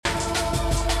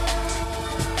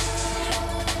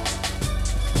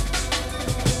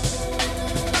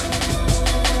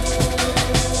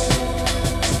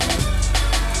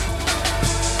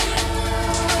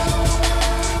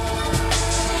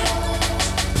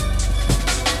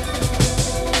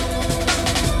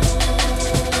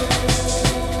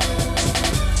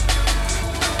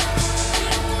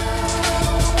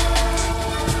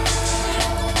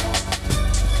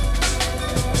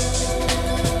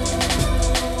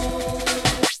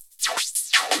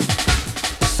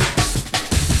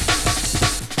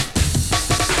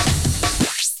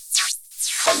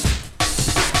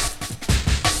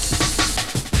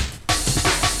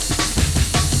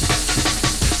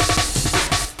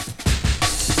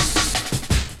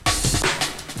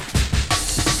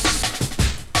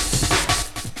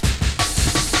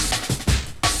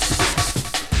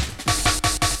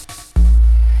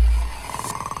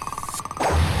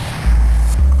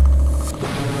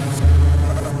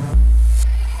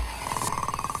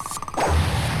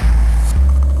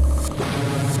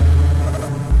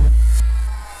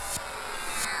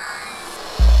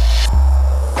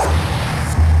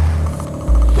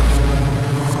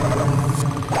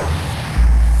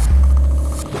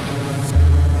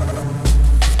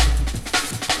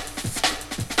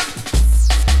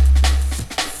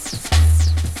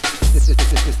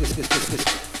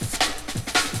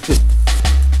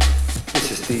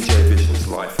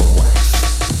live on wax.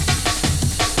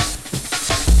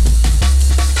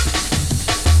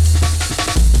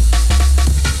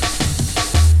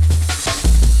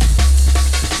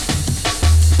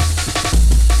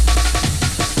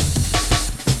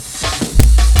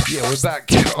 Yeah, we're back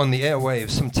on the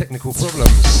airwaves, some technical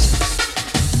problems.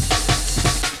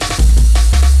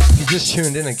 If you just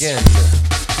tuned in again,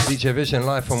 DJ ViSion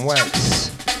live from Wax.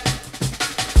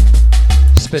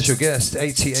 Special guest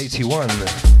AT81,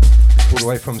 all the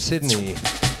way from Sydney.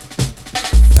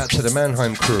 Out to the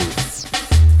Mannheim crew,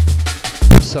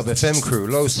 Sub FM crew,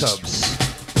 low subs.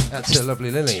 Out to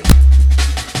lovely Lily.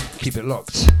 Keep it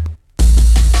locked.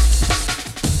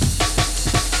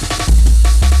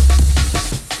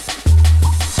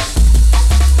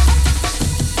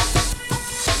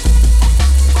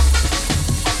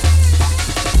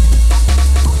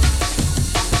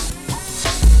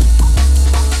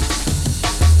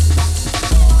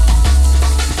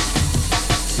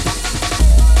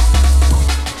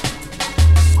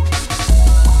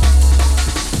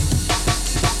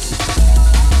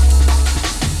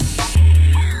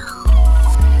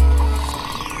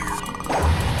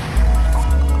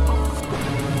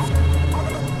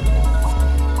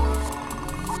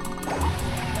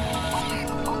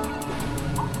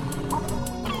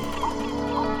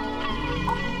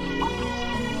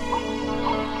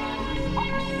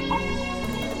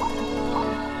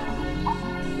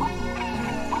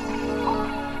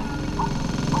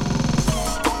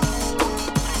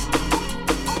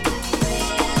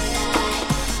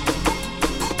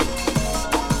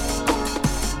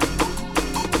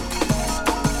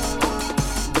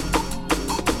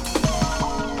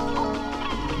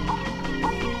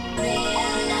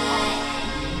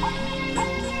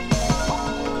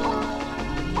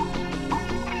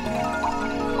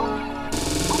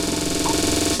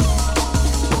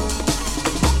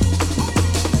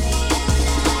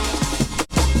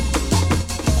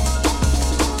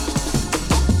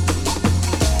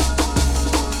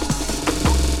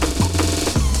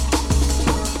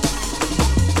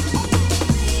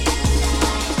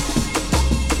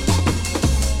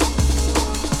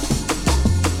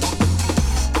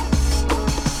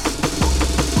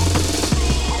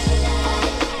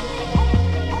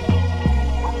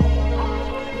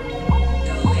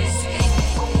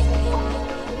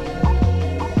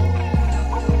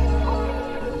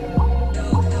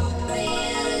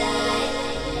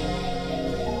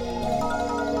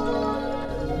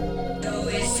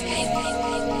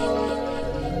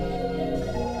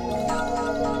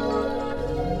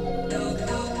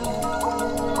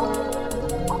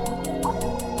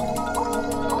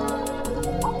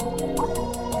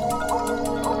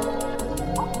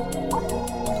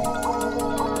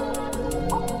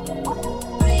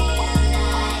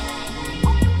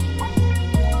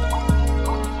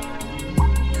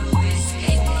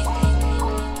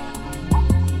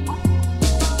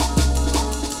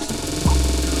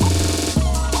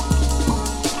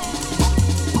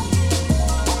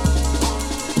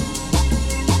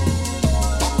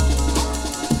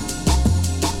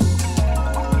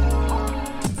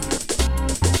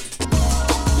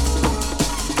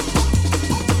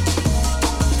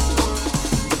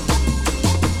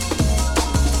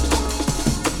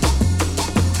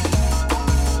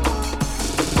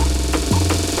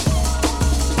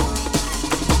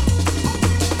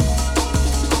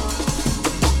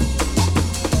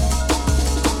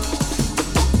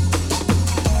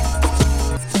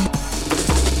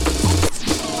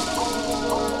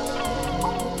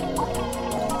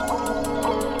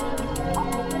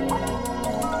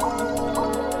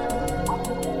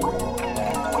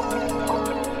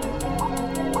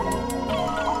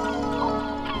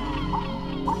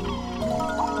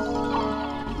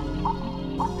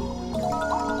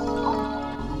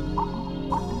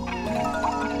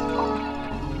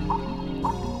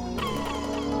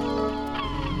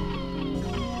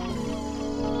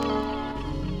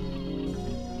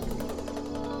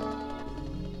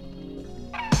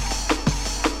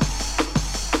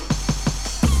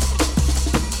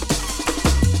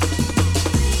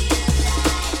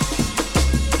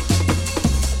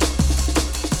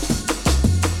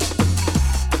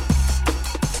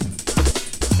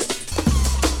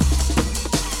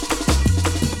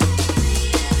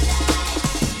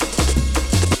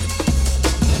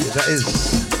 That is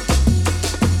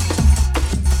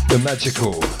the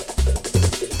magical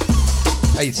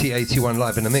AT81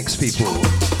 live in the mix, people.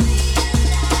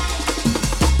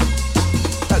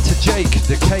 Out to Jake,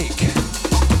 the cake.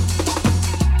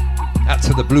 Out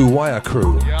to the Blue Wire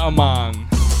crew. Yeah, man.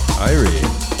 Irie.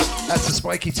 Out to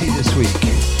Spiky T this week.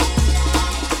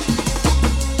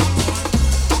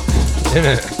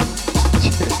 Innit?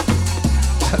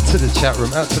 Out to the chat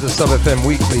room, out to the Sub FM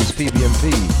Weeklies,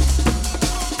 PBMP.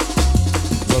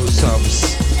 Low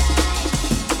subs.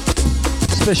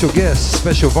 Special guests,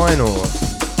 special vinyl.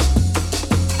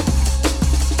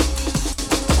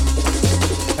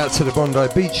 Out to the Bondi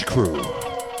Beach crew.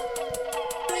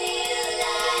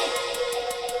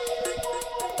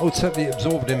 Oh, totally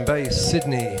absorbed in bass,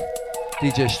 Sydney.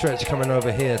 DJ Stretch coming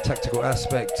over here, Tactical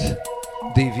Aspect,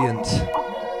 Deviant,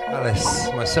 Alice,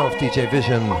 myself, DJ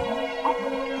ViSion.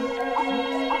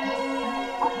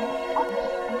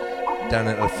 Down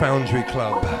at the Foundry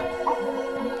Club,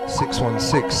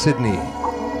 616 Sydney.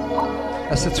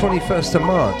 That's the 21st of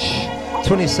March.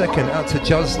 22nd out to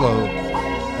Juslow.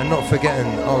 And not forgetting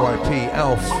RIP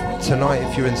Alf tonight.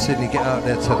 If you're in Sydney, get out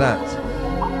there to that.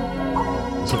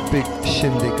 There's a big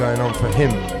shindig going on for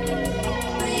him.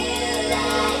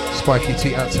 Spiky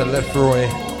T out to Lefroy.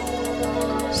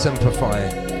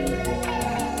 Semperfi.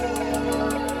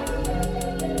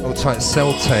 Hold tight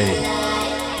Celte.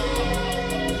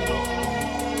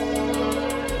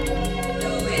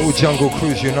 All Jungle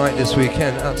Crews unite this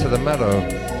weekend. Out to the Mallow.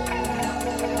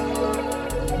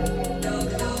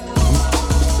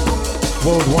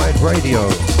 Worldwide Radio.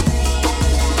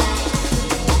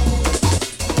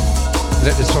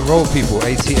 Let this one roll, people.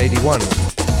 AT81.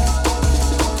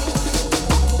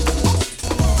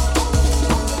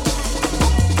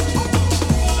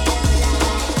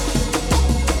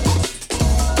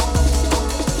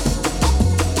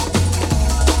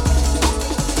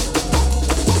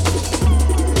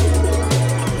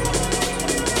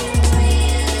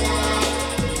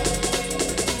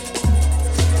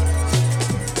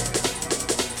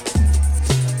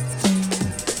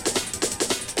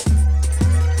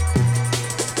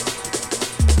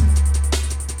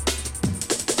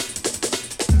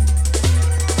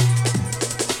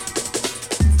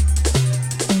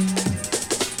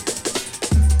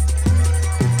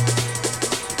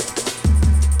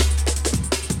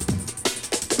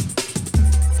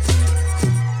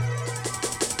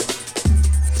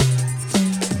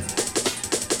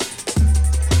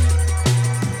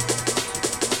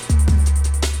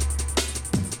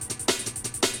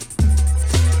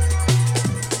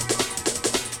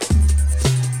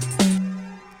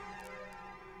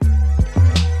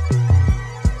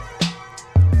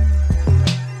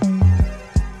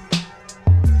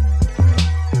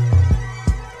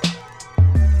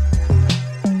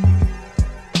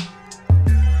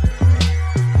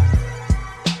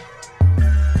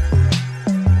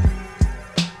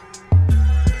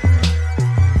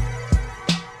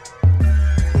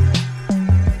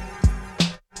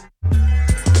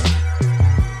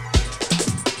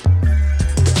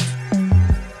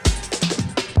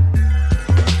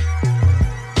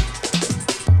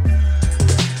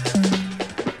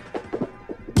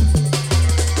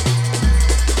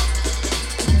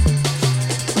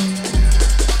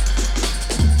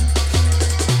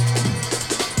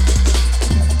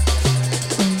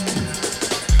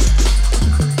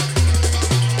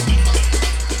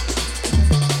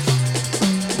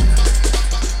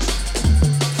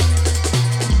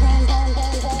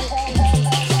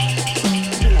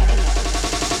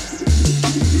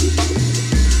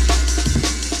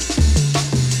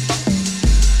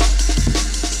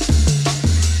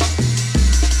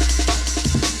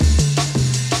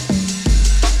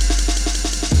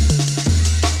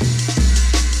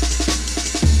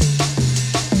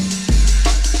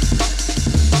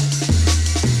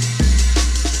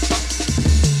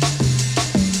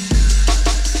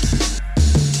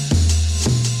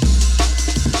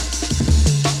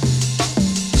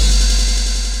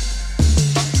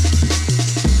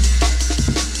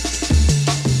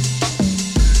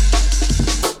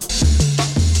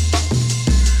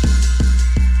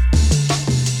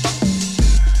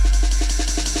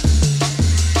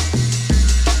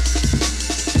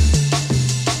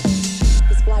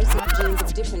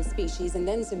 And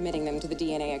then submitting them to the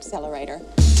DNA accelerator.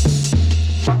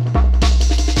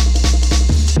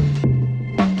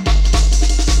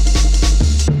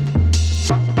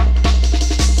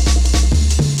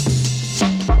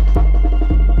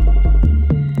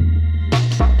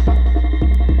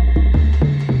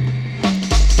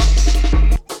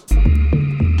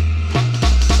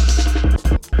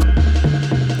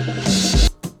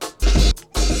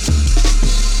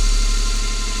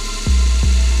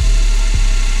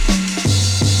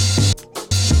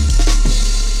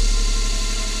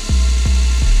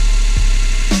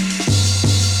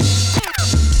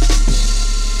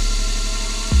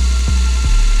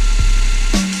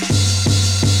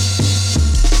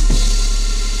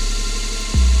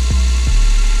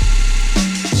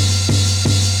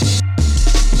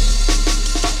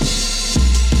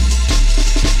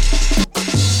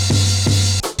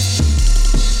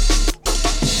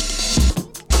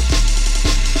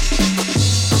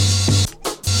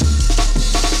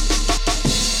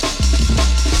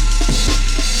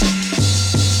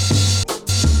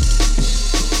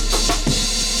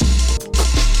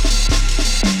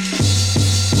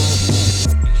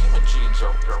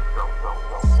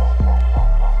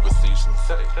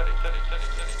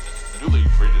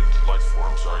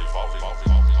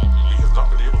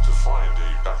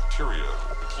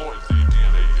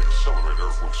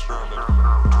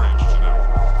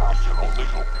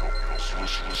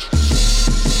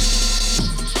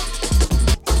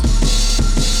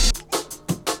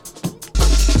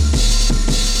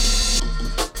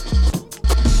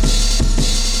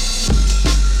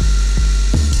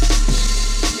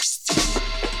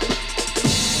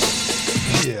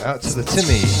 Out to the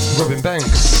Timmy, Robin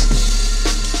Banks,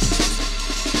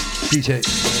 DJ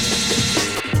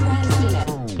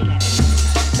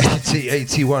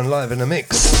AT81 live in the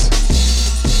mix.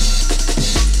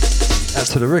 Out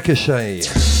to the Ricochet,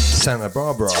 Santa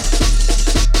Barbara.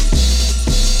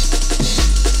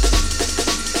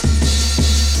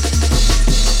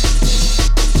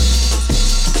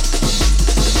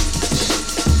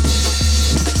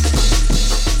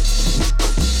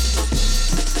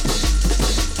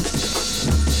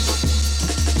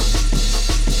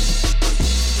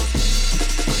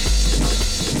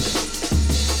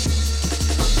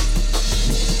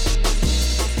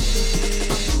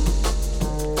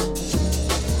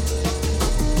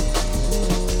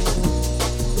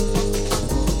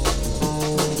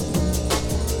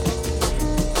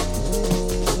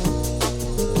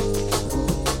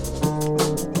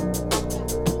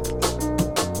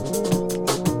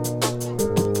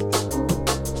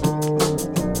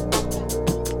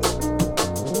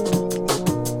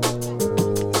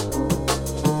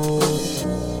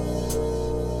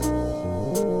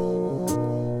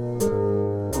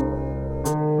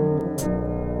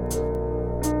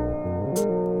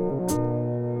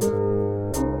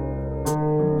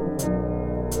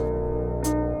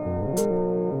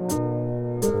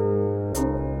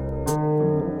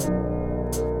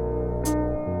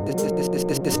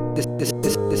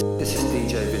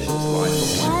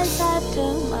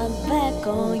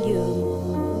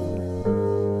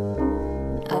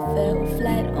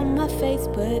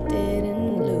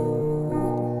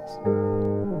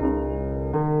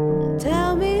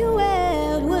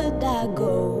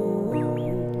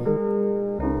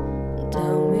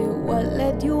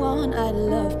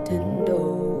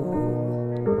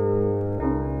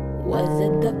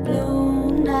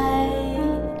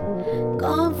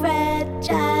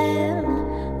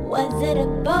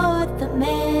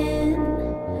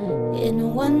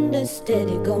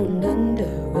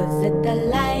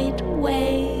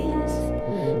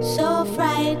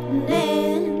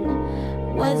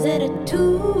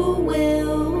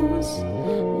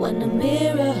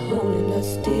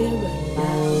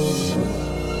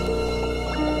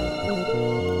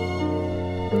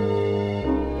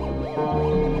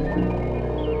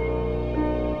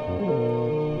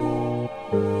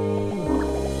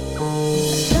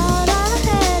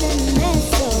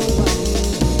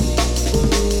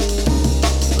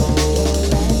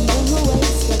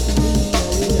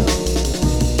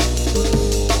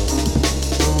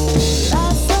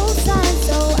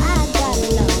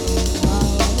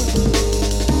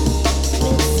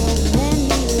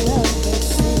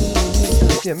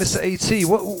 Mr. AT,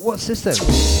 what's this then?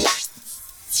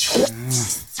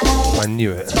 I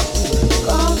knew it.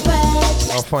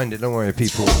 I'll find it, don't worry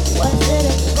people.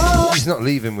 He's not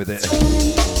leaving with it.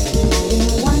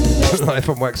 Live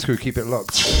from Wax Crew, keep it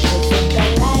locked.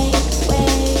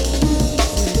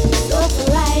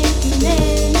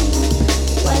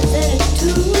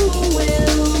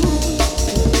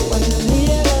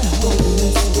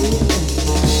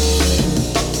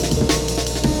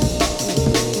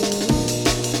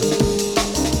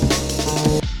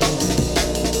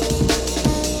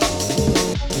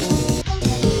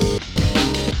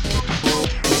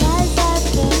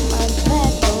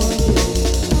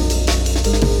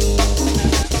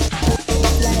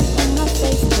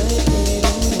 Facebook.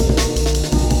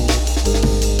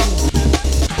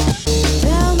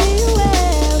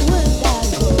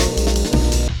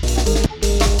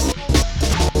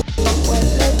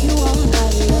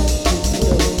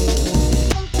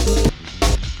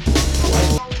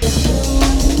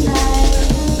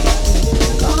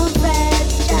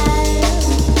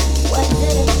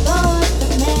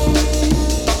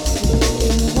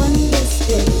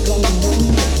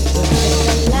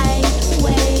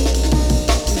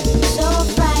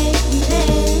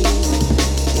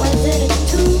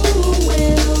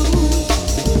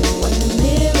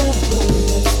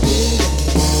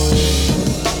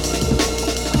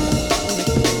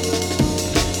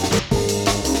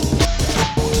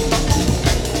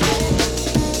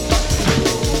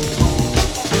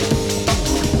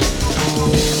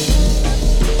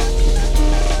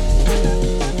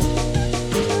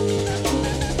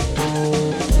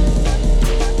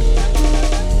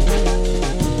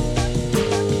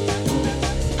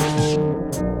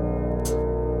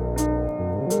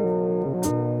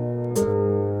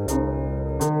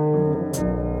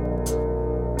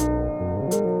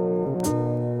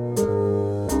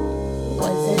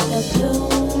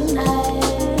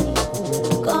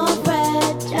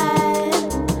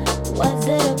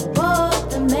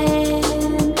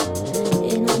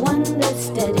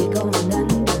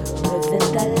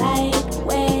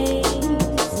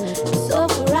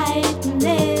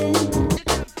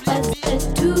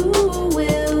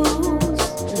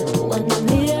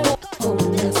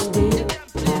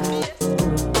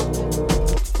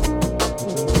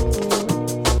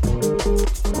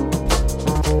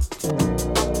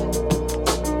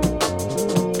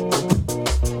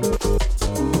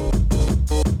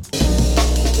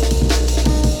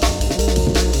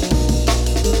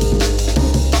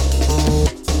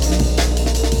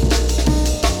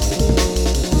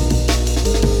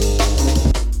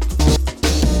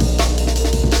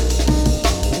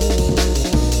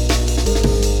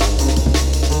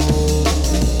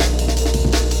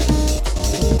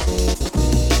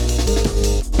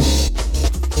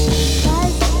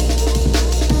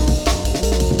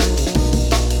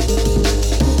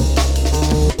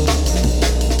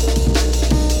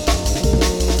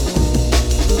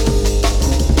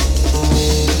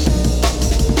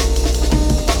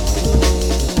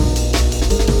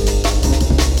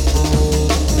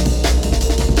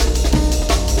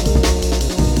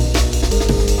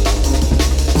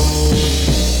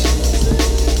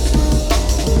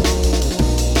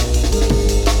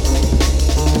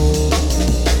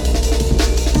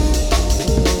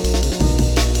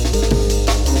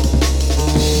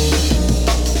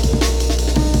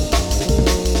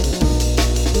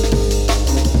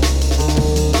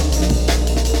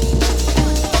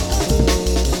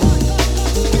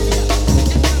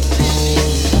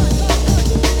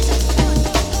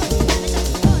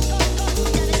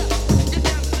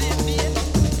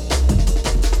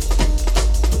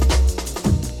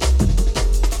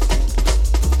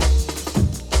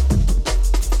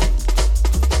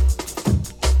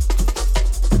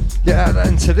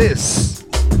 to this.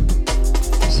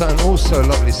 Something also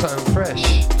lovely, something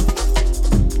fresh.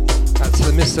 Out to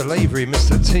the Mr. Lavery,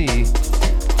 Mr. T.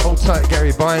 Hold tight,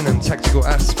 Gary Bynum, Tactical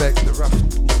Aspect, the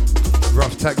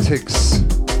rough Tactics.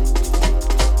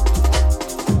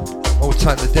 Hold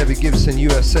tight, the Debbie Gibson,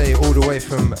 USA, all the way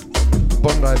from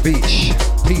Bondi Beach.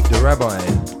 Pete the Rabbi.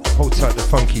 Hold tight, the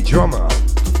Funky Drummer.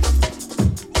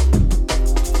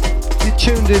 You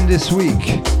tuned in this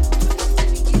week.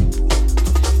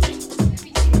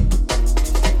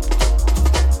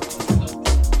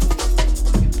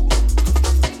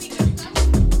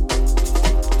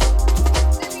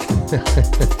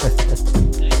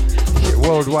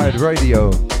 Worldwide radio.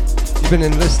 You've been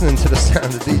in listening to the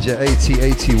sound of DJ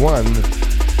AT81.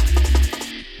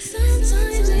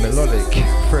 Melodic,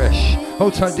 fresh.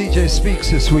 Hold tight, DJ Speaks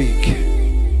this week.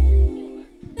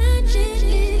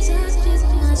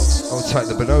 Hold tight,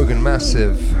 the Benogan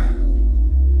Massive.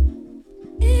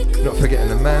 Not forgetting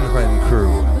the Mannheim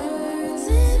crew.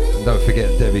 And don't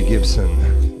forget Debbie Gibson,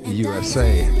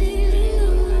 USA.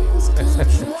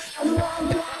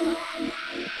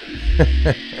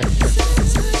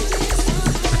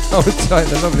 Hold tight,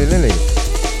 the lovely Lily.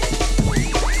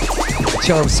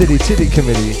 Charm City Tiddy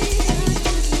Committee.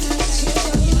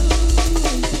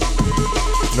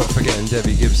 Not forgetting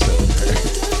Debbie Gibson.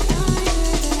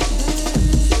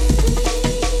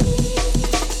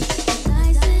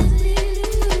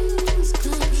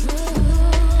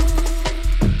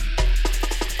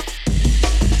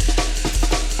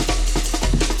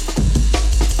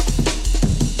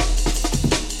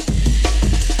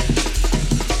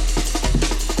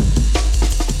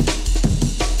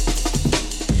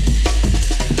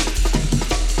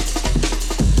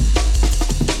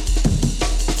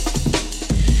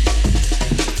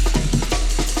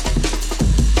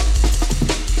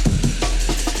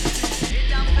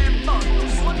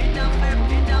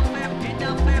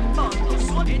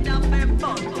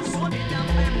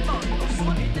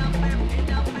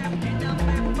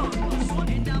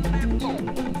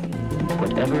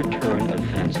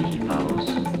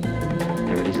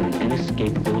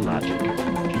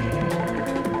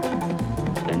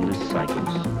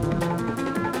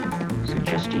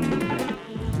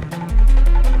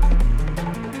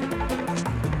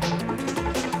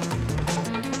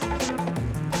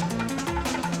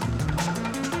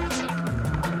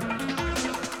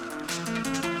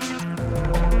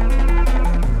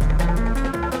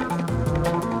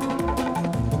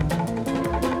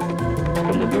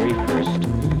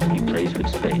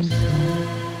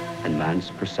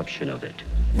 Perception of it.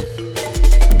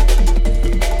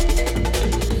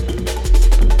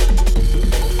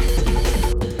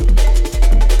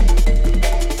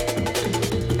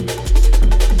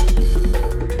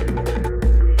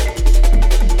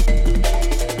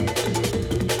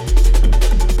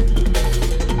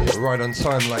 Right on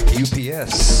time like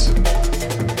UPS.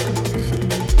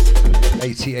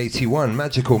 AT81,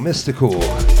 magical, mystical.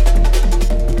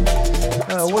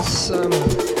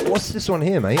 What's this one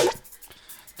here, mate?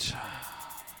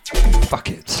 Fuck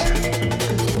it.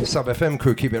 Sub FM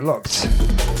crew, keep it locked.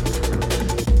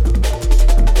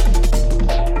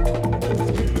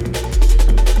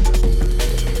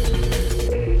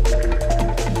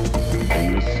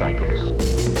 Endless cycles,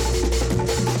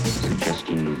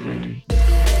 suggesting movement.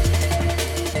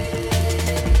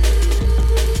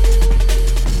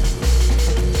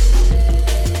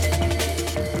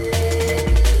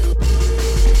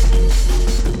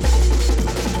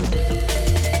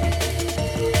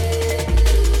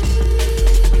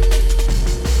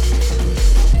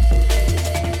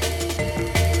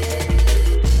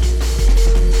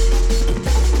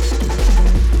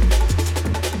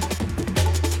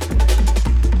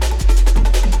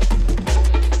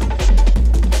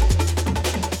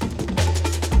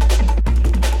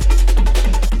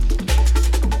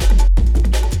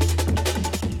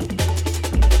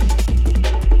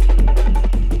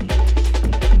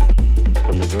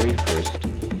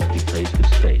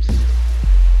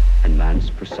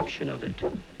 Of it.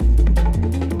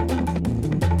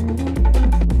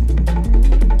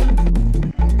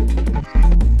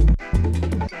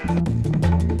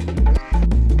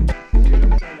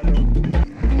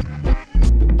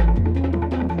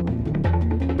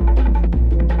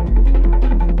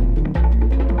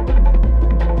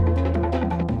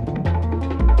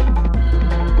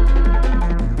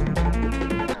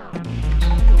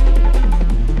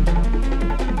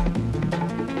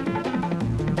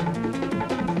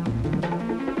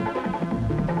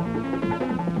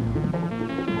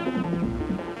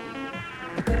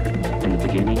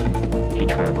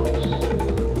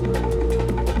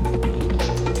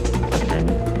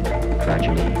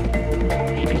 Gradually,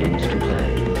 he begins to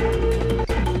play.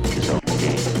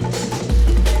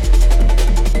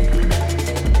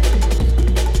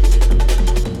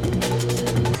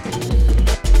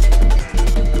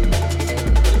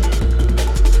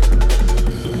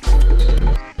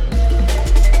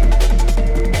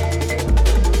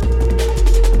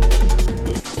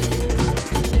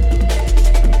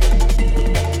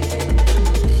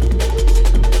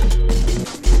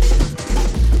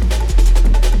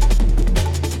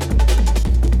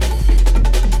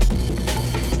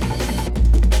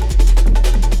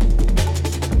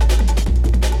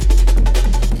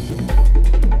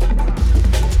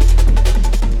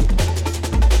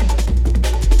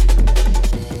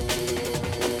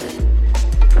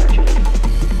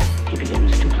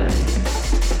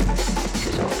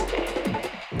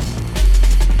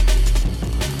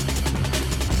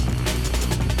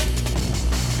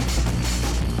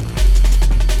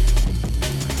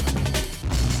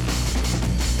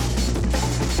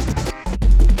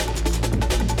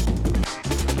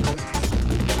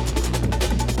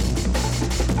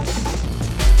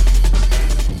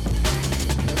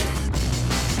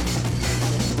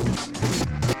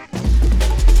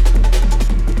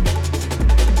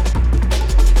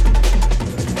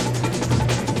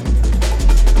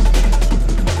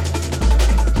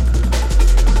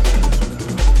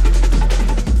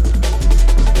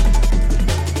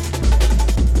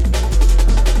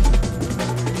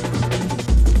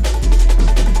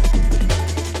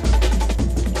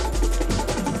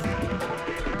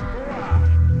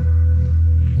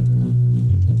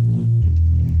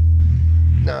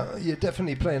 you're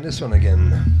definitely playing this one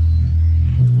again.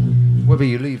 Whether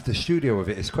you leave the studio with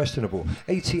it is questionable.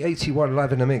 AT81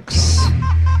 live in the mix.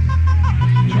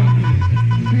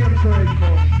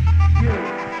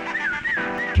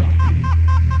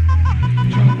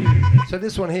 So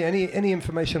this one here, any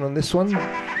information on this one?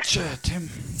 Sure, Tim.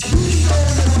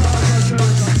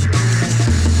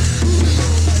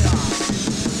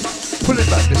 Pull it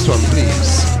back, this one,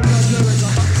 please.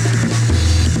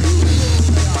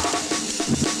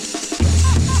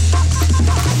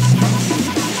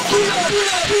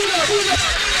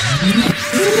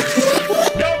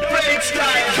 Don't play it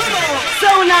twice. Come on.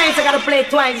 So nice, I gotta play it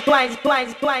twice.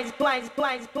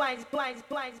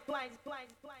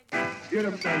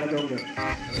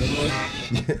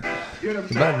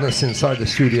 The madness inside the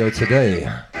studio today.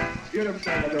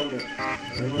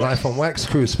 Live on Wax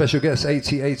Crew, special guest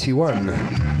AT81.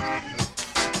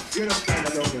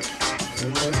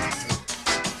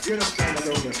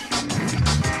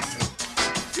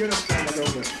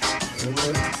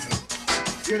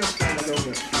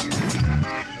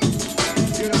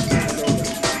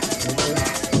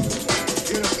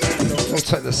 Hold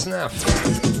tight the snap.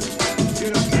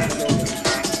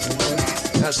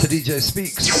 That's the DJ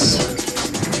Speaks.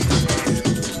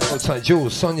 Hold tight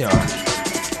Jules, Sonia.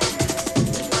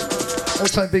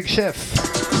 Hold tight Big Chef.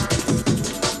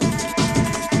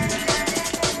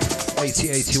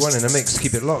 AT81 in the mix,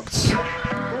 keep it locked.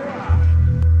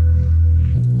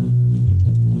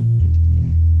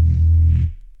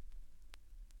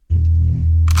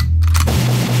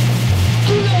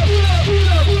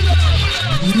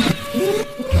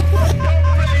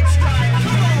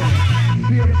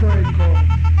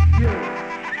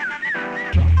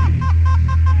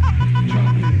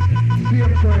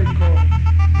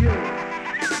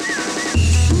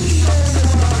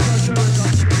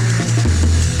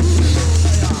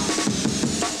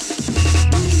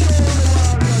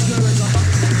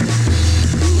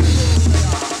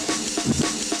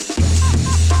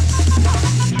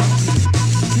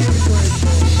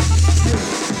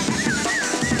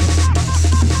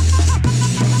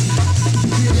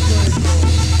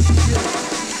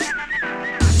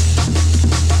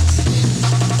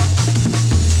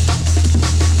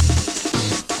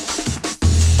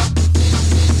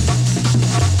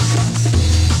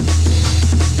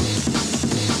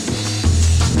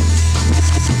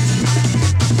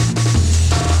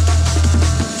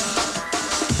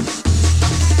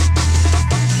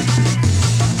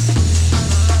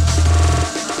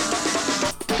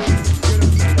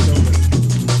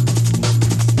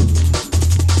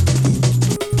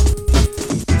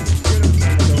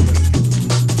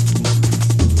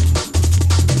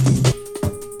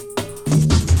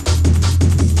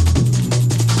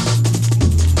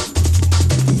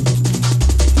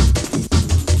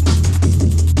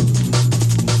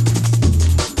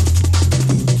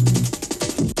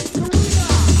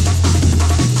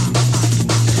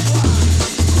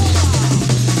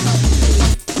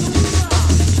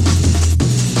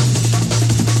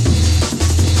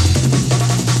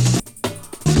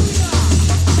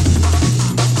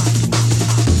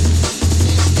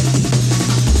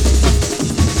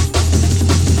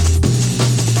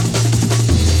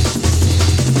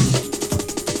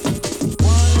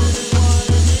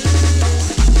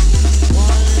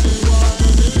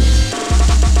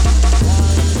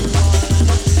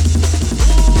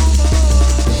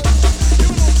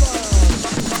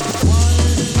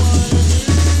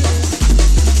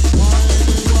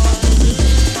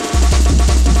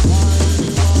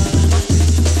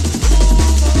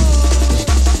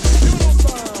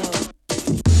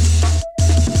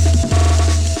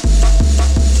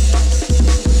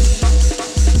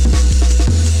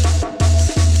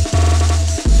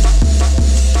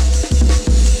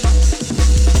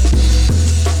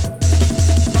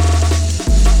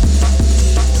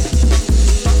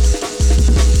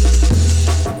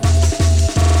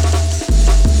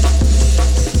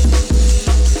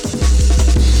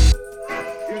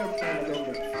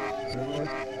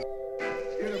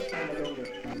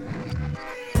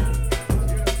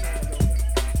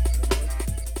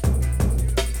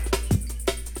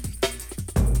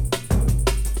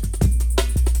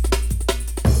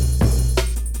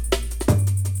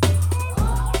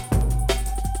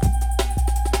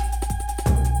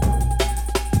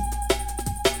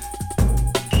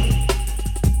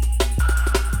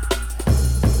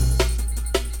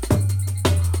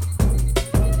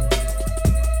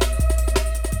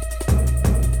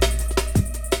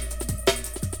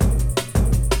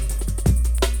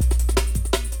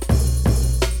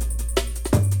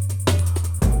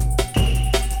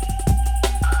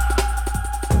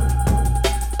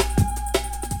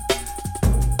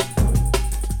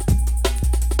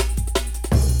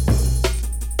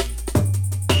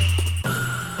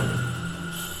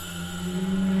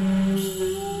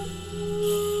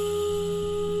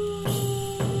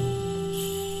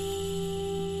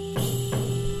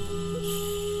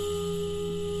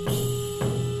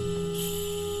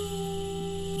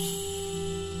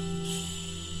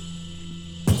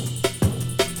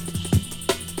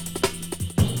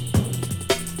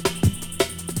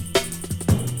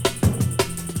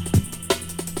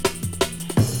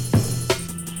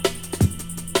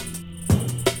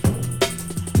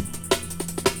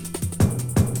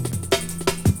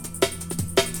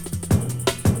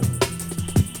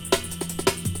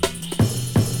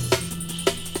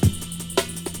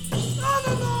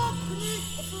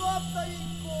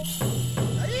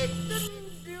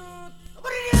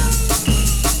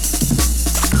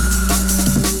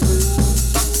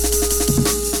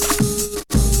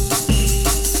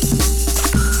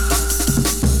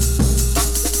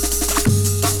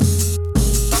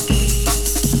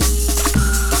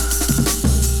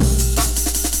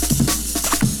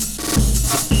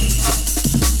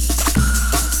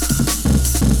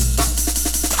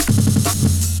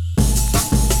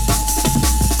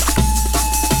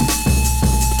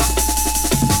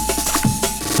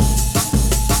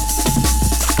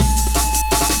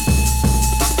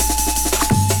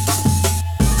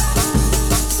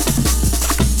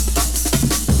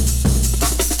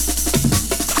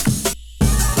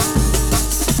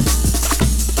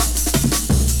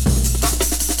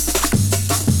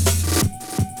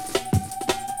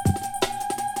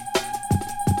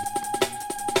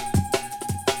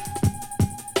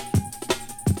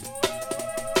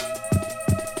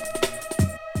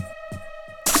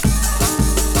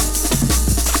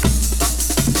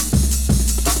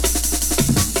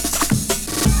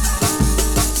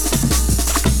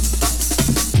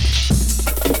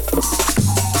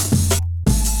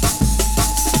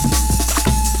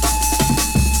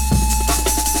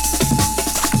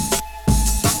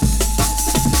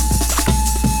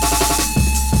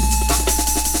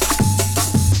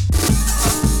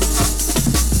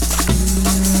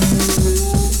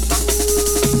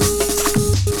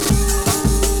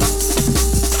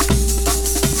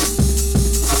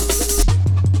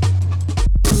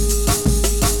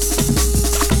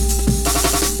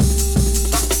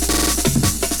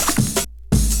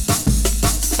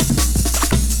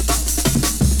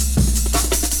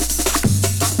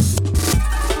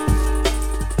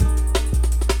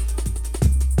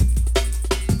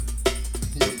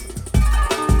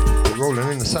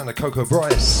 Sound of Coco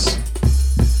Bryce.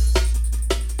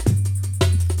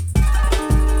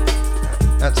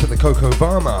 Out to the Coco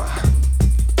Varma.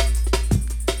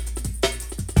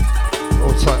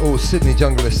 All Sydney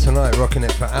junglers tonight, rocking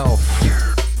it for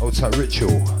Alf. Old tight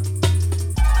Ritual.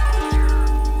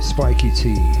 Spiky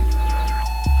T.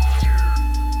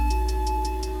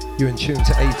 You're in tune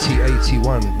to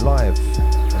AT81 live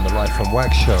on the Live from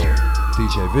Wax show.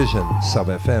 DJ ViSion, Sub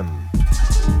FM.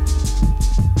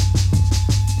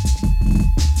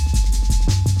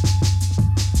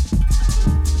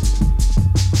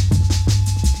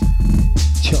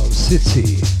 Charles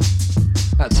City.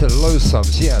 Out to the low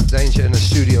subs. Yeah, Danger in the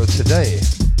studio today.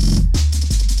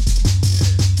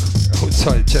 Hold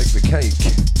tight, check the cake.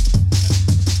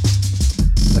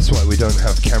 That's why we don't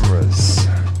have cameras.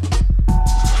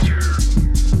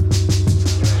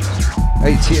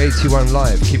 AT81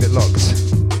 live, keep it locked.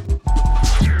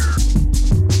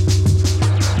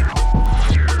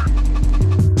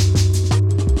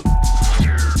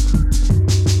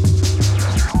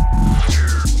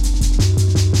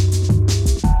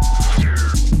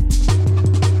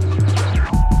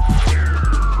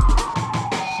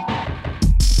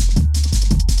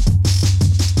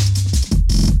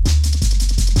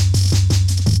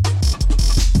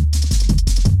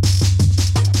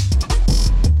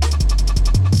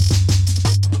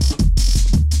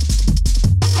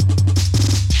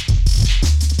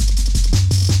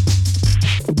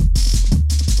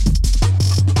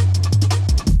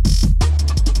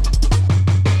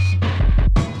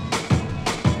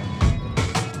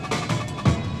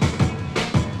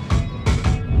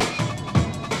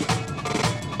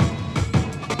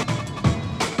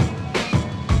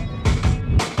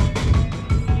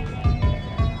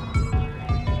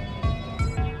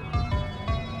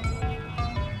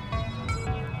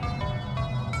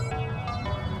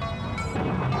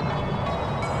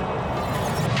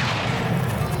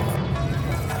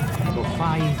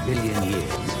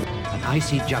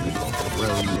 Icy juggernaut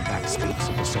roamed the back streets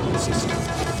of the solar system,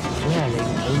 whirling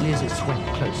only as it swept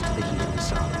close to the heat of the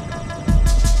sun.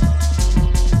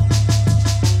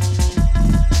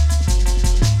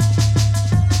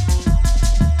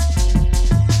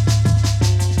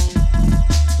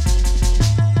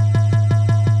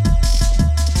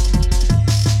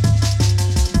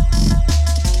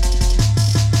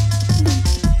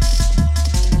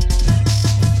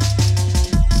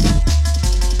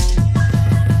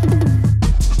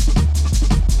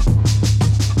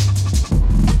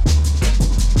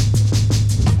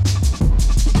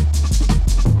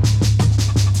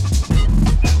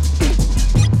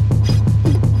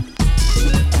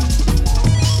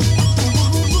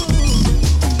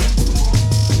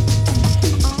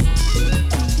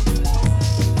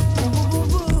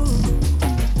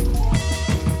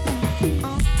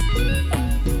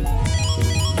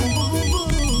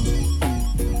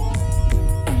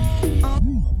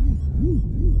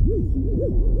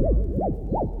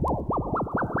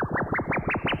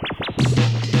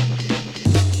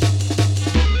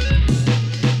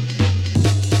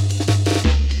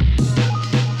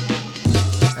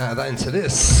 Into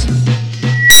this.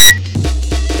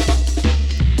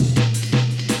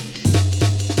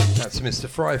 That's Mr.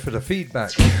 Fry for the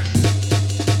feedback.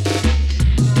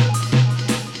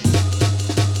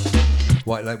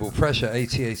 White label pressure,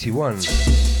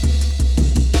 AT81.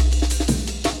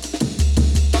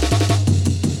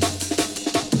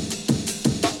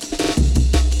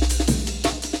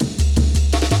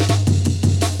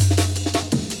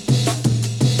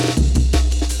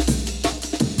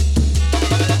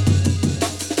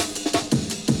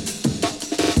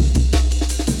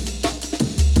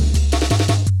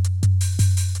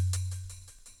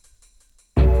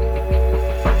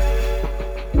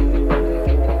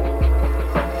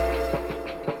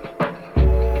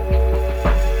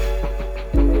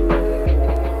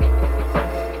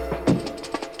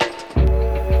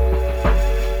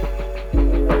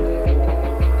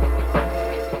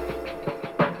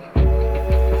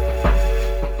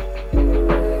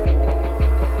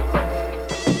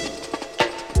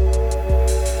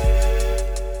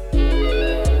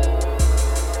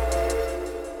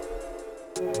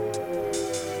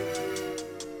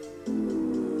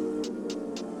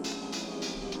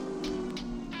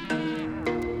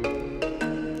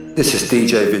 This is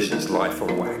DJ ViSion's Live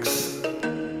from Wax.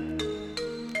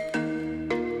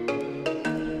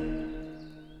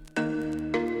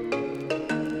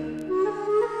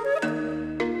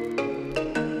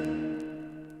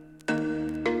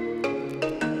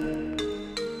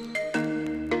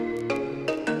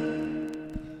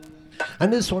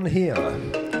 And this one here,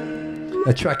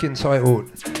 a track entitled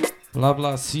Bla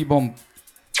Bla Si Bomb.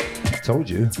 Told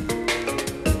you.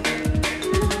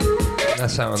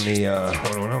 That's out on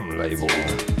the label.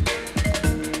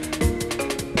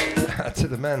 To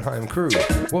the Mannheim crew.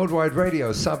 Worldwide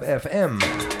Radio, Sub FM.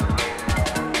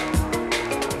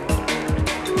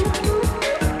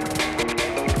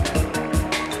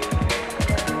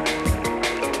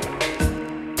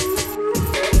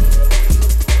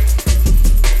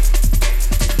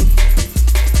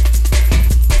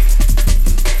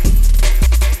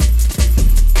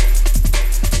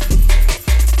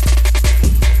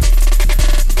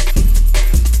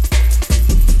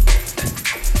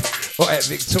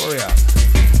 Victoria.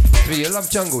 Do you love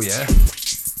jungle, yeah?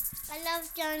 I love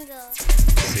jungle.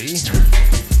 See?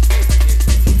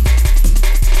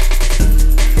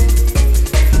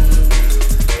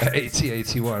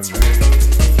 AT81.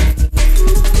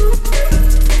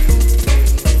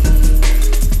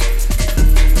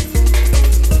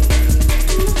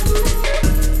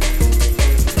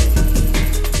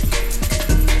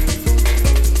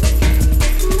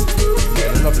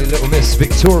 Yeah, the lovely little Miss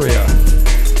Victoria.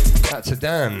 Out to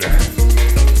Dan.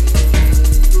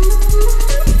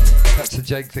 Out to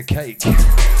Jake the Cake.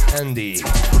 Andy.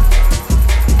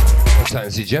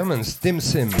 Tansy Germans. Dim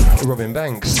Sim. Robin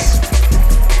Banks.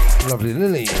 Lovely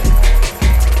Lily.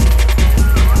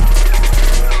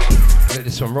 Let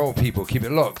this one roll, people. Keep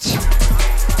it locked.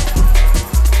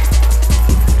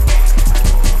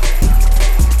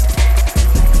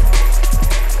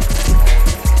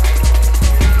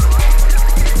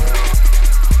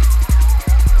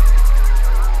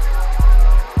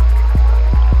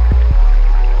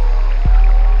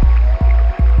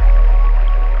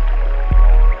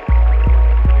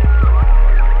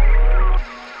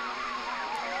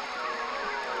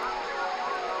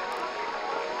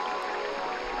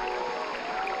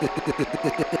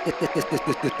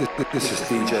 This is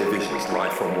DJ Vision's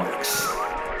Live from Wax.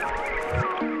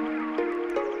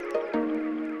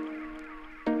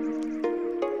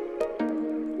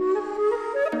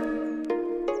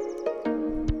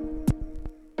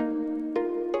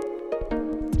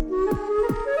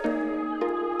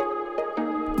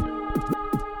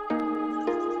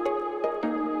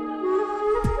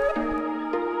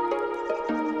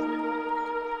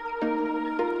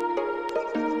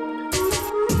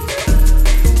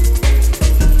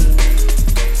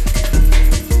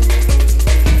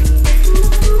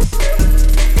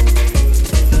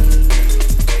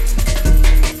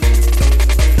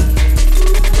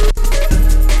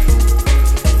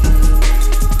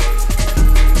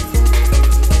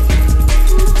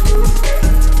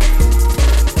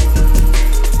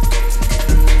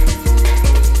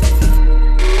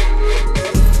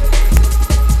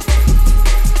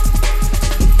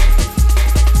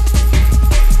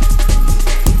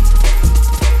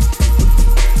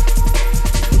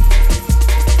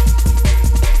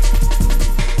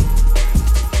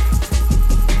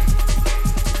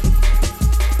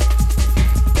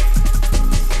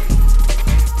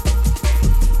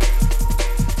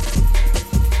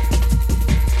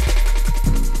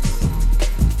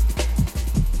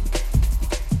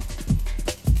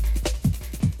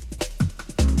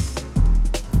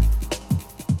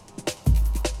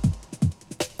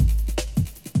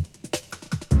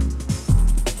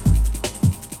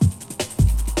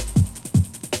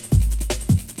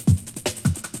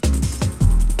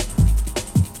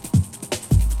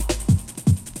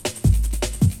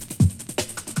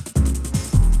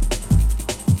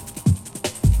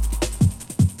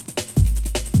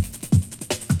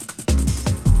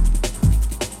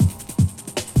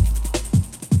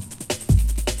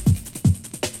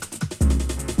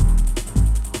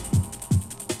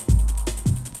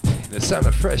 Sound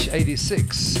of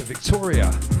FRESH86,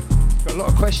 Victoria. Got a lot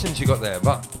of questions you got there,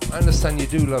 but I understand you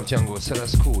do love jungle, so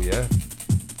that's cool, yeah?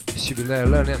 She'll be there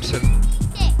learning episode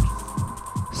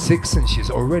 6, and she's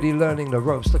already learning the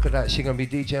ropes. Look at that, she's gonna be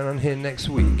DJing on here next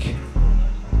week.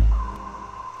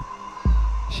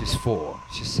 She's 4.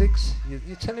 She's 6?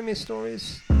 You're telling me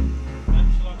stories?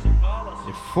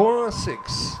 You're 4 or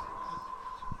 6?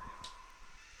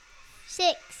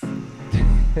 6.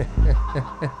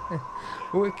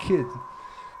 Wicked.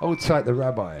 Hold tight, the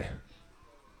rabbi.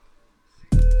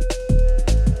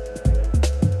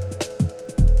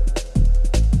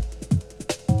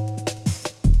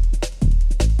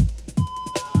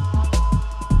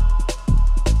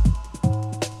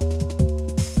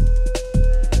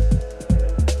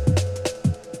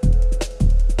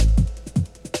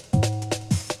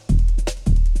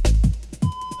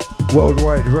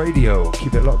 Worldwide Radio,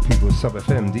 keep it locked, people. Sub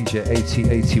FM, DJ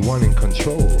AT81 in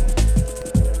control.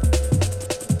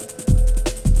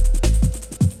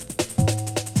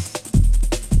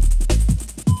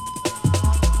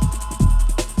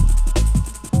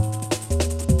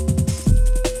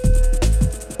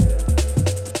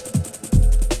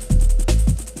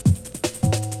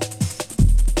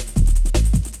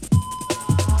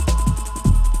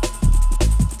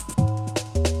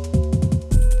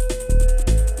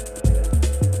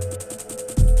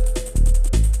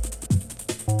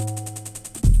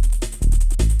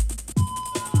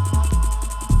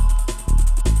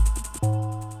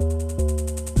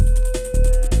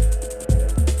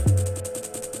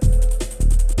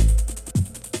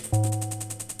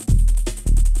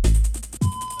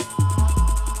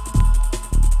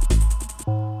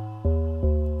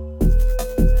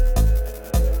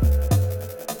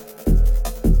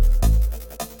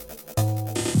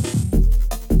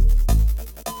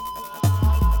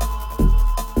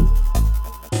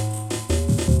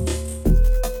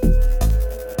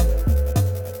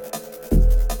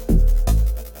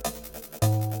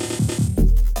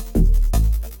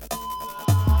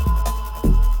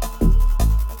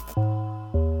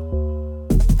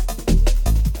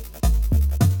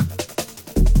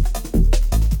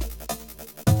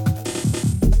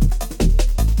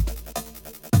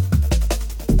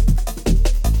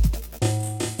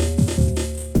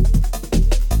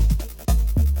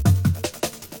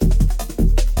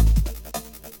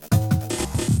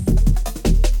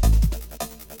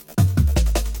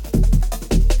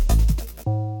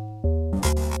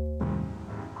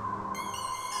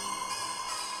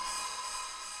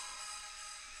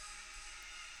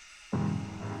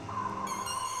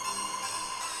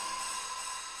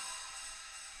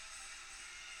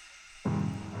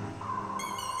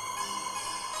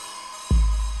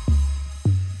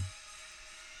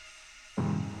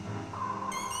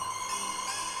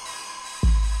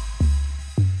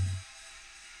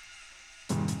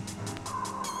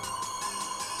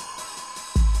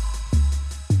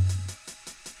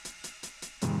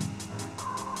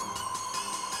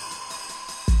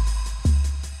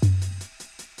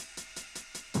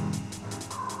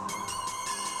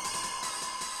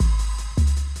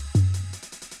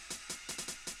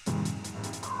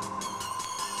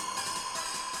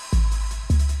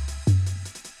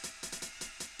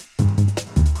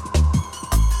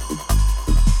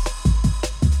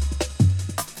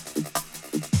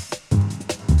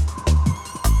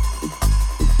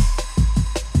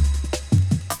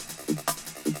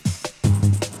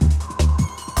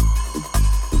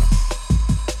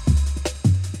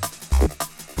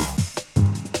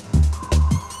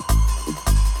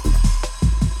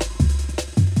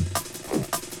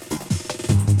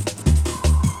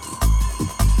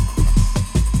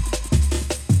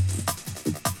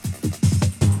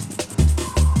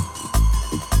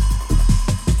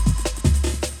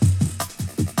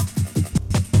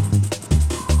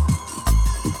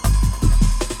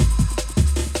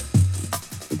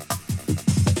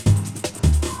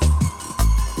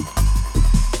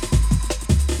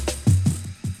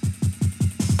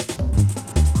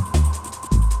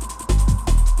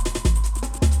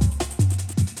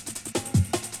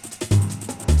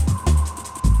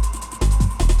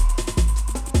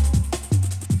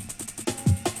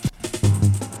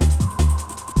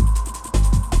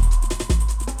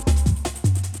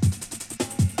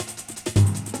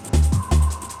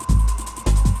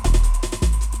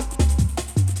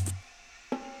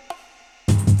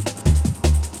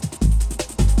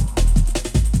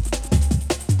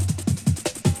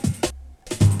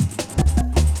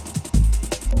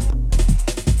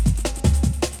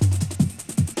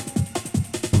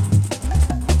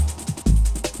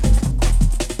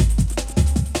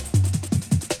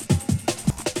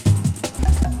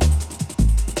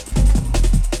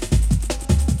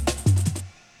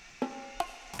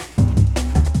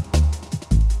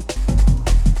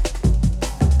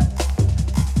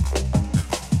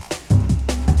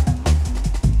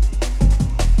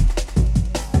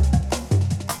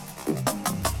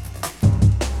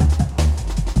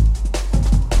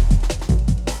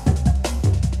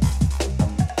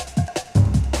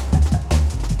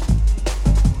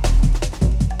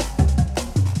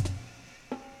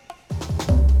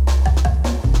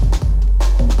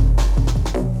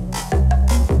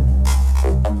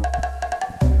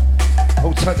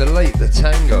 type the late, the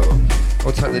tango.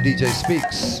 Hold tight, the DJ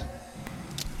speaks.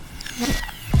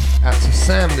 Out to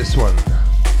Sam, this one.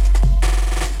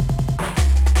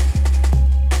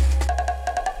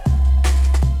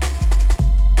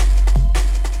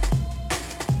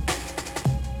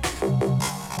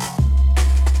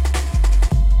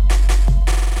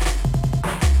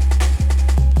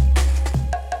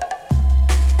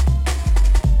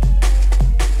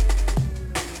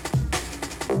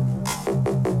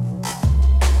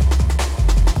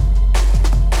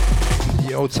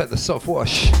 Hold tight, the soft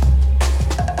wash.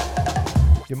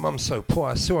 Your mum's so poor,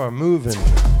 I saw her moving.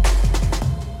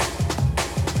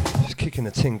 She's kicking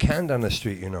a tin can down the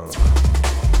street, you know.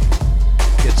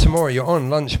 Yeah, tomorrow you're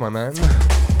on lunch, my man.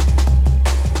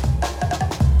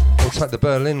 Hold tight, the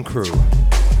Berlin crew.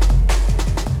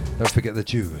 Don't forget the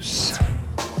Jews.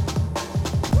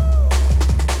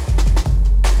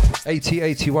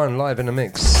 AT81 live in the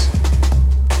mix.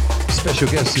 Special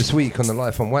guest this week on the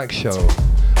Life on Wax show.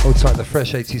 Hold tight, the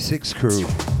FRESH86 crew.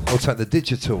 Hold tight, the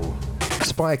Digital.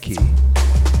 Spiky.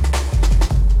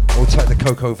 Hold tight, the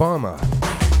Coco Varma.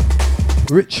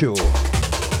 Ritual.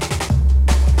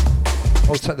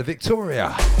 Hold tight, the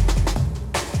Victoria.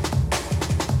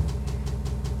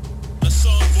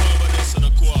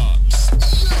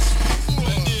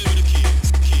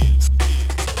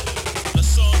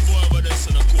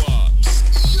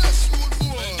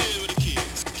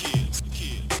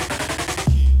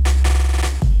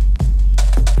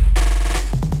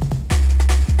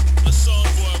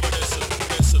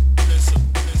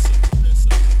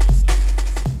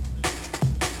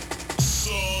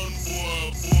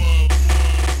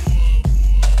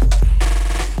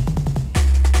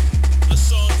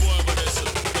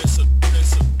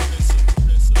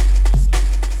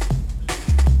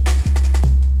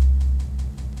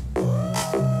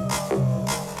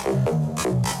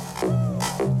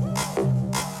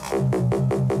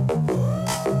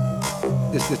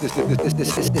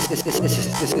 This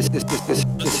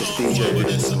is DJ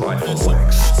ViSion's Life on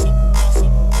Wax.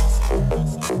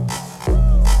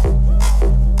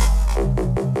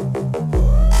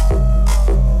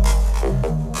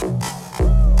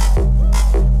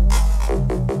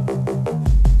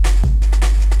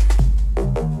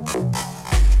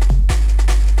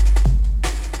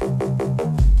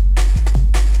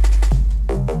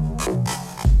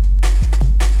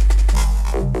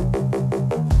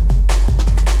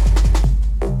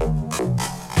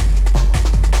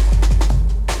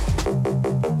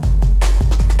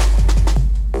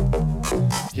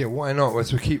 Why not,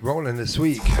 as we keep rolling this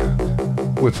week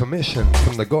with permission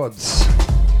from the gods.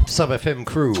 Sub FM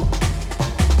crew,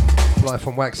 Life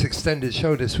on Wax extended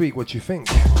show this week. What do you think?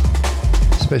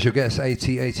 Special guest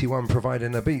AT81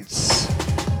 providing the beats.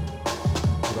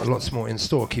 We've got lots more in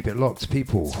store. Keep it locked,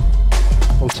 people.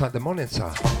 Hold tight, the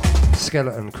Monitor,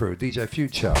 Skeleton crew, DJ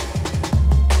Future,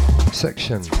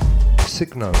 Section,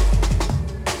 Signo.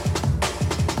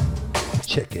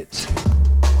 Check it.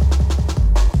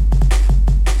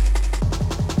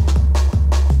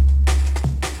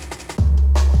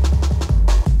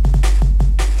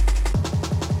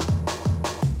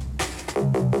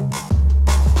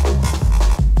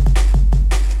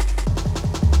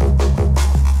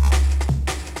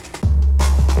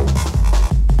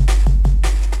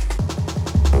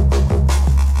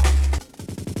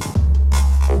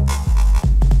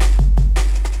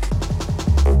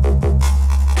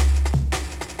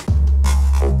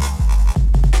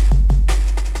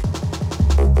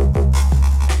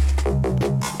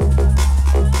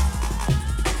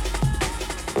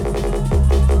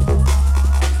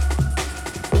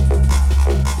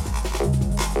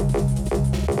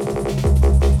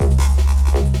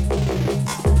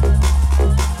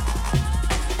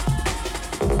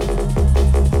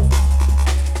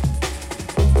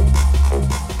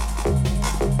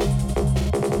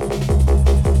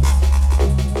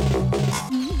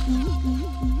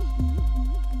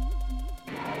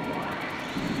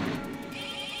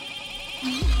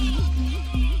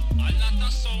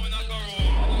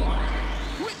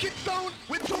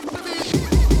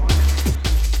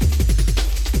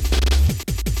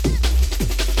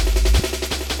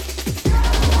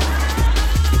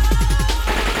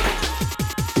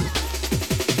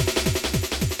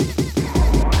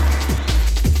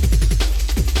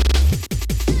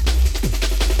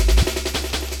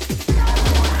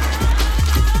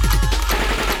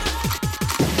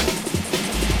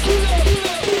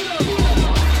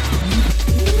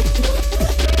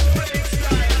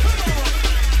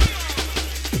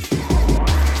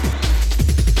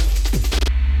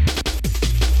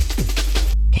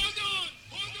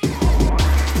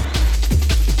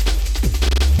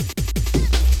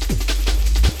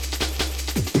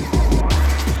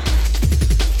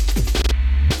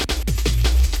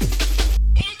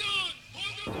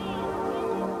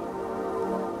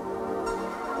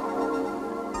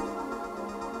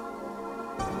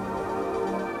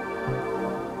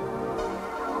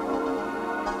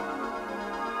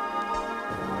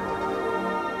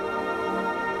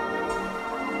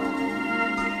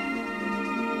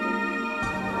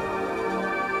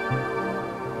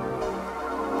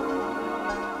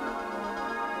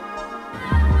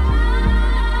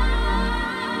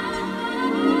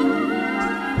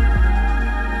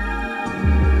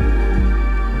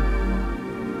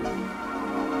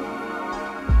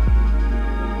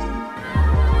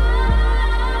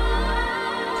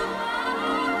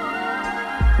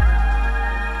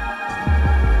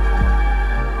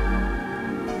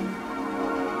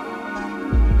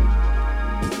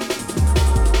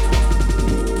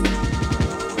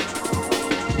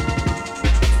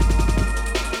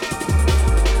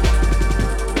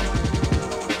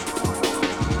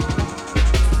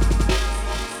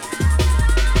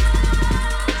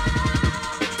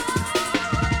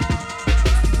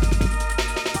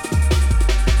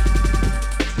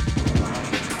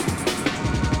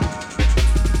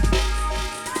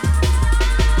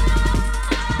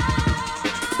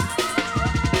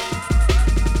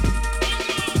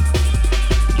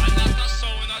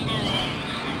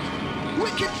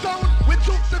 Wicked sound, we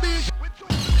took the beat.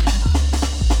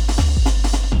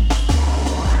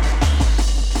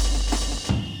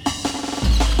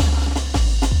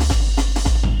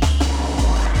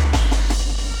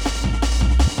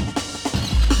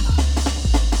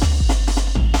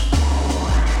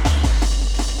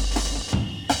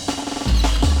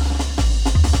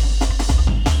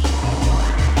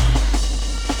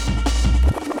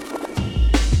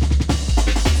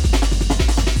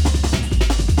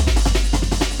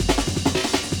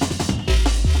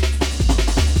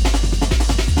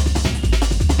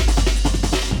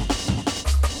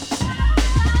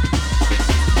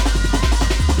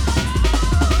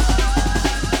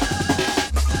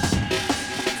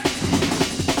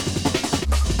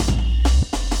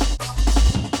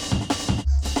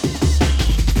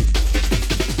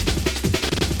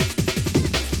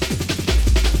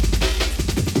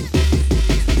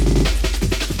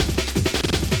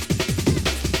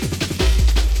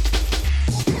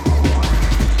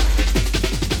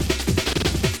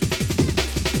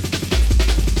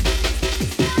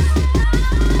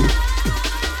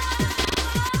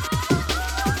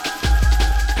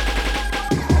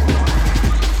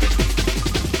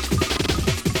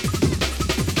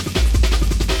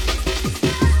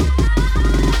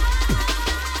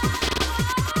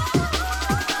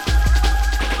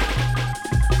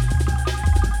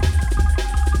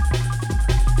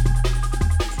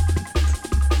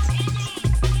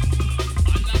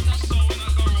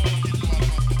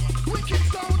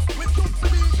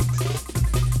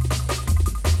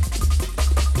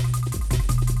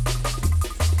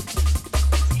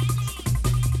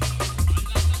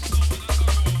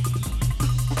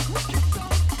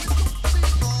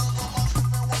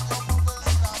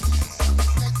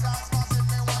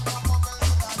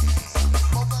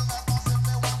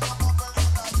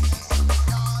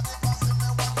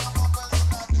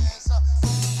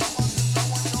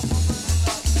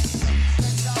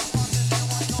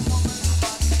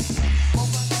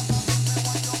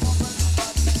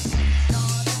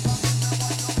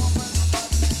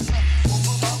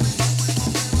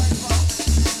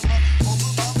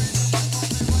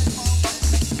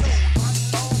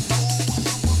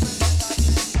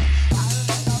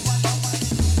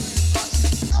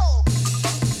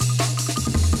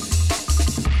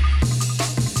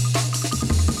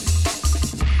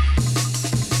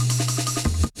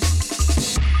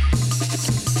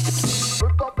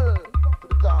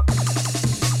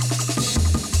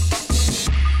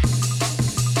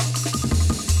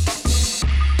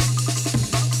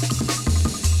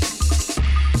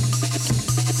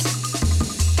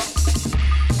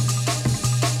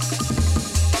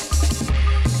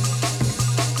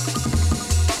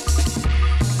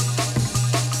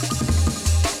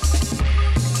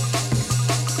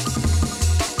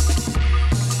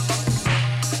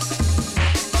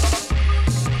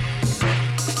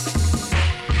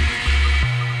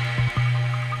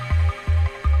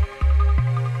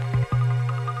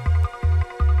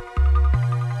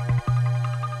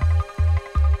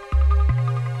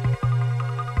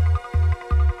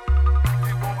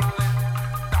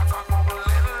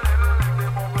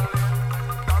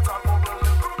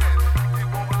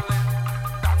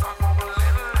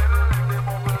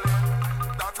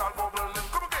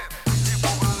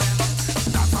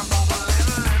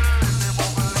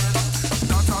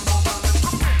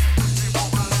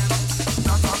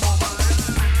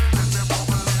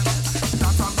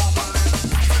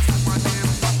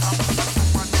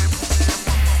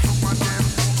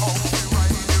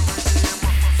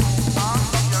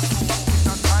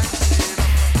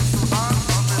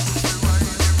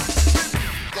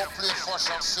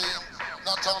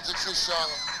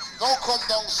 Don't come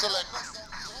down select.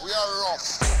 We are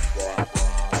rough.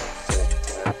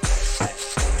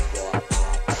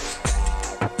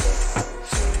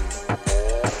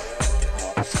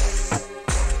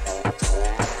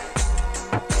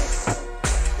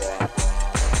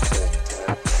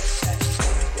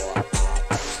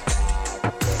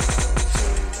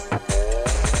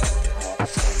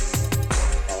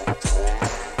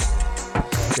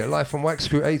 Live from Wax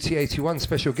Crew AT81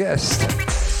 special guest.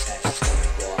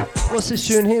 What's this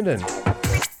tune here then?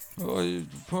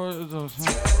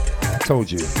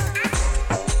 Told you.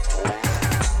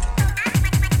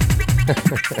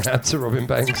 Out to Robin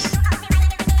Banks.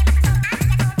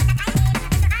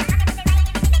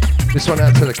 This one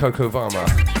out to the Coco Varma.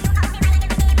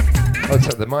 Out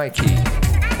to the Mikey.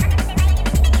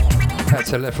 Out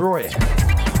to Lefroy.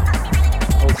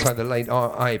 Out to the late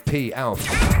RIP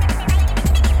Alf.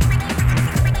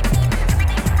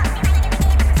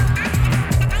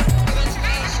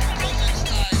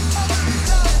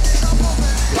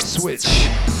 switch.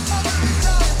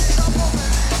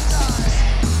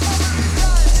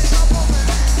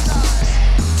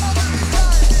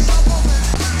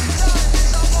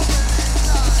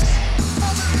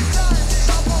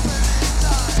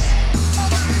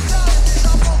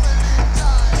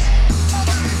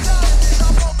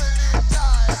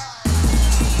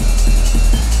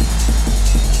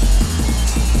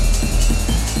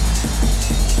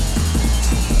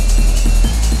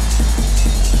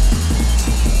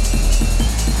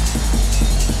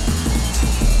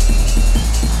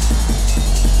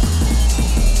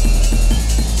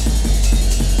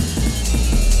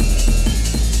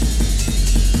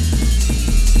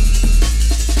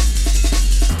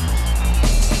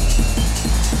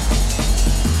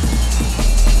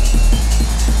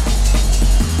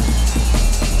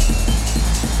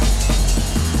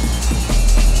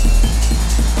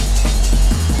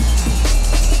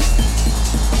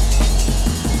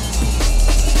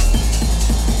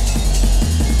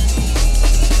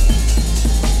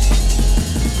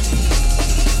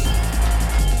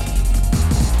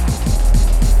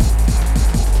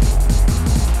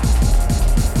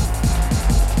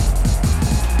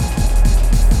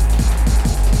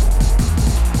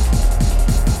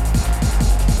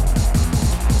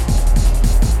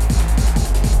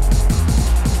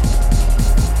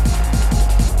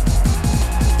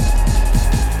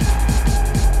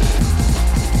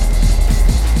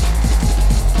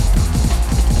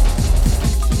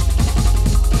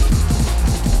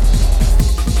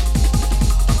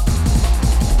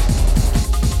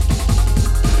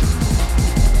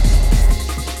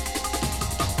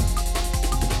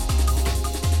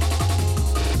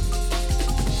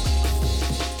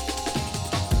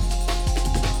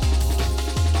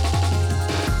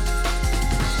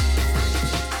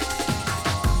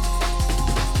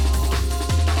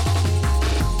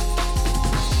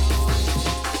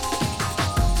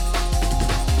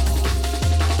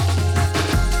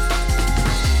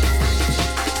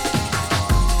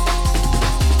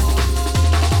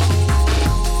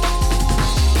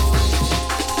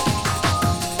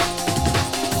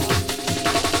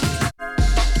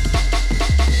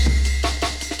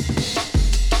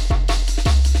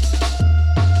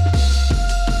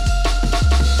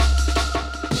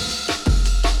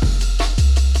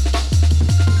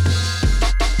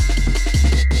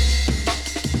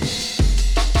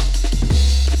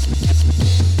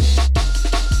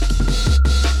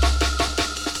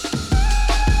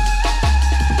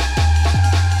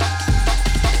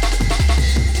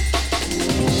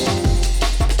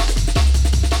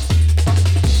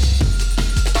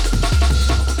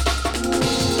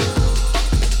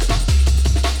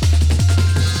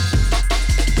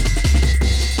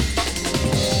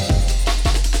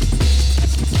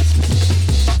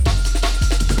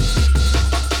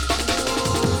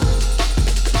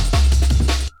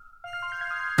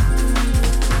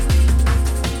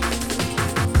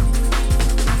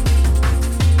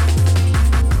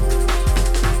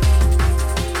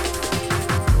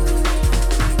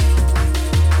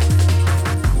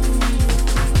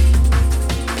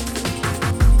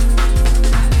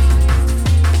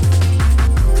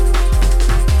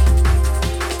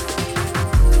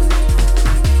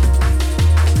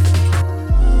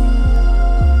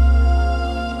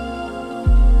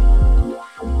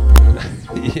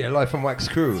 Live from Wax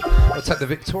Crew. What's up, the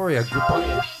Victoria?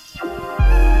 Goodbye.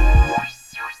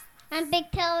 I'm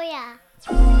Victoria.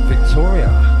 Victoria.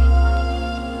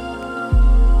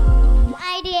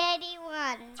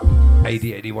 AT81.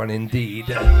 AT81 indeed.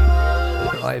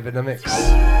 Live in the mix.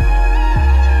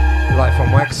 Live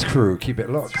from Wax Crew. Keep it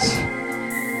locked.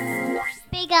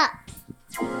 Big up.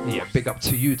 Yeah, big up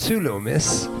to you too, little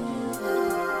miss.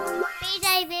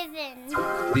 DJ ViSion.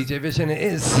 DJ ViSion it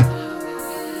is.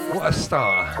 What a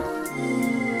star.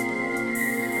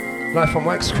 Live from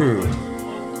Wax Crew.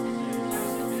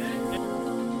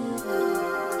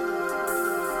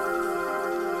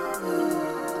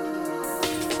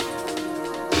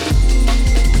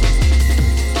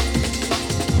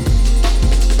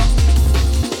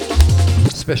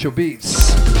 Special beats.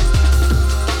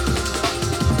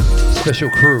 Special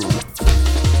crew.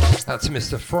 Out to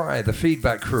Mr. Fry, the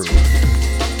feedback crew.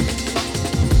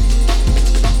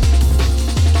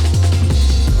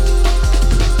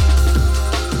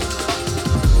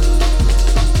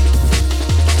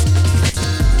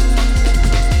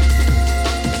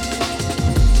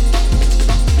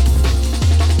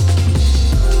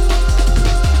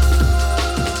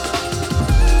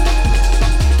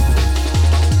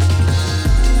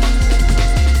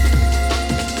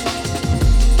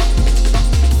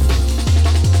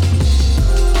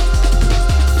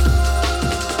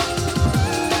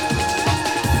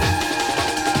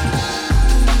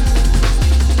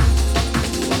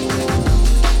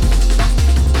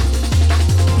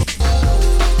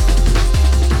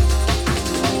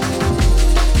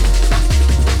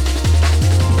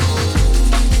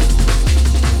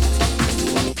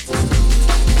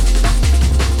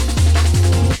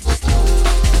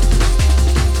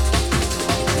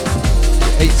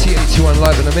 AT81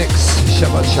 live in the mix.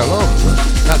 Shabbat Shalom.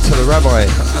 Out to the Rabbi,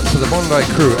 out to the Bondi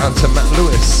crew, out to Matt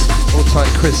Lewis, all tight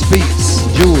Chris Beats,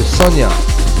 Jules, Sonia.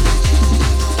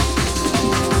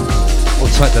 All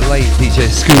tight the late DJ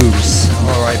Scoobs,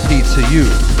 RIP to you.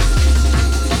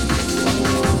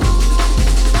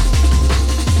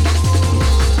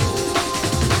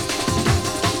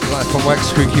 Live on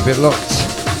Wax Crew, keep it locked.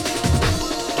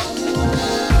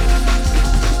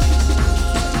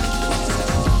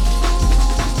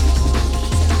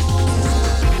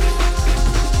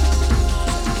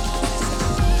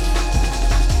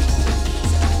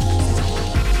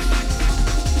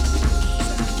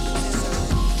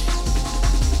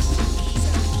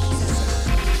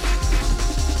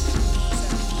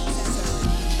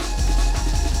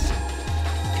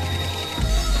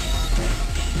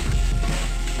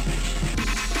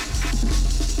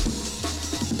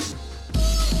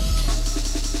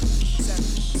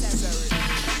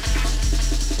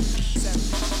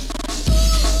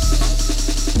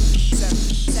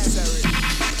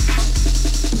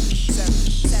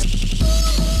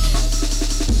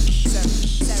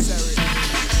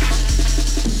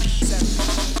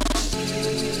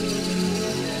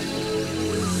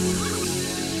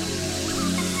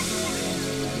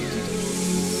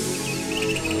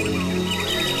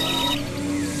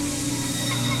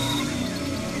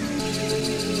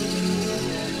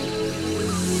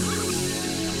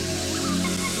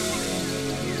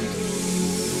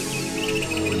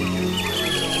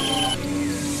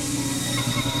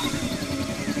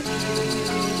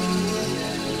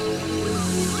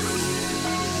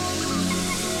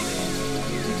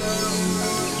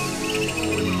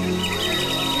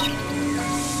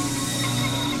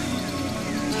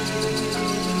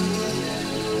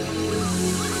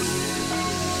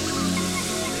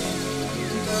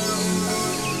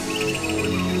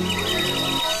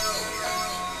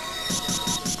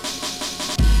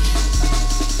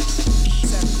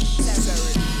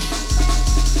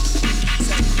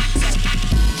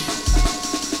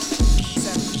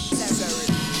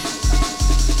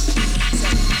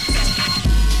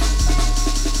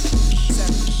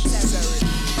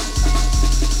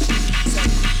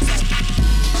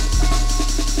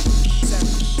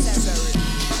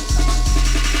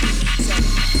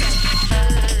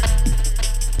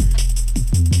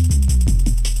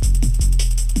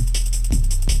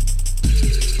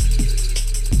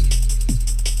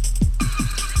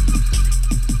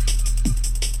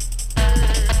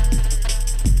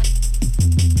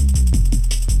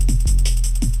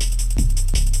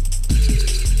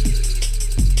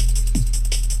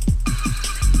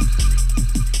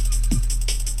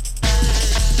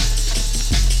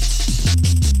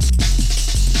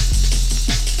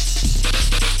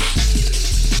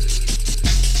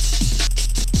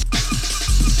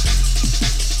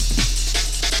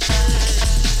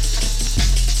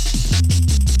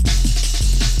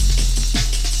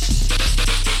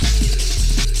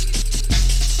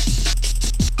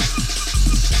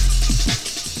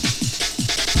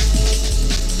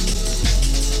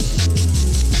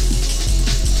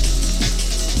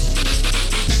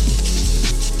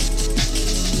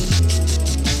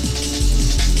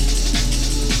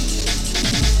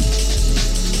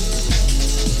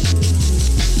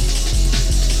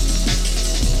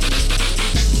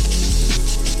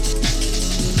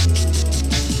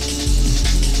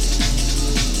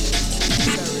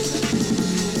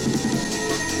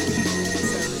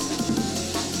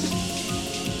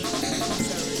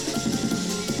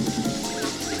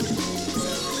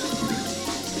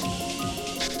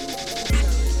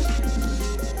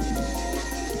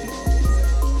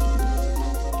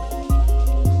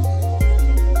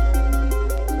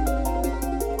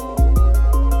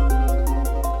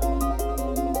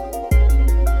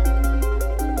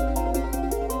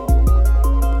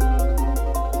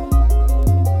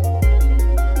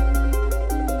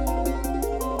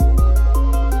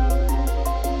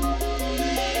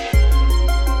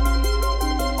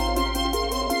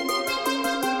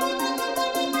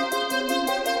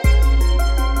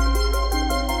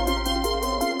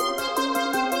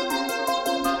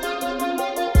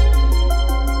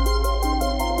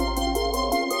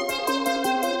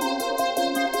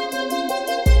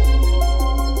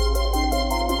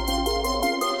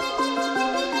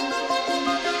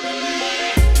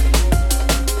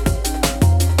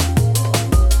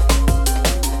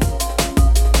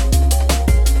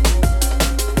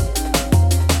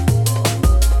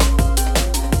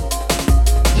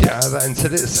 To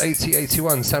this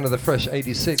AT81 sound of the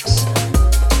FRESH86.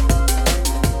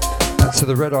 That's to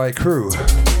the Red Eye crew.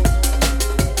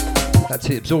 That's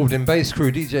the Absorbed in Bass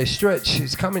crew. DJ Stretch,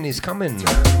 he's coming.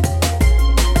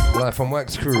 Live on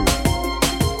Wax crew.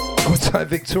 Hold tight,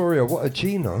 Victoria. What a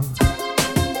G, no?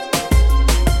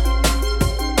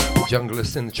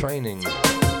 Junglist in the training.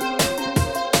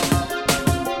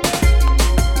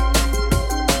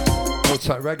 Hold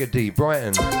tight, Raggedy,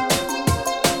 Brighton.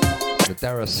 The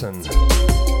Darrison.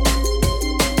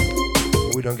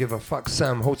 We don't give a fuck,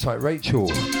 Sam. Hold tight, Rachel.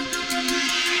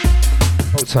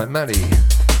 Hold tight, Maddie.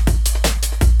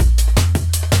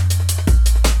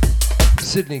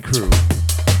 Sydney crew.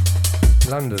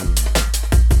 London.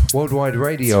 Worldwide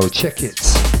Radio. Check it.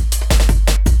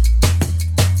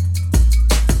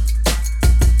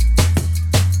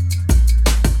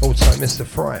 Hold tight, Mr.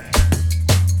 Fry.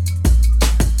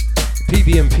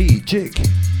 PBMP, Jig.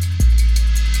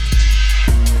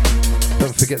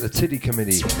 Don't forget the Tiddy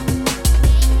Committee.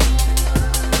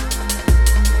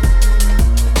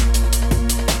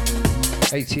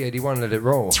 AT81, let it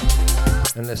roll.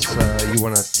 Unless you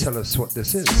want to tell us what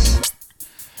this is.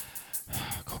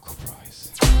 Coco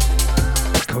Bryce.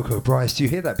 Coco Bryce, do you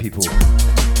hear that, people?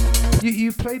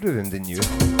 You played with him, didn't you?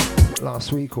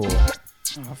 Last week or?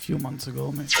 A few months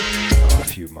ago, mate. A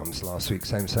few months last week,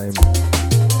 same. I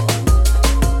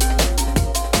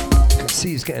can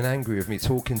see he's getting angry with me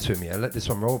talking to him. Yeah, let this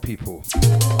one roll, people.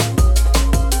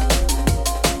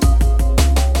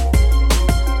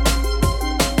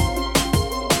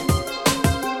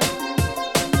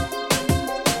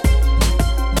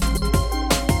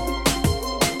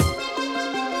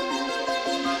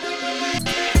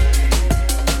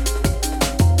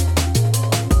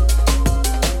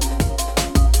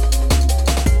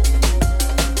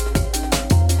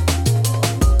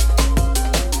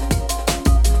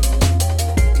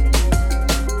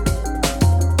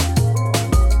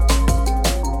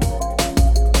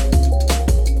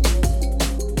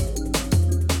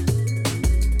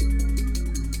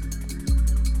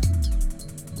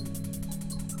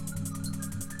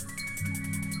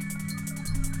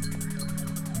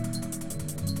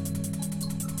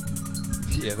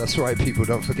 That's right, people,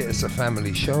 don't forget it's a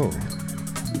family show.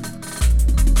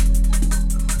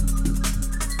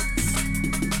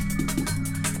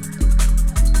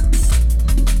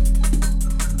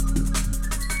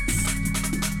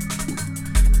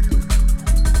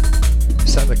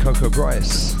 Santa Coco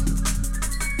Bryce.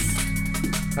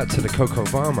 Out to the Coco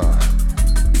Varma.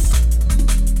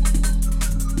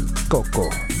 Coco.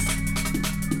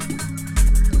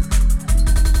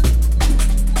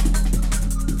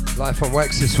 Live on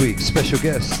Wax this week, special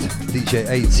guest, DJ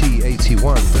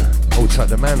AT81, all tight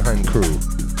the Mannheim crew.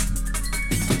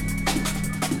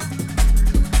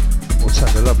 All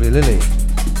tight the lovely Lily.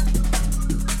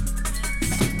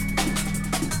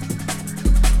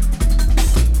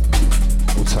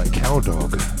 All tight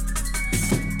Cowdog.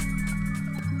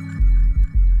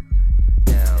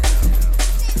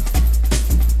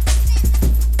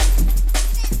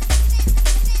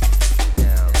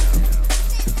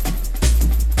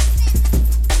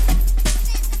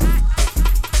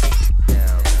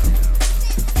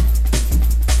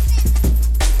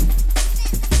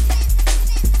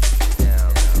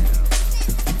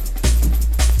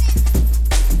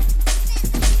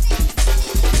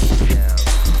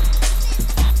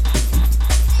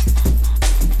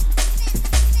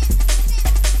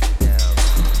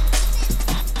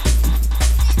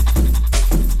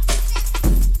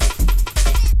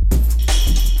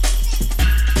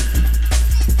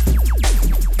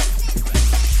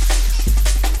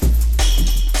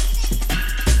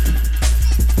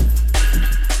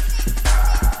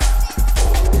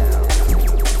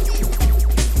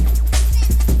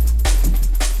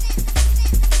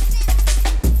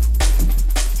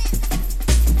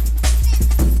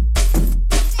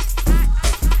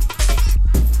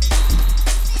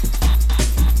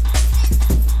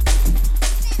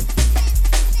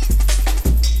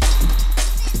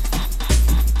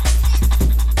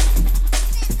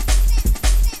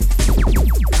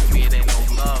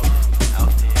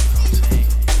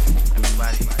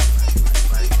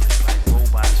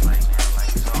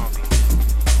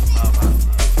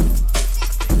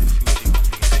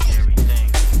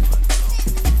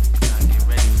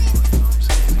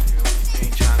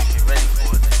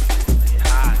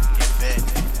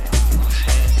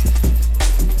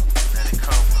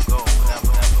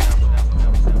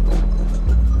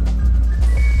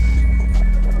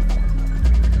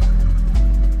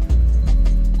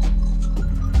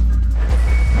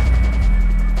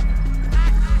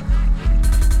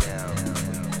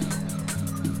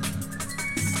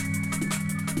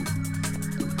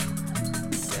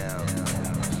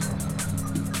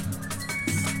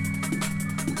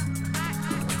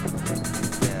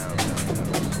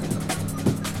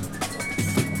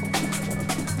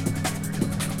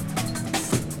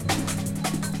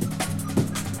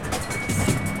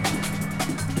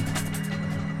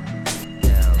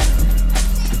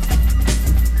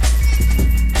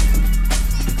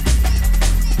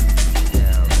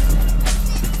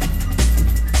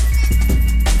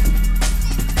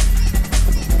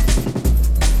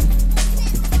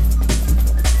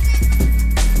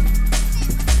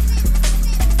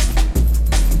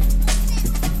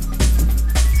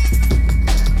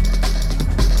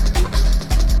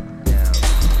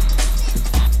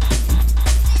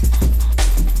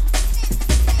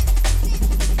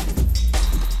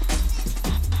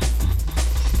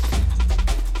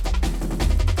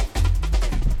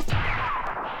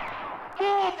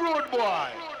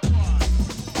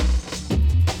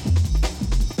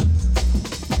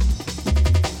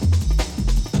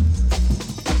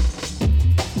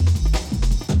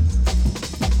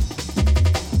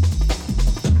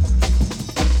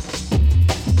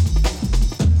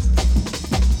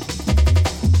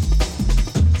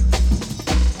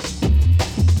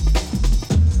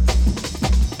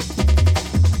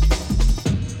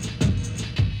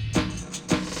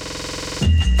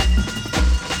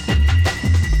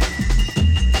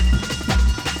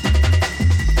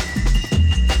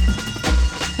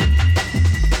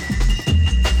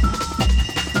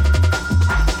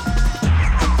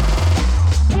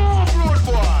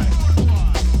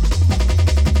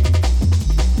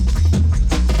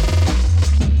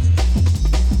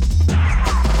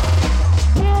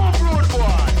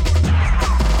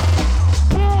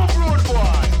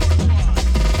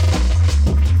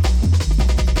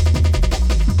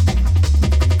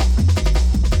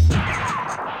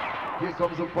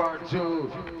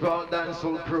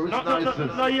 dancehall crew. It's No, nice.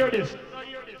 no, hear this.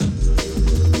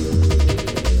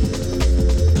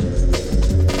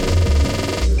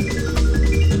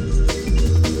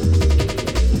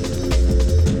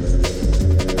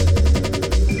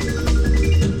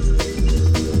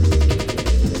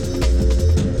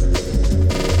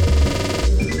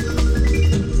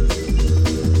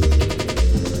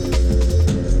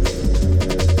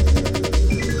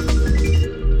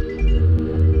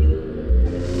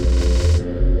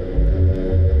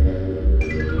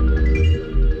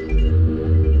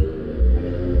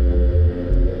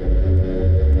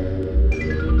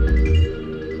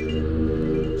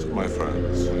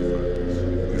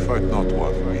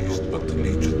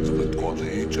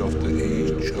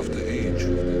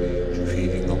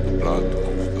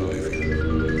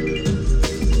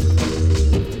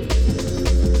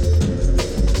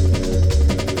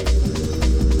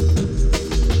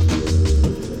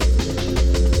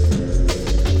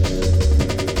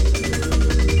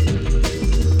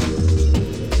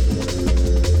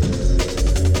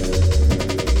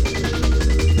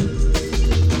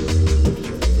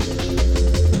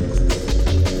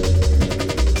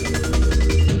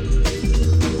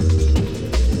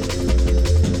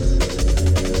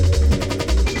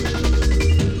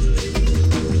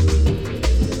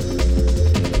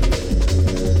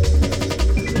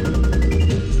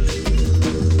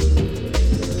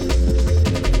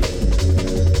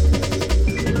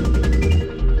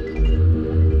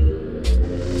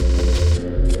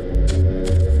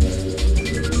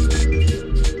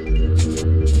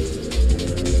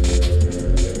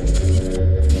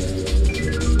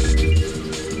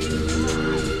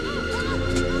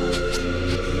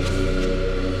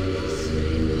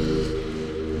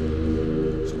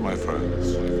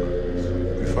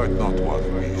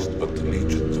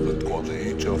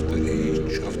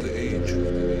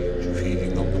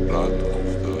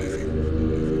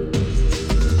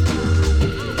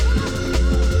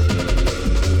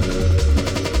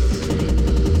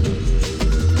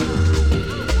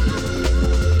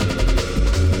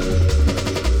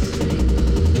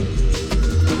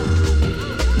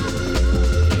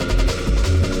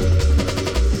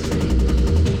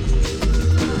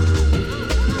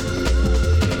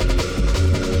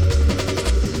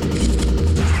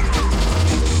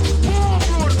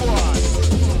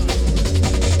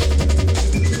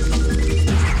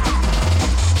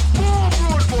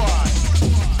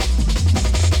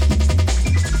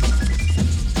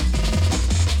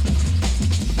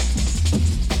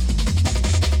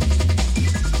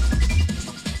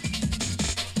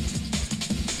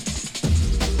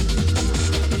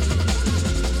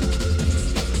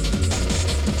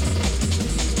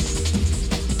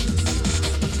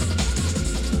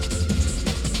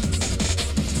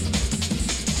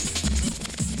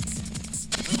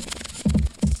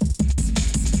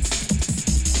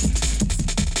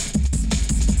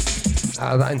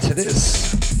 That into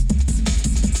this.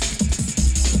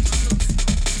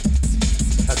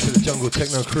 Out to the Jungle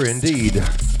Techno crew indeed.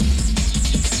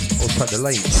 Old tight the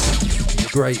Lates, the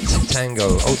Great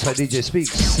Tango, Old tight DJ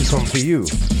Speaks, this one for you.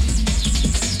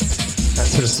 Out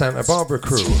to the Santa Barbara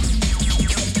crew.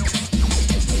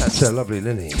 That's her lovely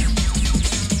Lily.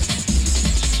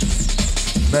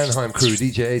 Mannheim crew,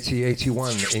 DJ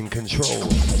AT81 in control.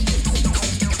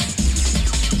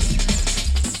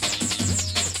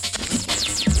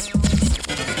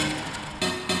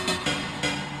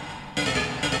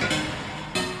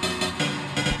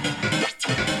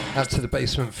 Out to the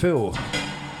basement Phil.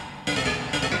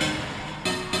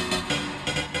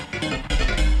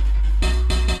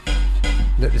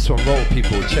 Let this one roll,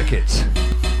 people, check it.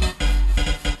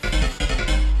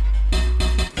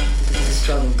 The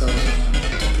struggle goes on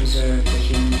to preserve the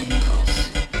human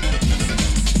impulse.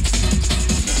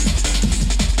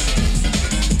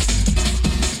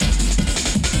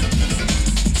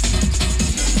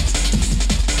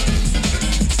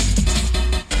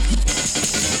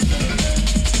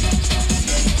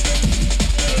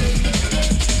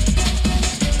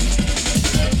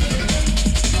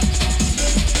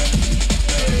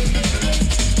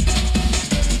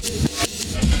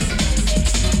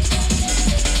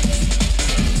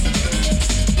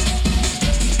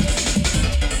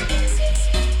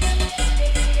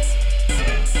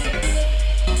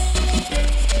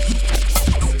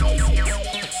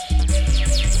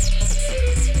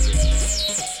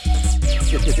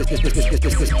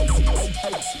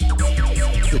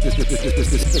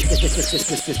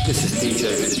 This is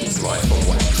DJ ViSion's Life on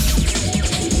Wax.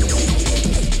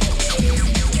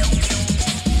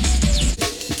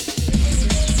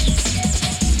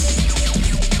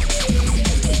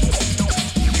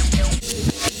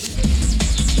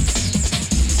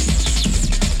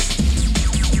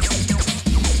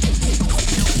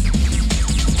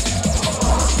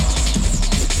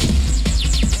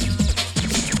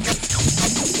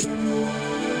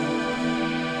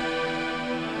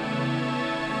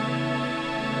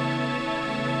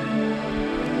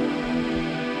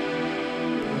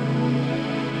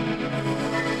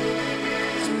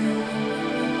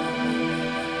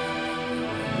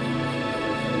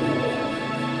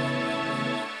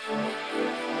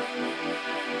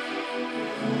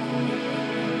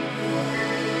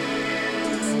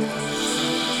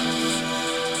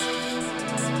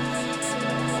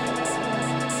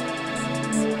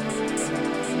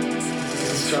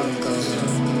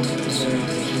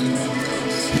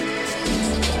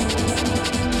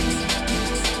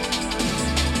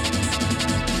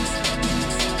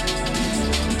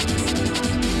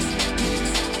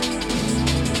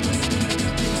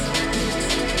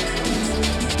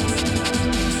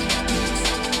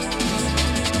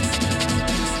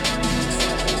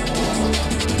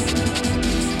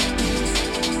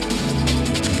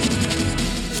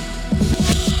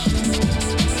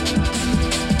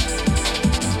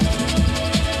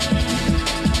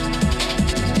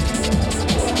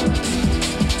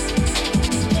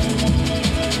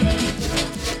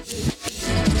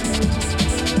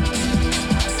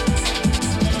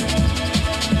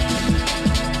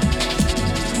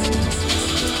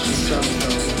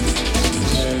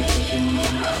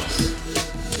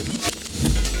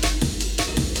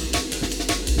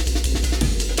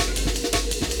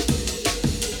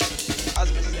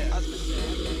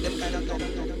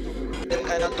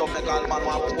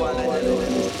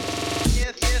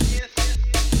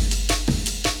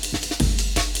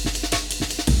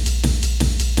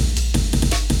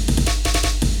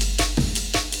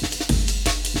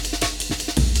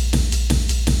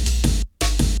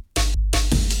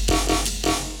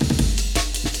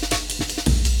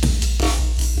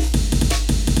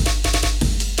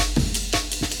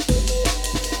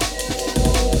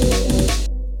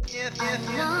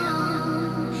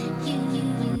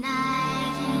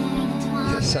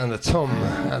 Sound of Tom,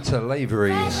 out to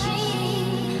Lavery,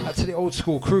 out to the old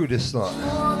school crew this lot.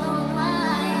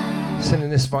 Sending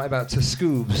this vibe out to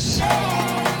Scoobs.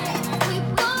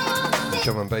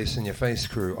 Drum and bass in your face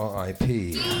crew,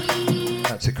 RIP.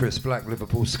 Out to Chris Black,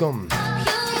 Liverpool Scum.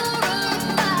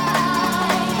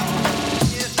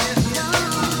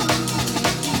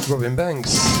 Robin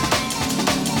Banks.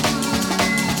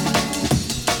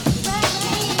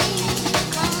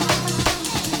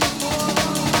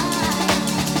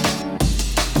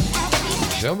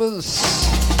 Jumpers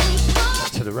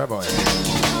to the Rabbi.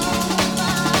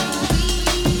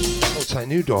 Outside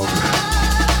New Dog.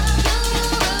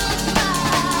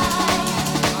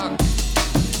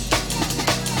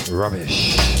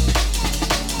 Rubbish.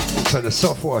 Outside the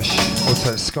Soft Wash.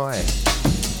 Outside Sky.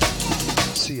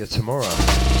 See you tomorrow.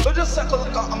 So just circle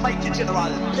and make it general.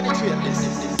 Penetrate this.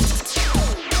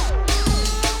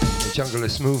 The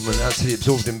Junglist movement out to the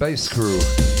Absorbed in Bass crew.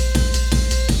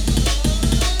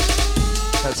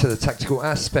 Out to the Tactical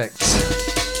Aspects,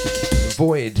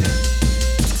 Void.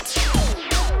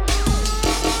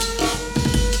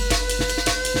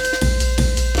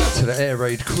 Out to the Air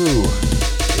Raid crew,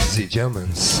 Easy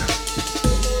Germans.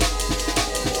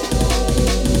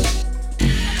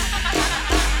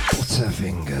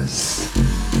 Butterfingers.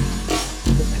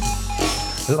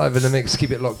 Live in the mix,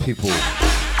 keep it locked, people.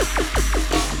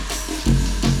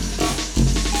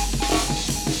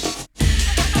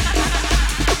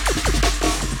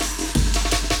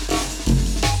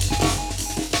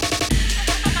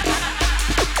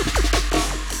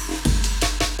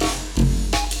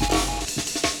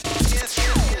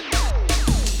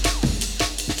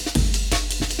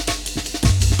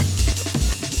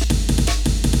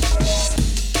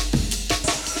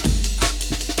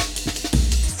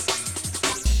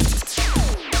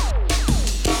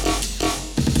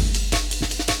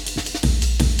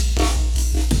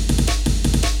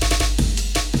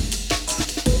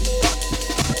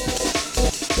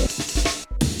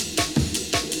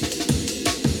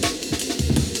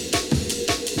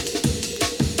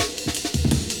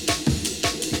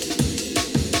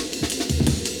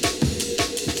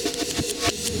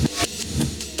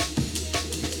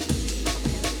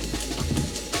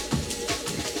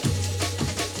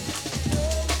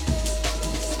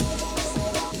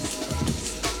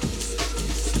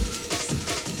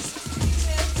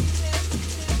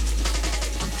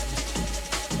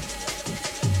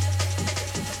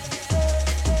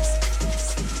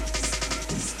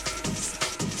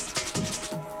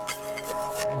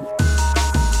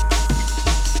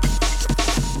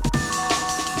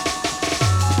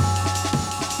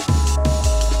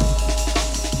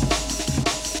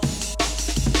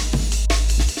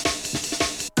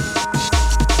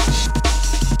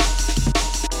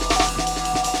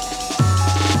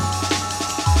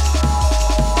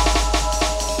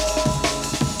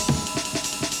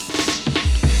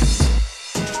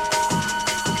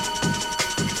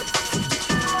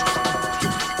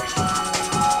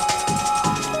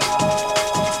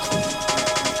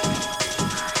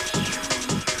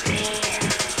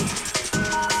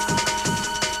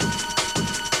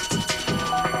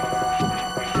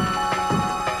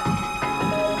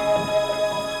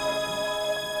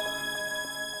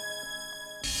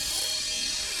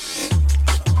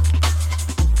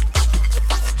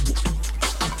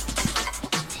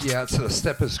 Yeah, out to the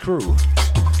Steppers crew.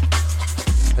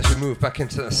 As we move back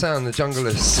into the sound, the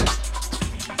junglist.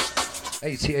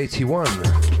 AT81.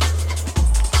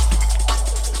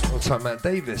 Hold tight Matt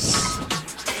Davis.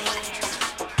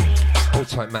 Hold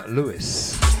tight Matt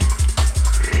Lewis.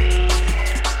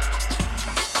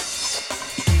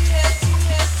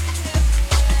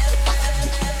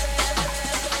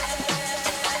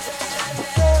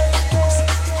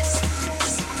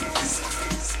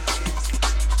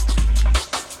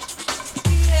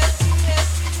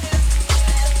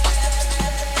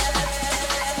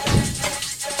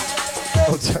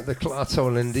 The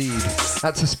Clartol indeed.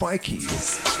 That's a spiky.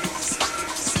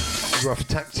 Rough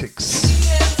tactics.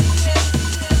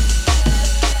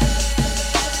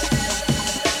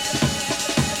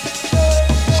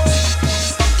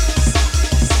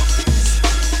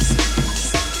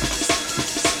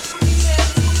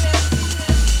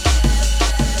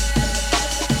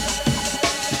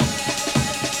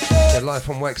 The Life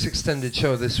on Wax extended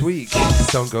show this week.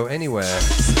 Don't go anywhere.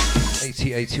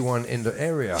 AT81 in the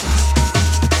area.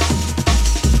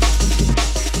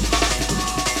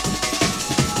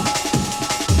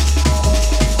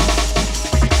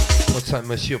 What's up,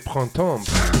 Monsieur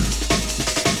Printemps?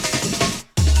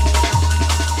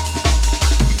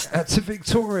 That's a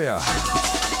Victoria.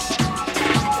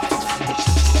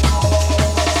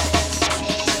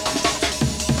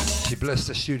 She blessed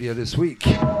the studio this week.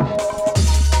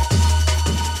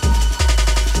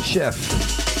 Chef.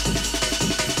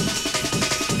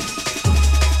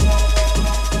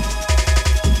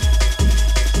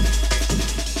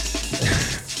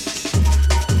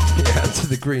 Yeah, to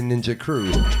the Green Ninja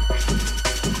crew.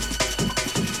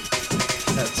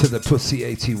 To the Pussy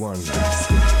 81.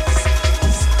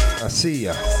 I see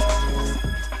ya.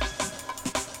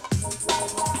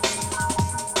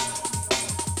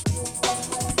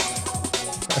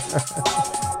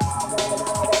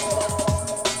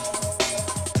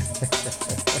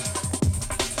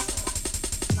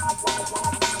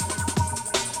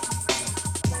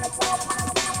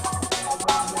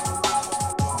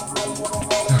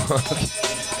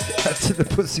 To the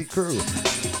Pussy crew.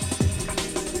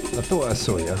 I thought I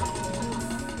saw you.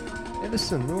 Hey,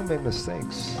 listen, we all make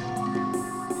mistakes.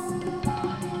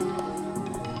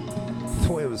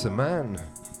 Thought it was a man.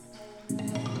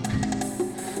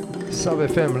 Sub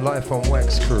FM Life on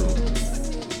Wax crew.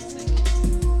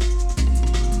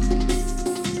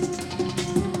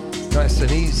 Nice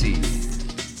and easy.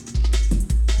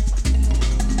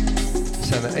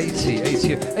 Sound at 80.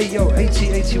 Hey yo,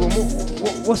 8081.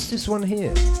 What's this one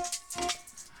here?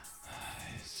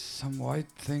 Some white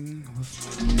thing.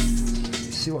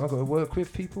 You see what I've got to work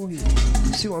with, people? You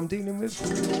see what I'm dealing with?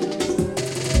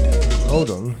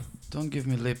 Hold on. Don't give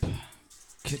me lip.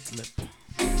 KIDLIB.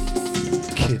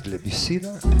 KIDLIB, you see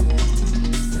that?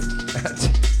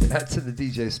 Add to the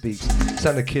DJ speaks.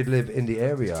 Sound of KIDLIB in the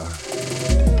area.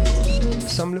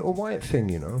 Some little white thing,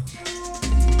 you know.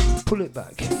 Pull it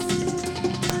back.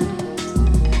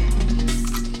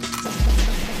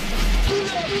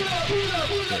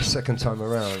 Yeah, second time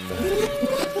around.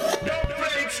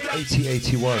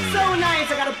 8081. So nice,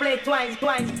 I gotta play twice.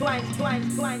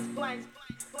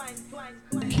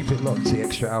 Keep it locked, the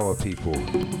extra hour, people.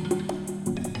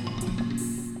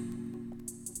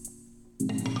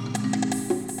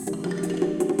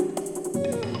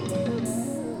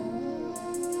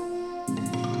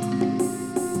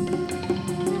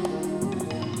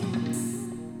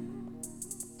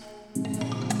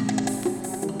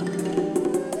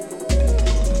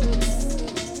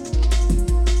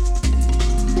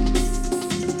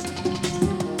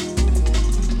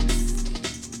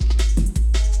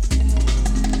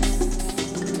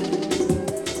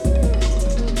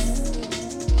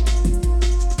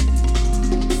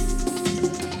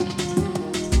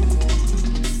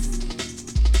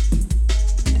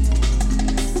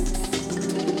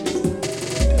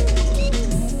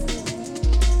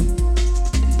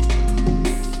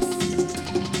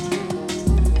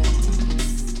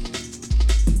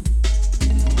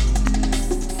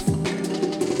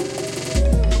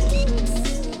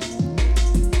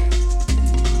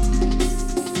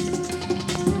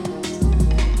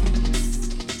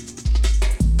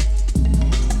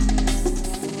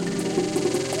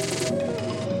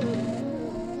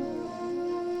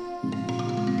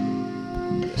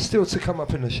 Still to come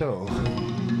up in the show,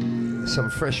 some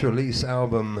fresh release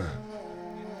album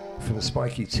from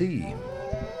Spiky T,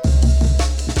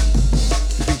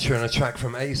 featuring a track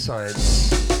from A-Sides.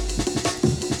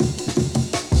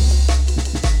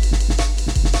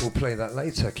 We'll play that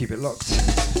later, keep it locked.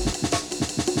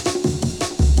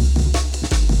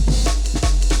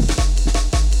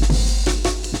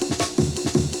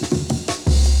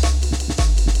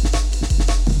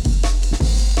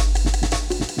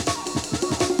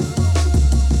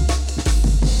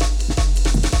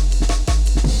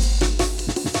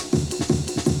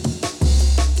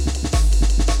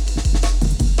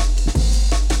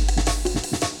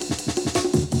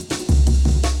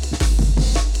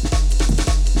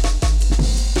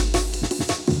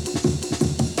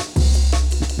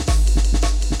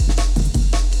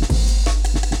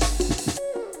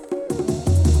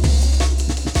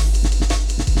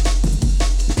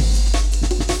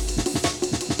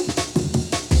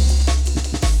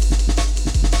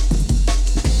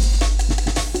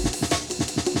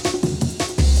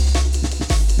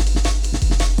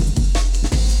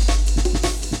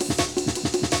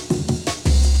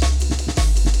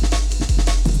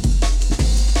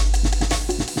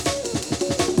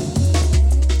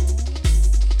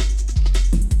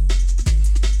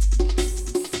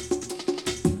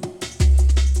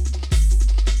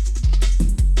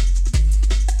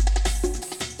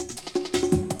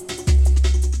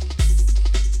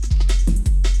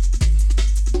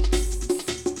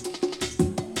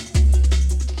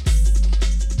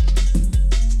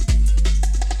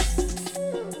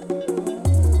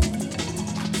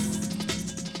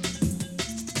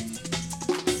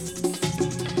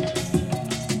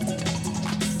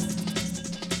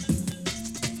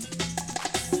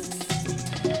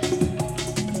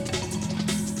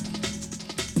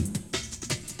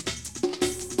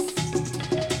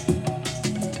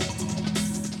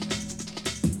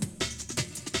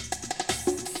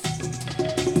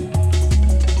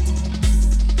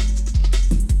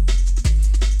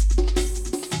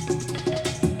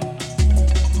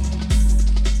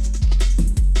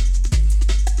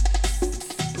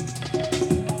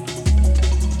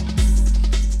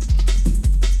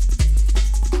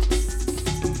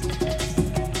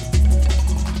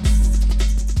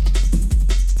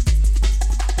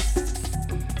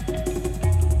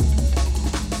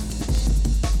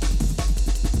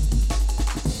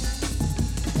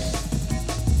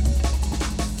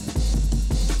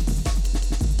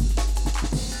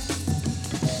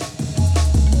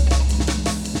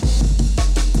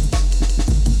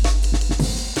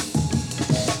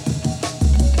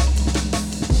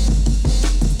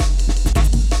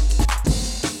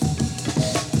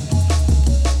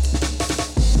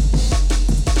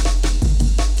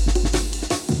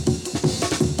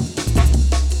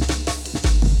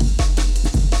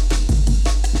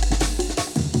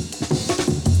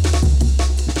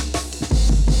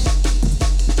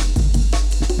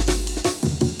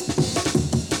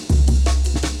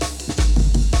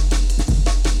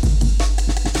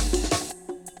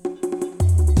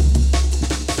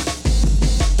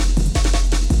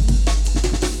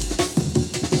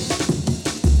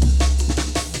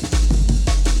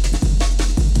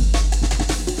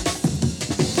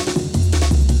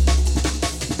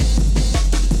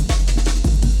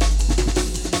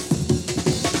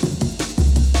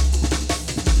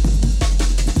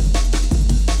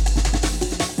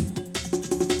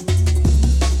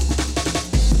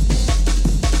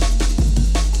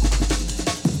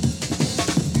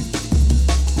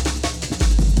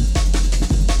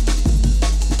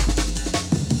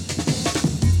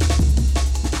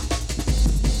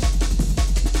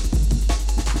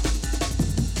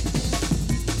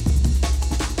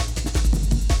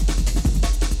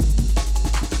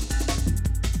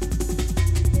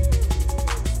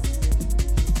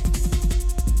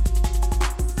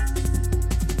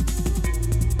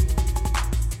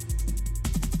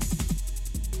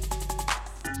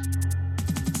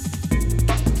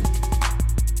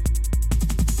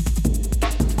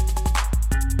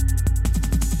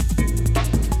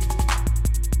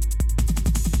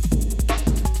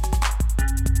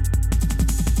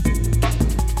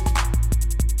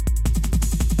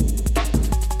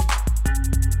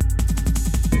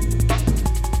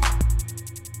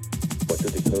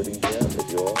 exploding here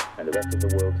with your and the rest of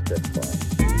the world's death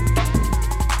fire.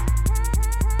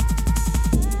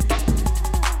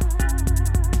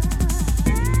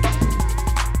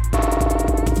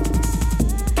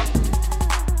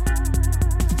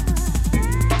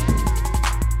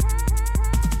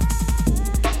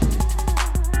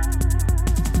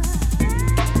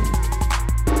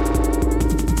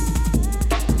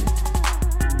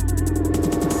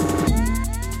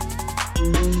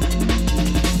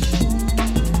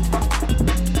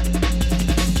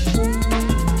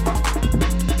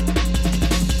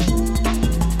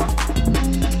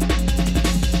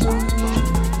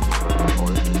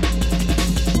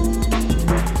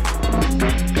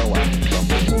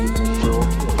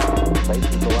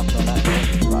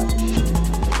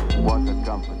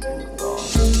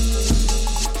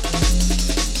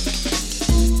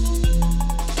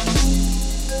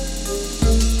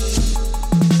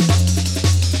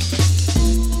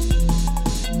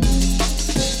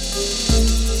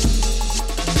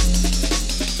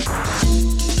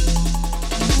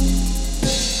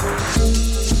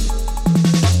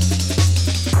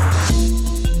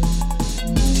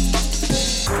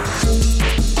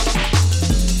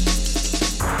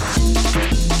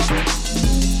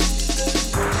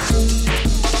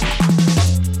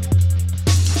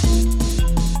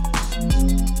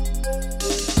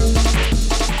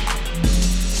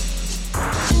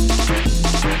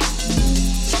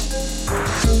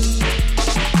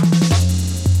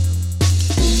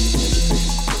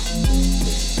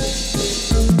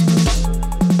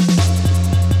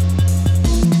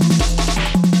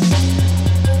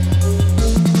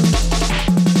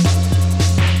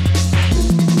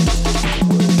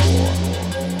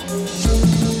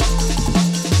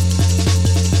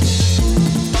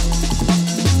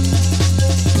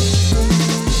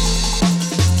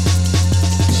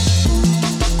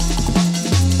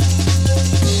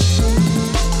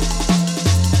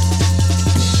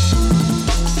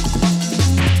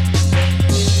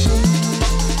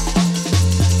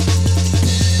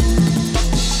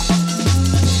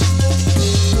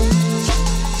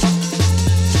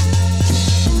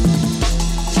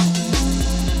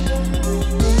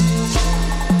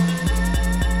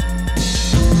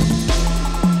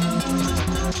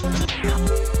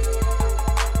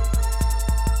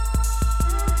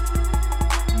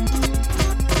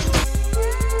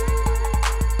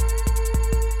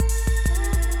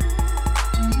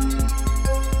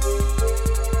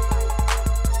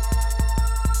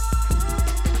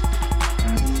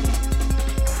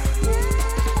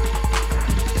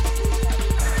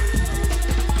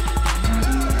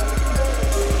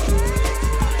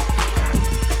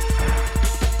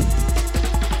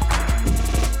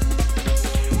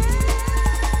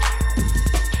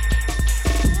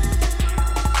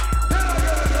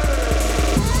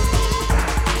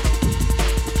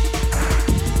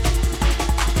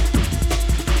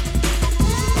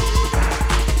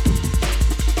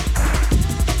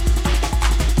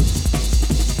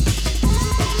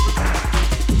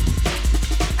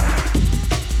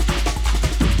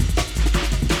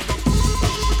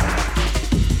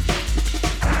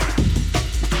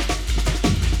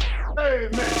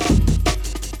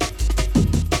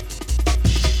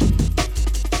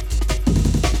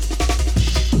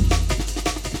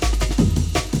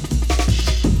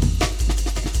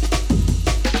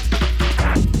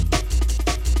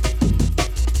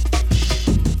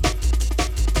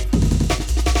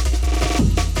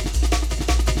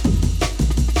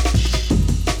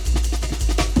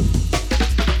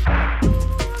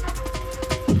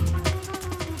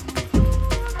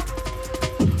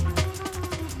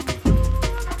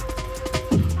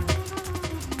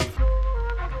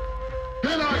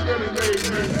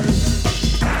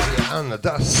 The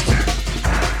dust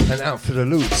and out for the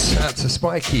loots, out to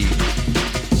Spikey,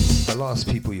 the last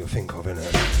people you'll think of,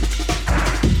 innit?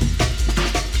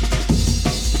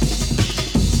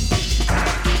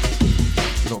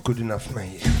 Not good enough,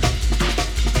 mate.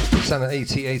 Santa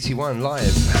AT81 live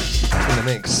in the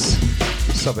mix,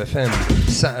 Sub FM,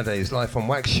 Saturdays live on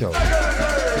Wax Show.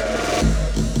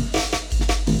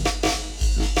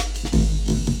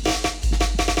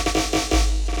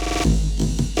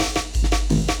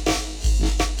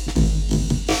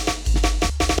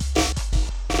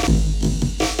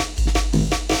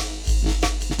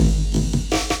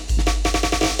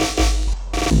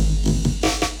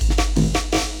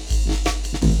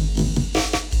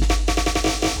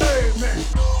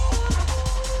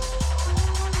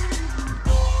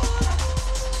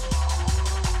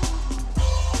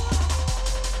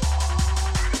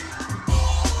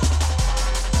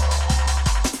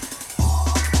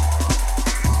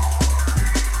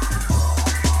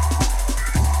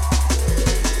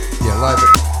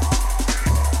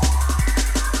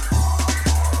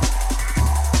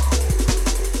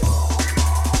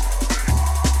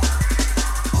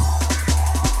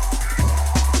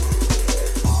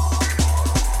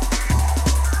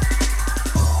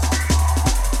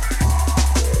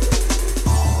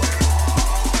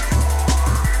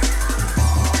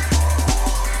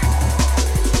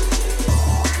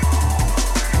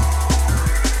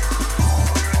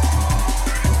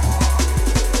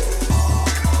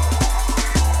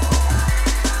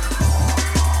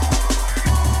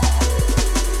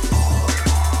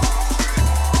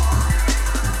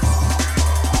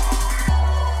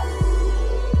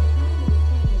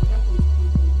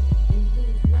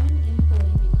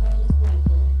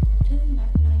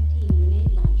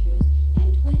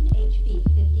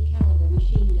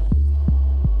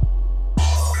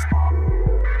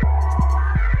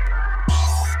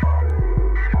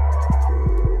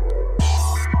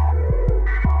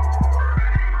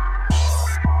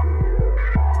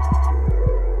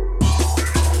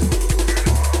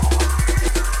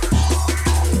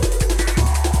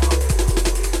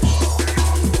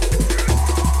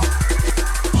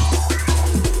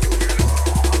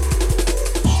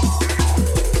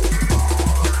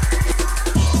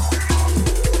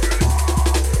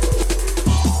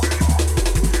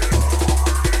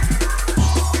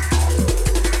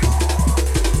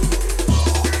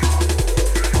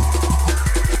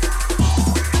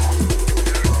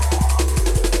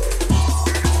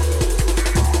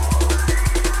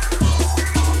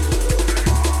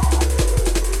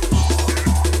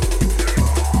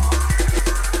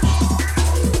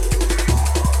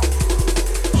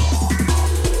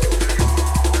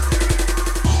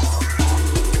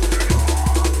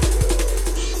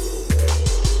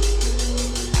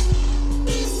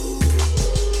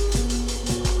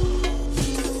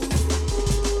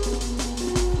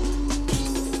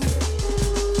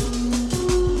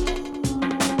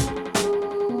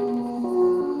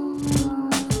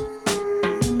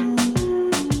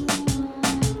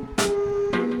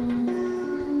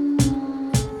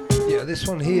 Yeah, this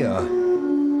one here.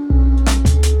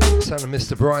 Sound of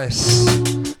Mr. Bryce.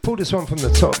 Pull this one from the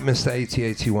top, Mr.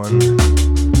 AT81.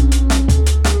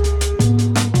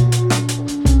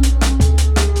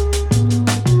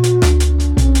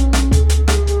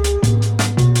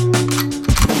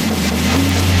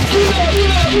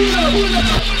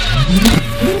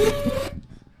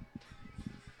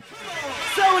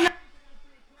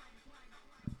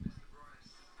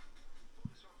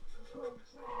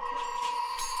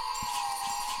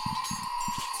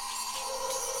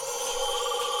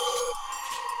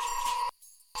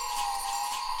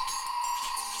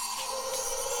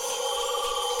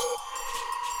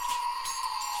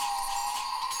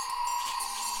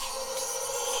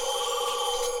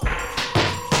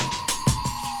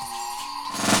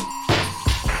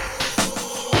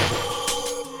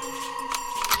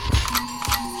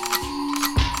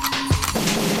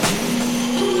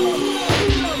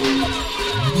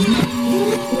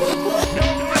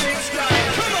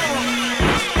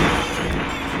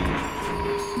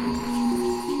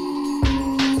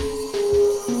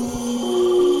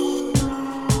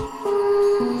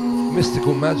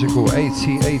 Magical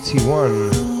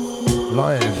AT81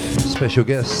 live special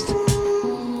guest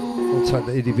outside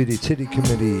the Itty Bitty Titty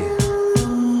Committee.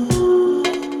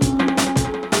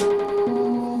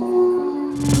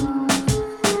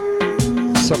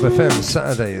 Sub FM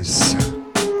Saturdays.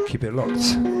 Keep it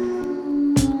locked.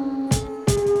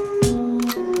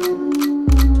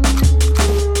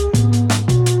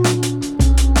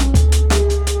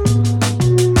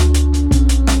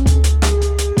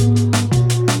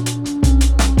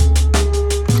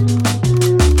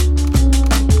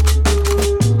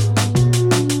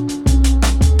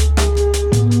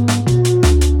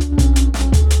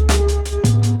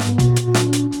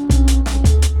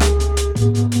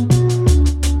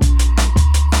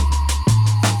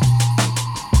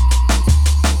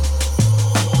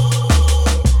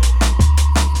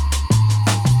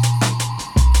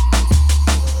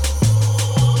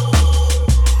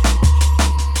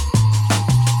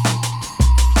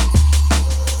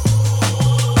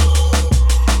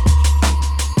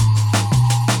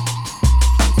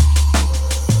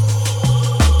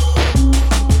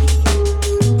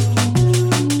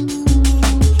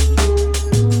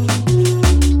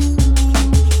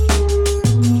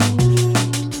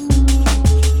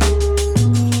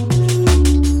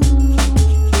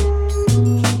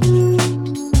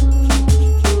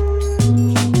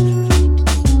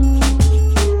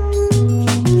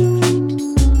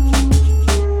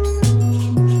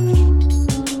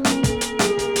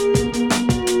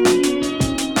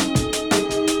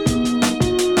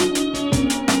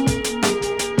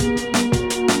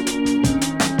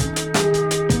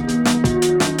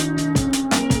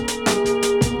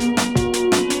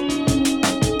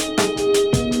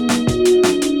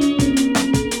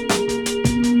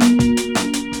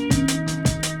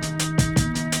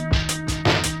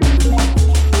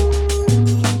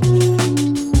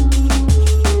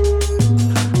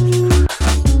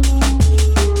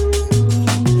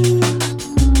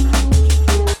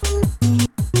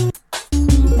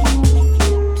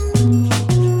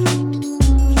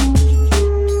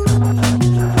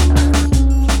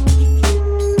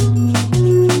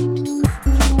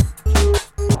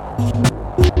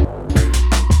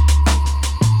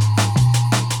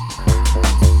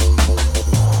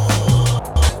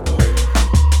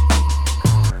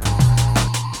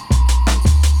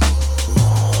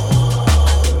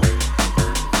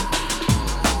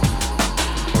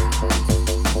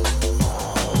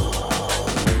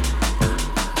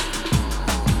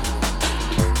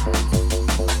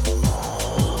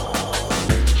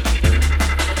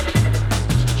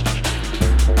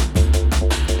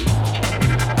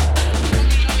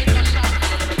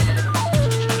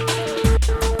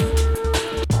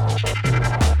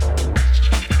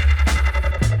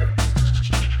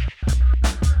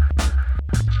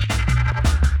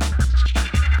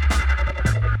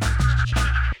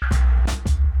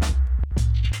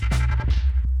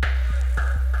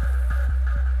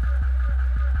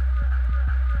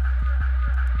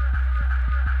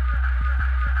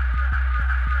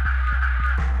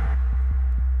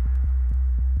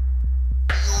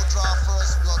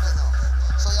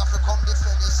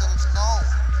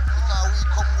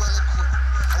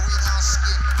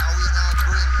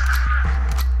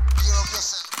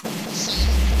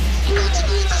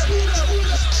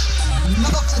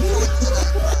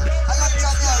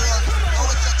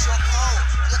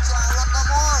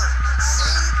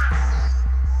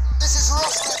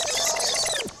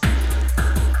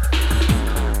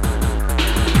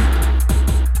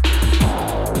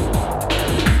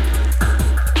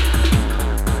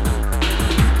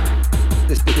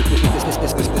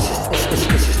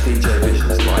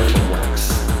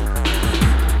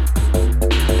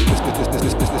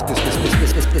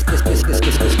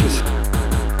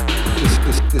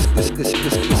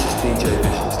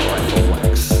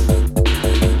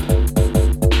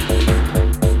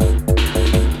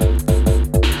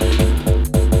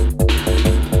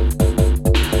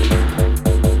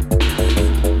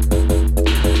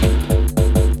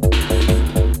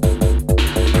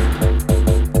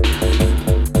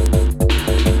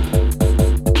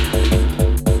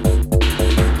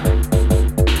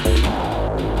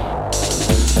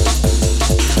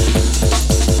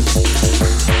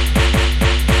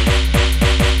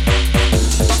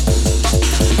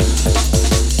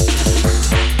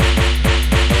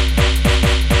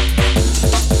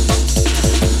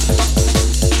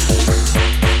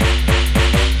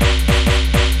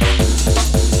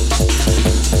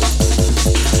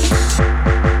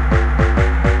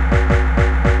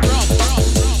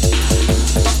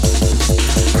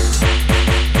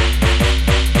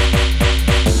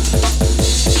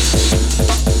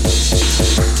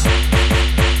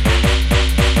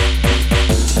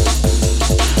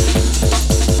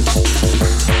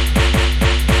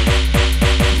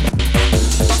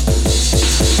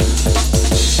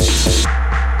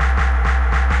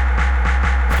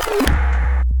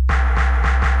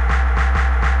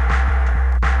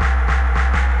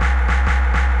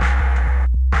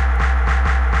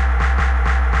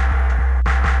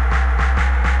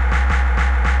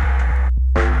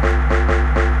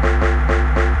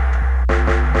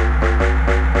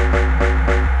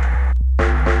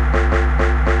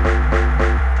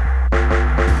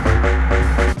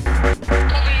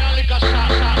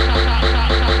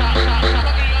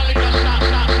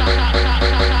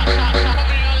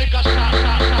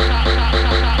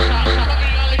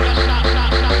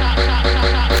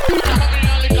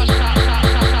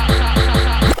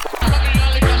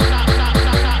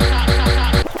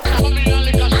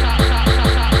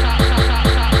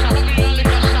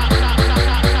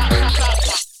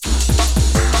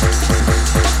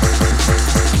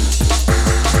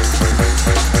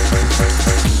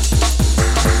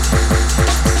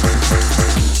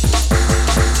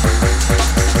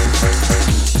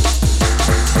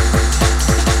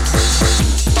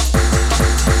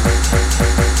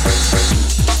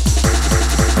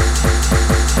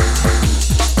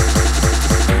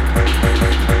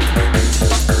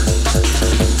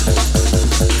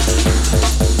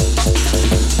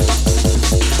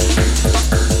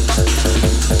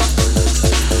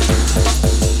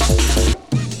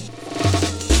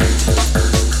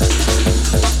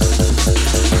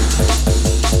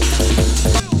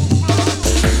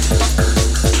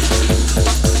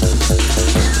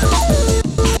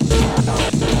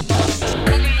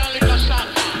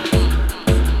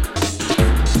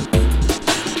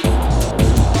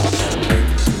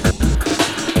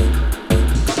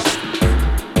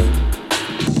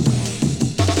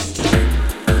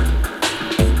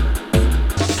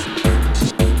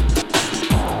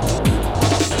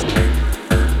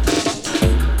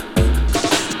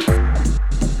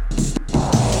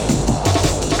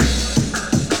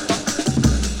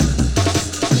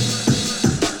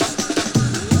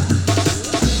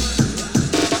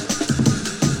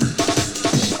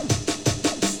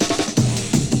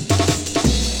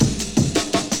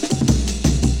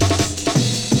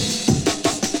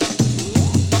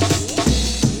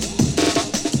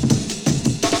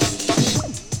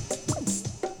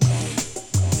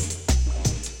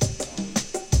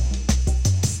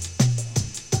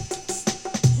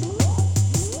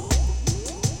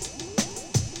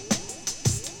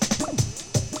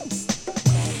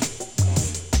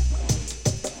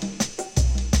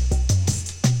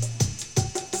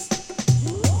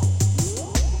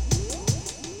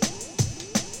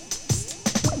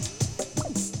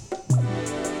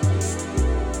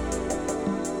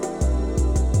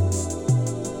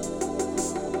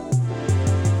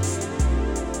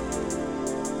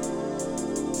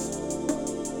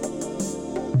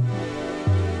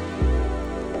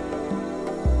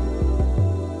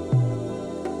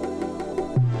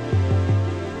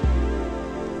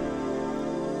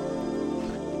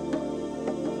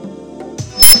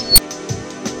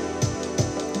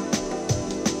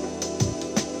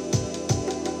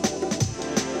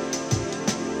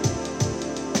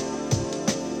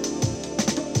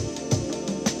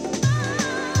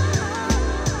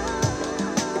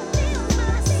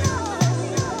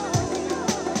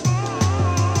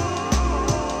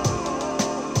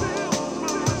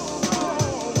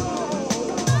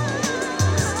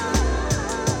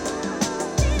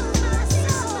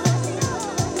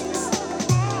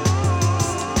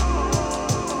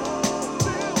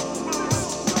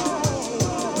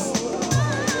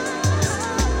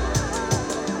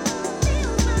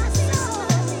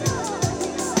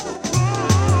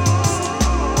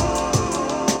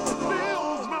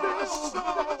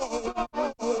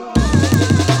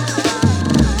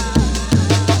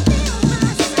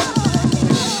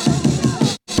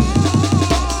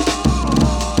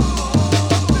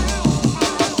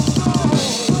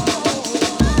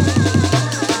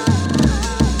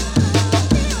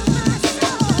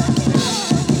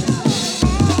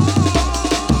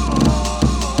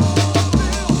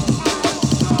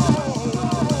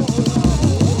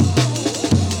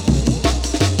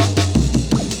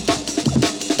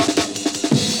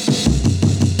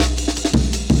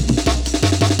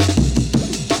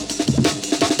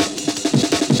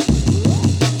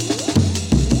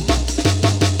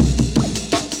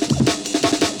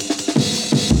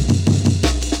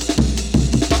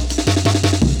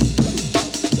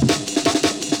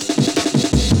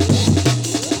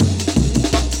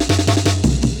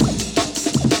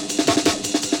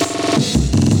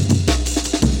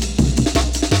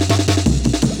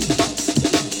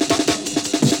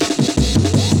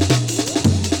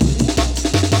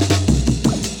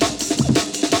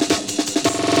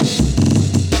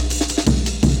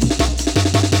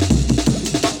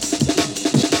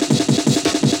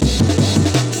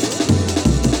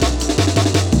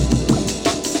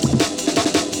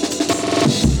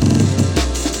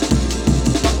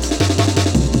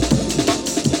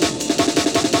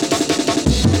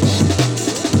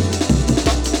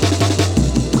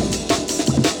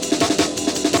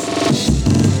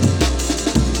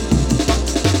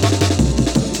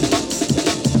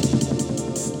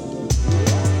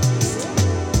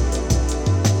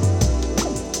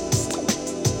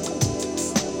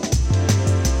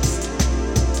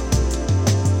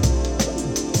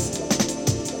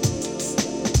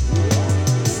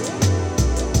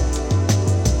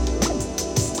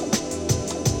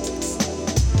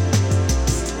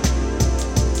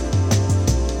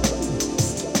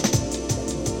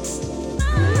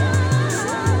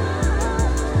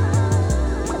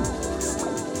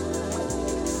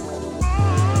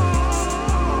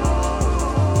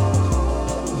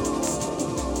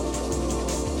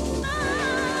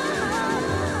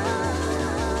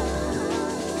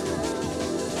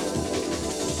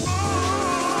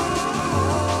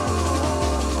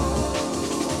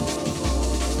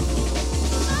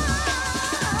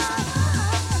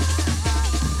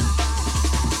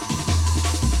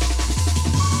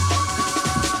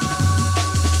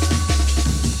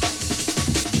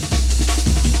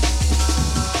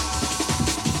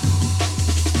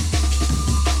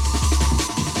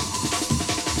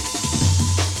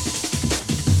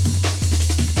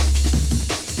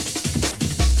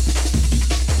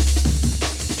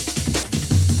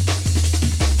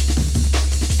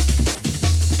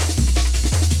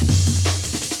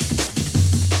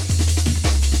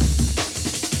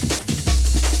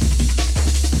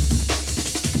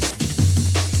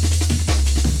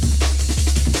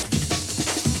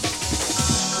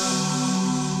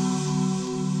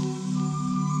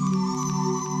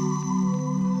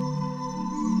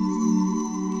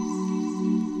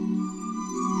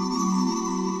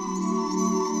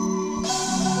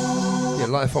 Yeah,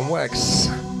 life on wax.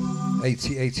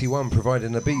 AT81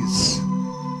 providing the beats.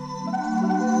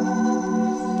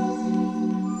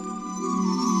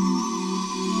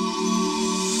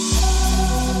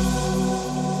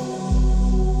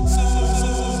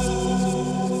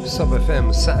 Sub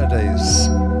FM Saturdays.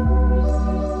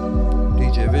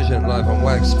 DJ ViSion live on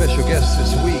wax. Special guest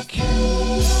this week.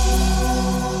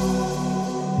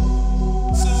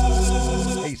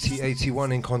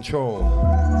 AT81 in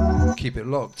control. Keep it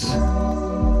locked.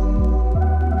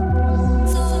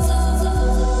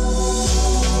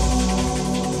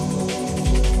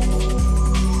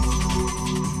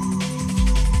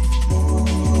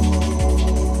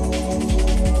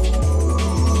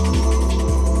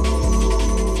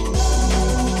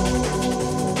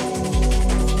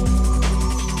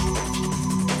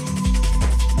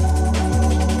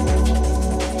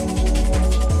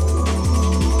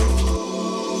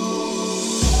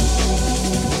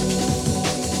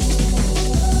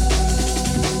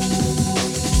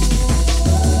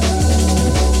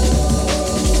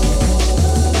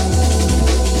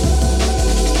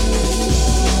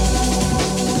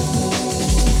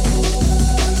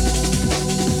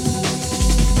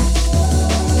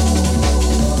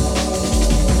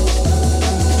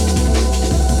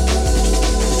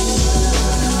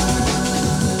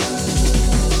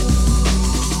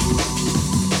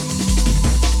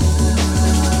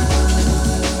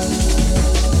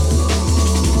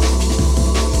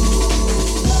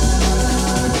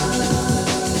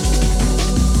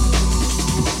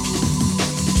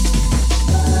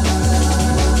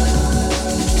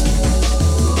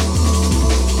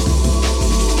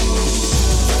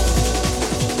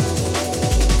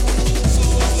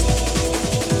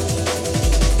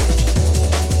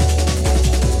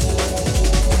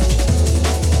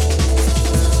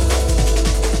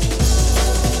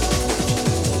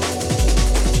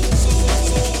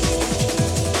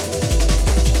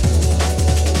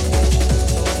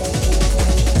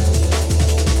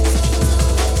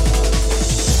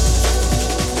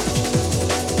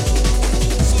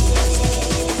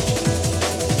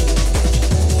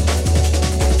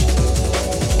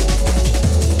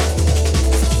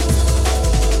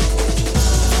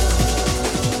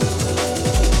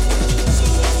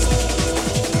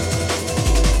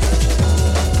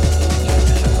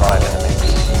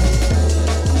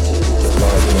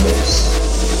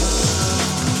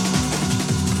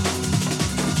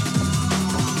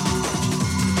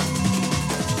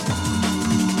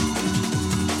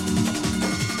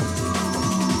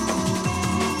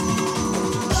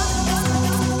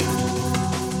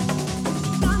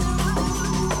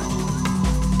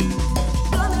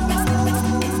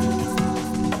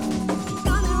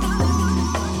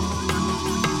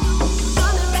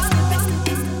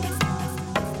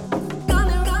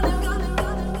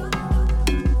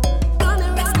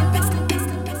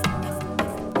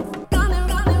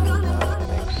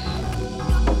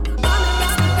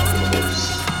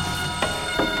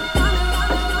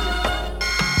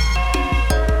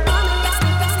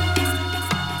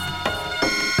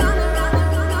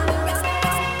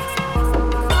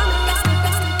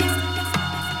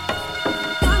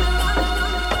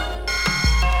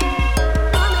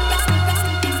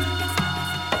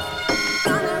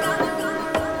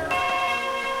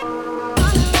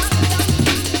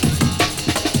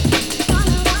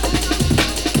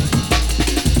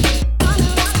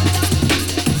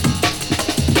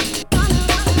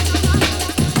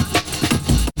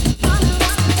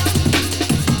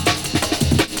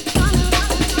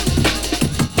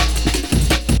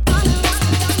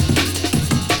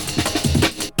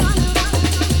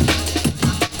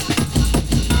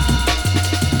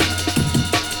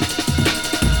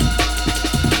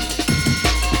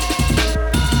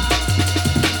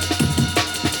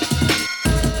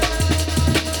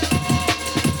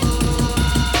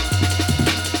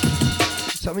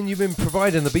 You've been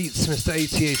providing the beats, Mr.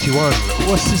 AT81.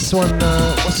 What's this one?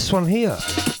 What's this one here?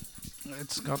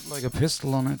 It's got like a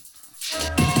pistol on it.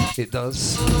 It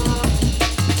does.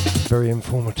 Very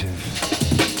informative.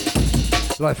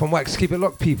 Life on wax. Keep it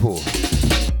locked, people.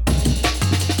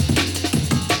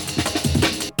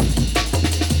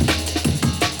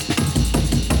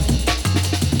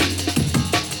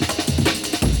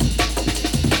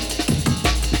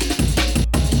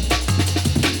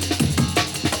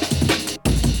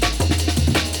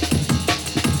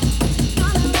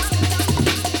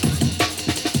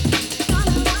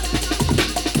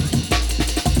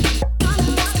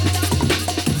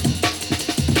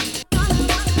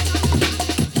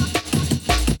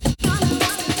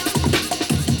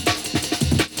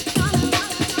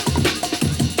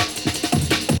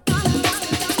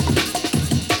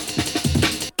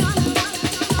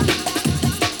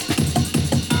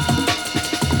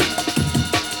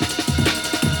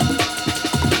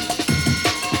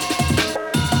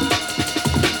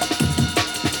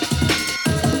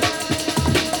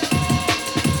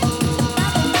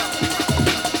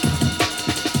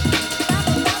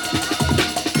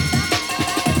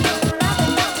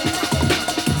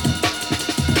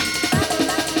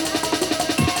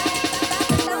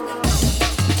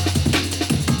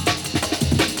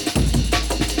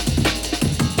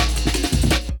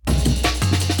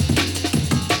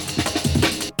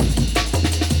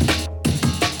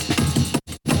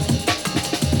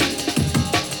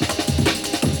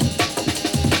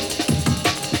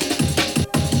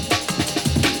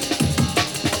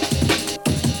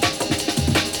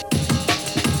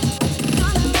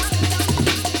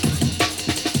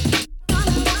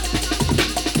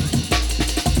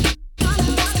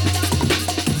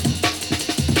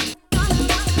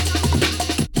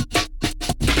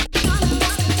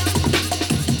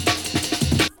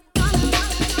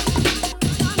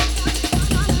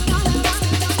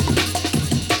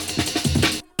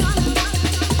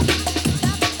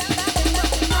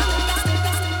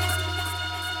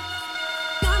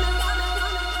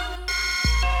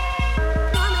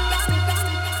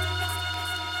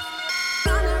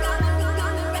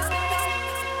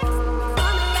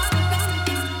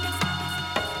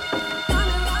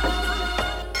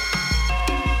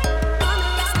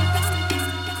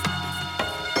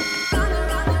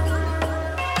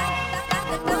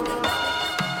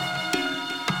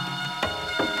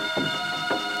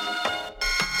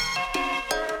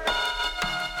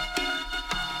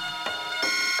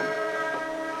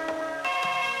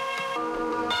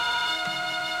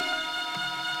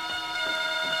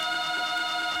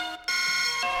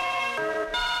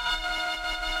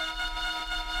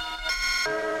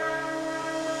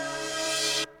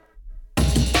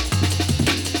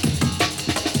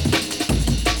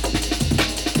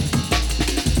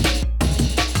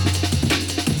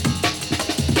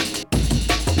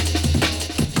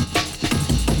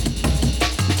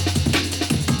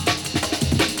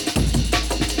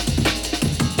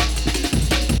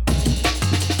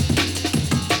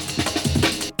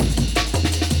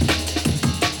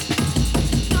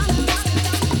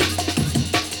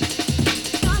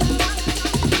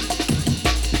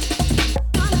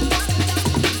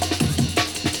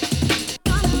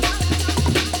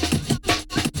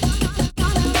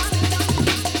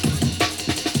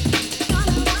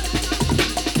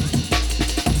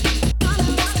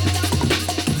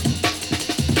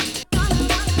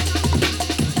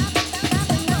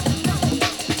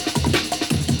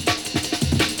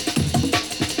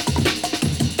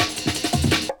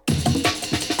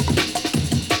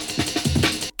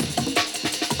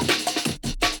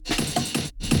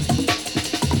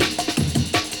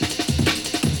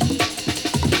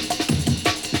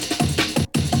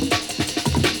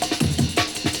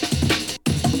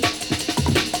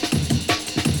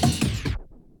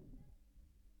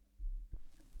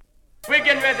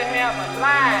 have a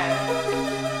live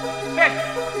session.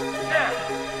 Now,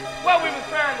 what we was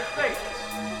trying to say,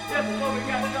 just before we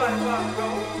got started a while ago,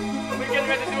 we're getting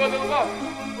ready to do a little walk.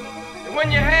 And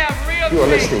when you have real You are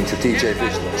listening to DJ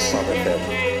ViSion on Sub FM.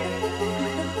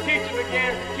 Teacher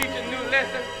began to teach a new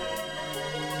lesson.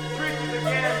 Preacher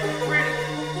began to preach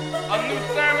a new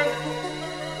sermon.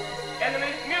 And the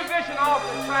musician also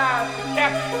tries to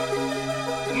capture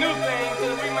the new thing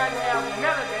so that we might have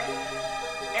melody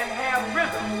and have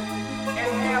rhythm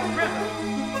and have rhythm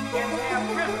and have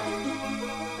rhythm.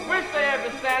 We say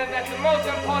every Saturday that the most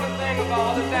important thing of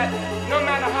all is that no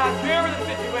matter how serious the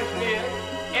situation is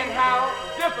and how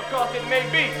difficult it may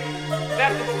be,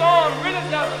 that the storm really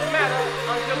doesn't matter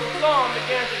until the storm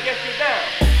begins to get you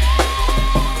down.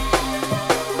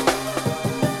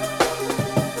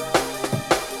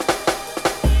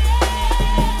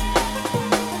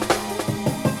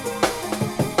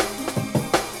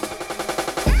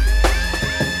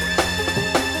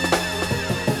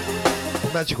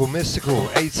 Magical Mystical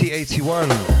AT81,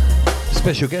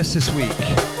 special guest this week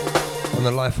on the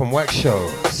Life on Wax show,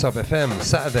 Sub FM,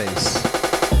 Saturdays.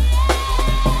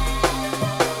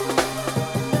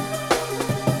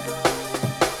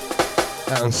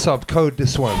 Out on Sub Code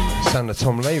this one, sound of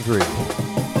Tom Lavery.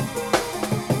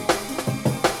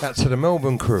 Out to the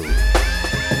Melbourne crew.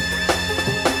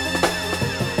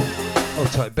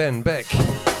 Hold tight Ben, Beck.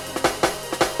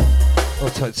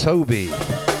 Hold tight Toby,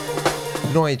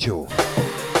 Nigel.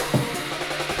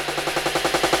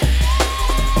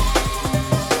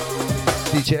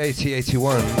 DJ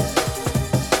AT81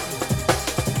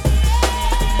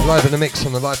 live in the mix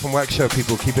on the Life on Wax show,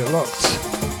 people, keep it locked.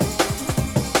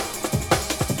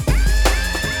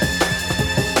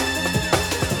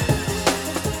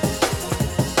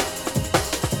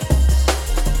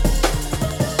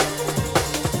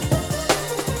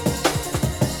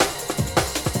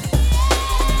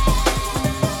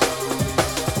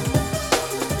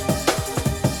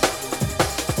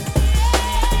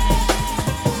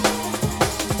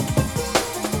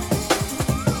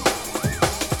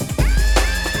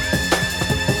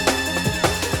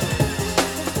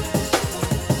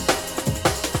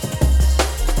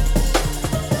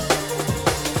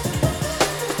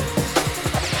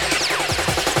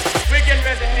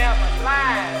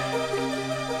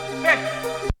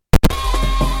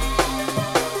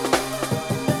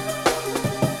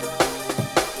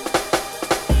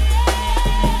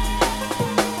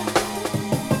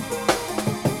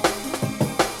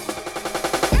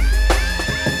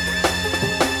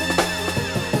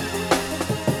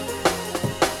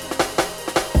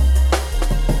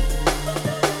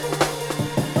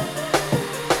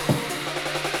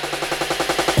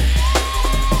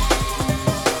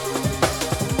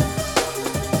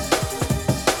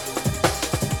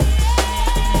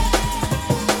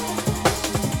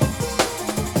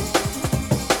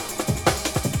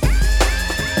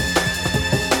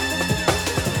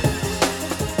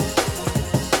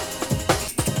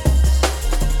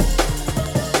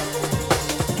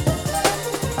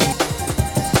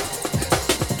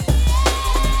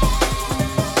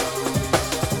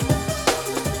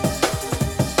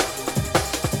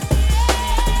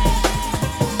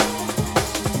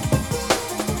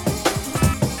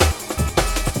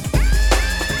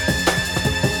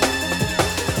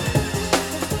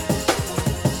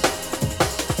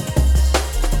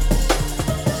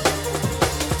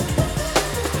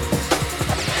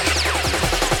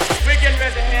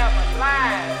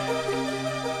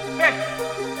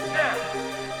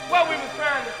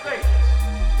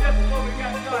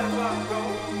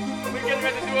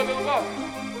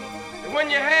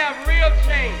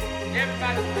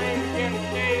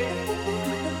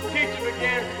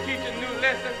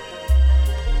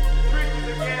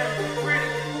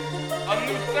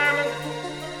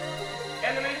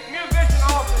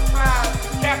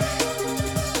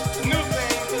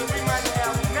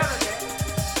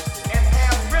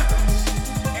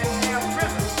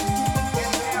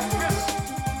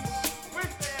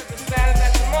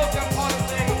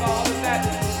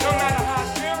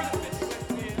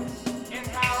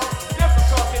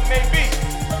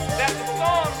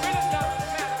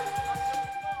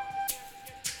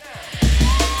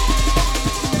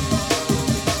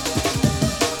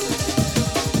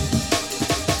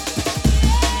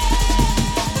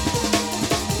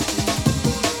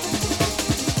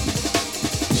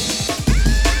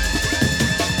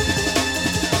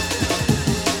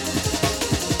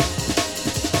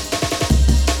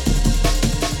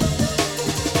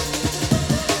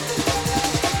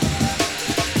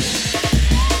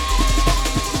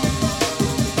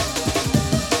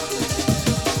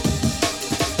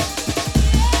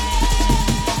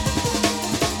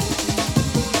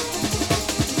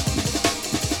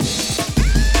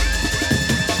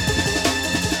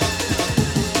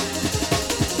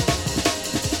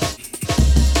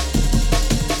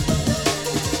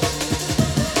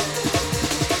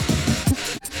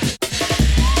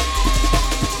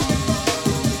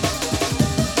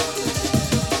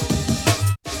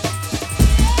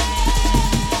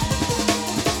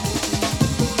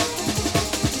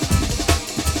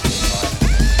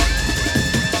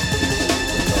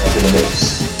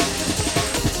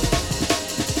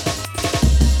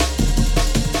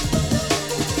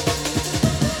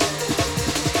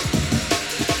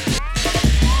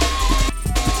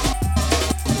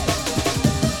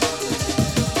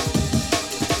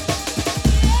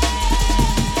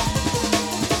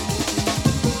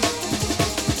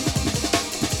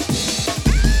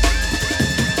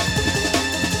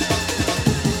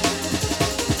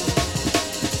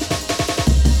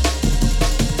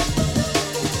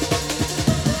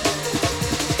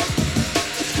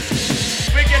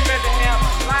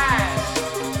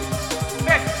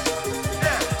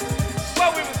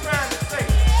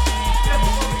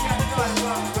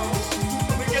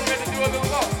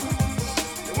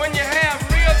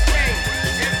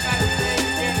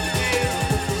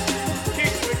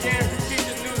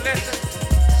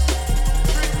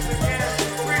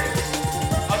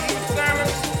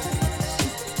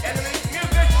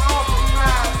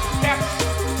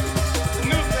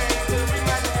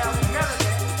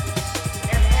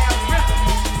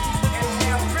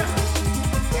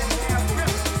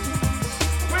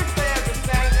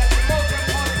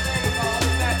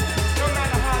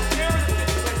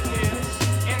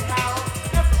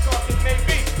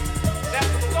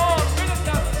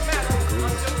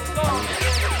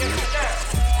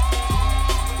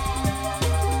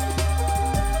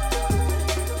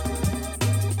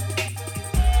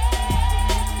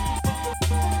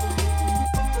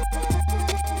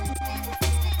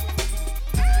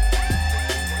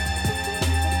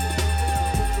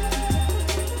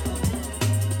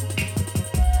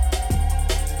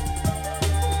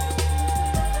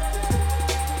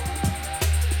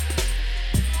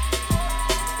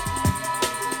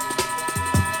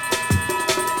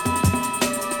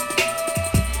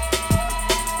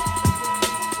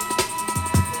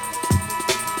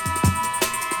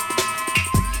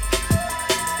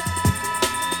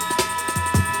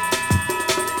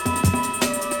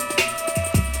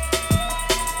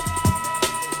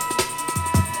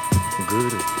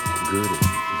 Good, good,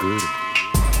 good.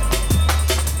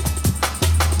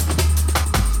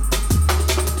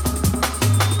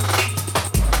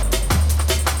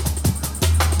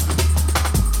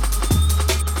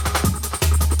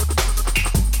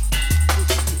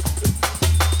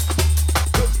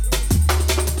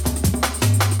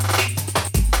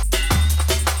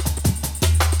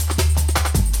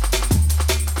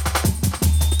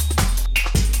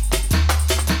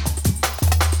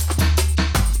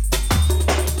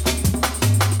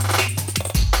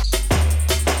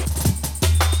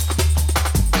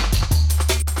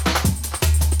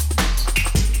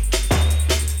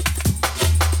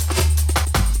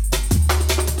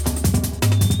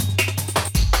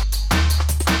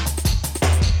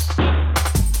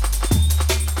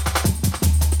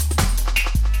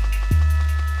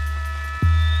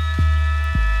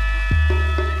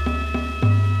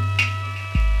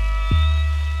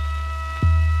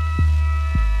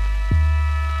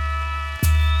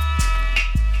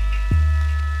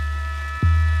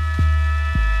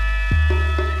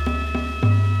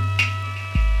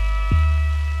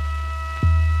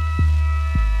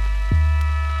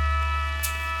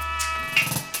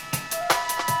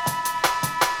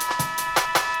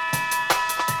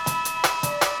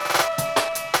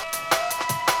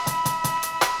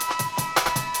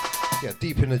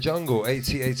 Deep in the Jungle,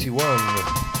 AT81.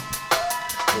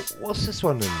 What's this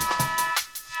one then?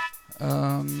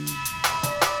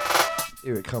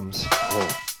 Here it comes. Whoa.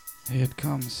 Here it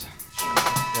comes.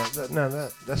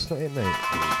 That's not it, mate.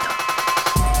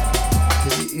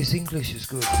 His English is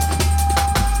good.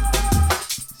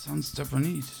 Sounds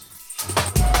Japanese.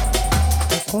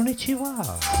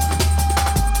 Konnichiwa.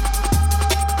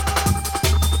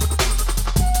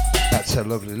 That's a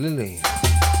lovely Lily.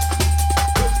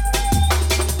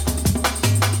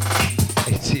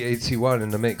 AT81 in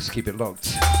the mix, keep it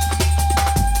locked.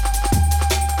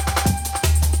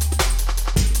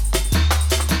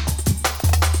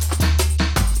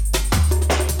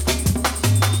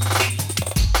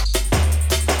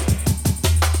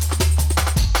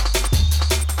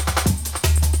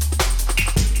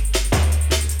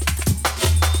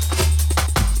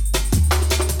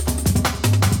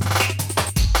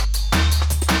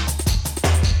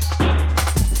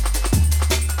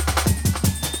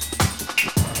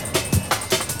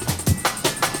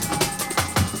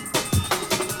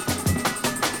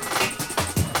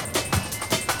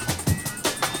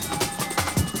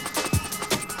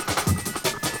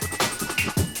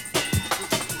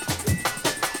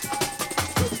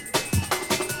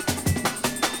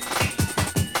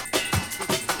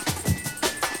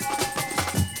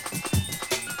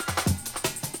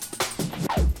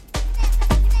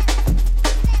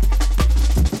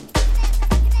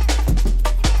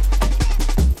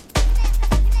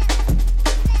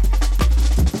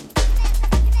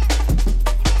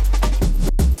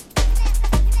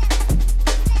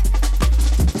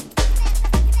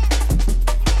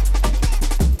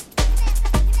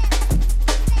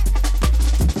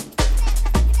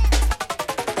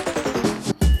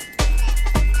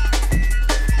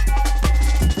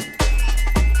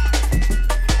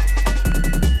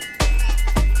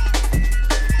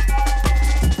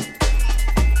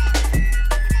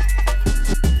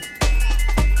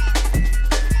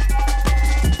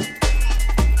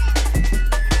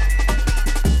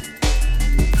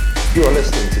 You are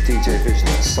listening to DJ ViSion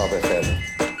at Sub FM.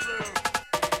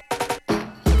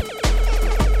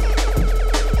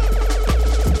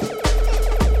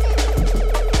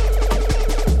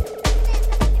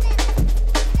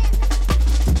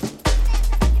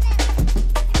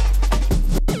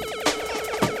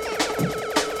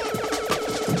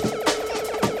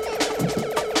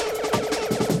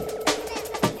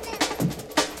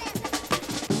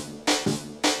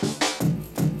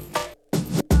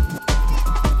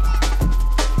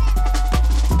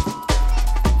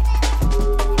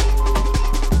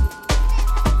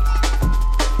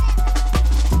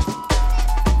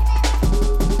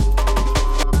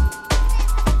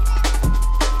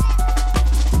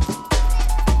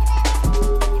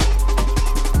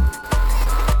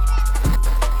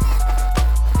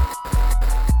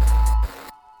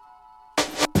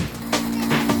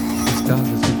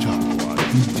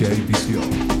 DJ ViSion.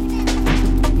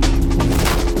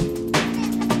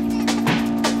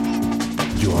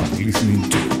 You are listening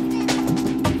to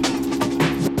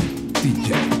DJ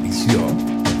ViSion.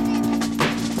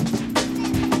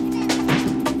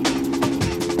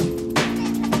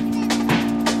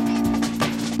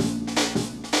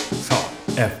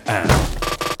 FM.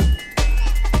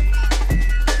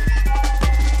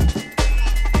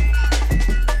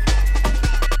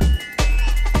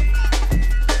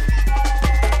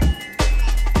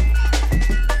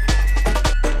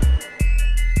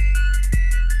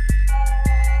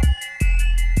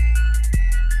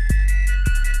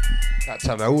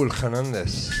 Raúl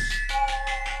Hernandez.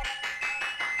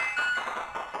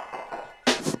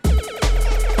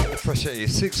 The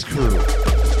FRESH86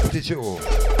 crew. Digital.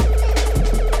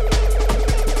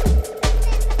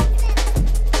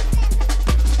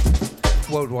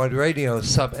 Worldwide Radio,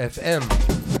 Sub FM.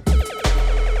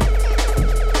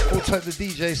 All type the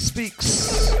DJ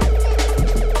speaks.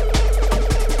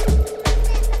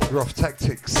 Rough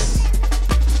Tactics.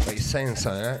 Are you saying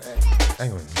something?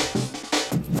 Hang on.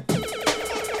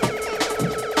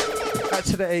 Out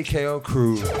to the AKO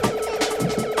crew.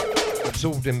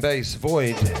 Absorbed in Bass,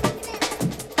 Void.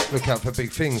 Look out for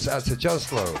big things. Out to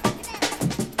Juslo.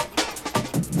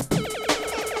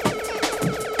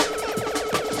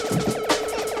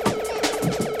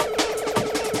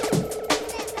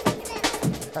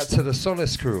 Out to the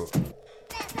Solace crew.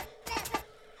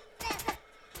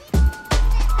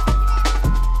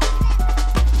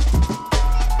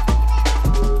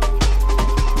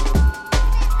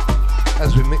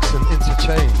 As we mix and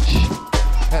interchange.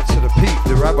 Out to the Pete,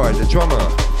 the Rabbi, the drummer.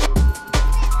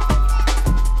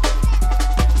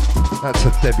 Out to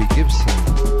Debbie Gibson.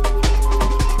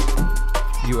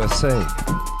 USA.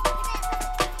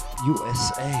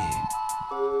 USA.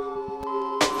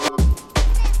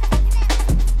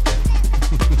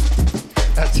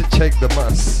 Out to Check the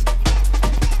Muss.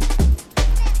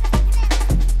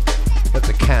 Out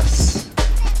to Cass.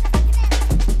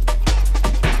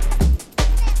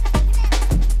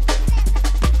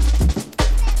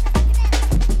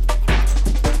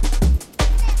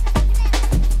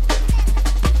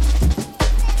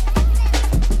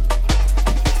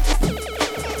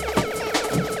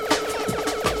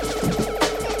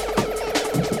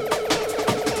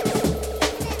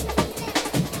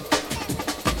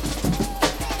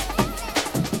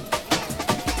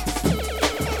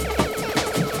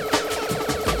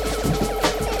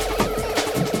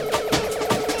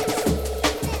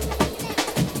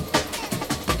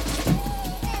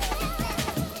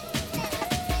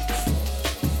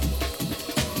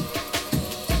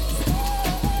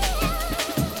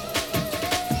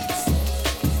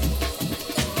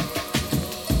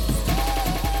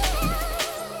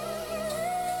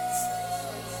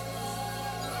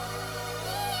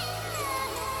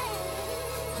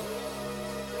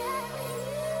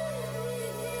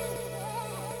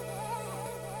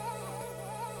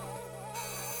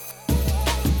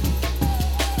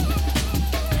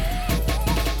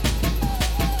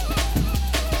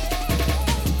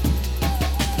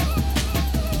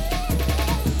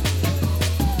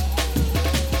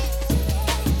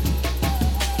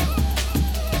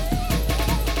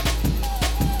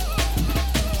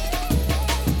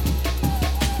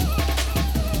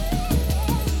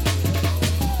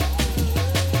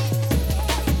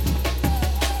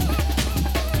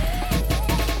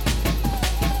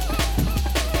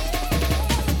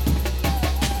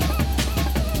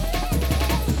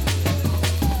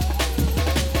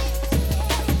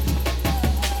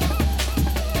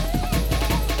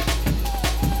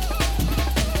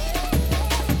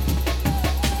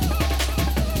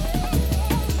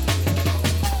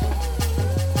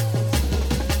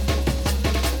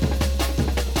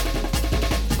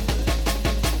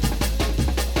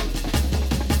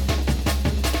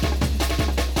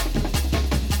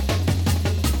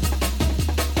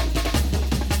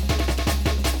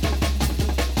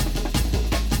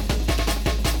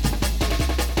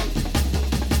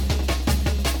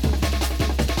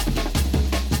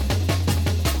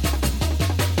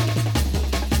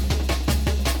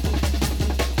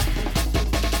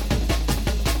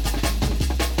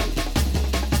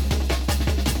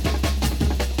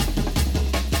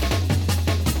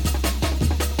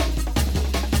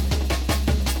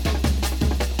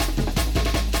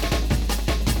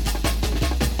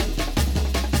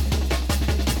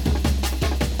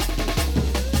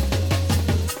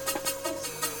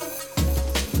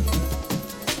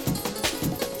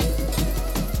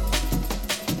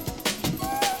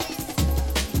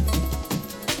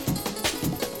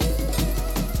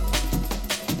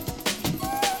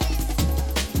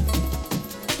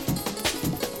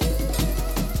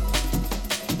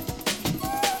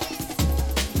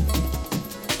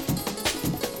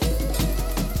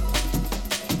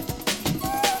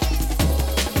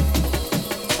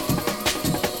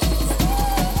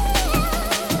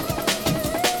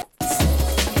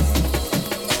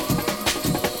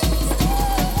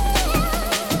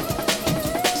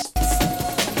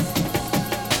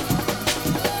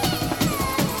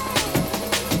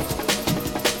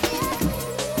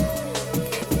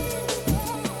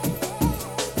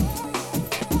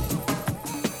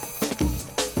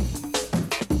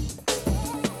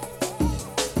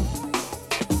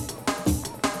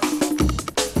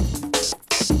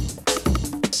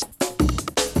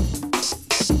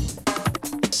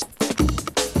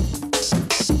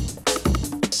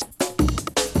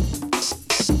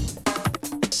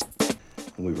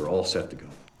 set to go.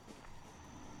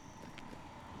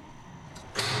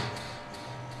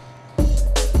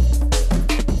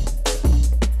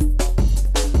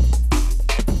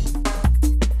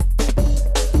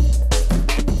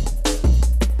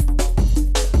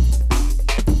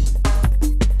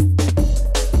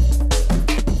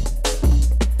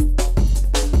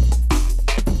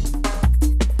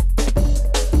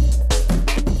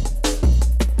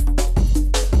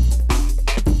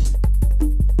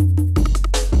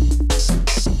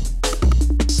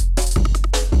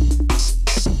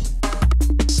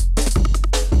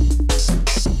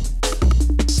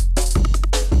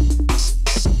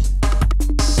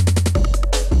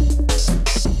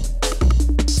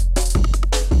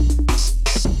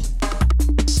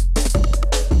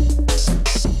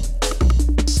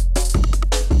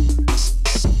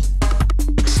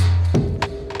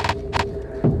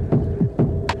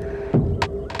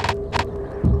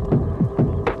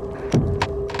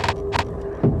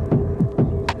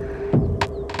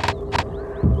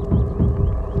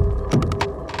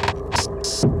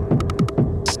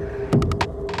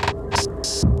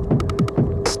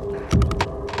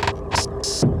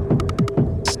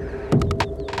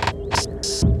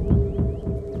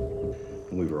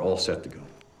 Set to go.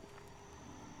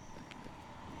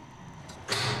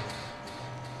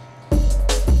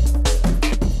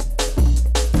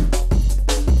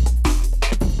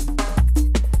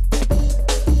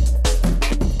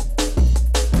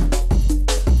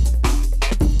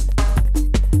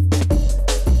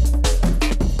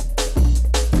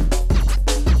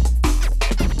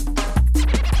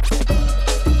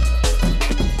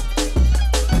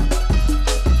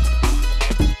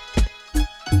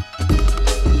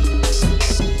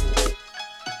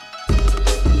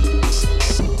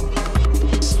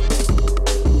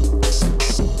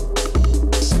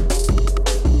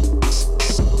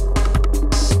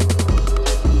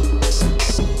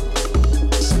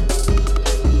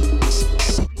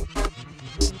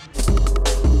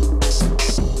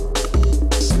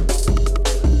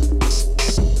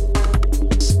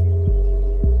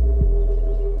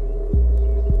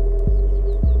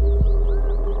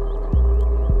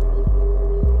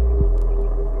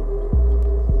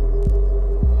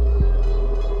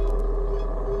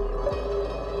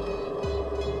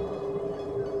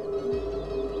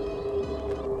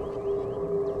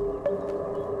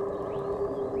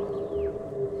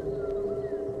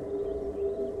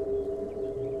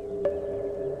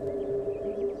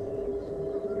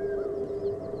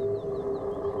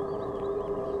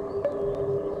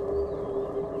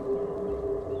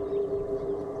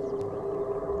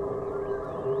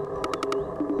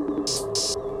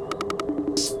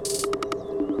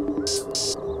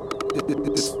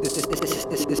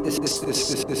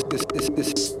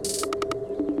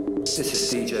 This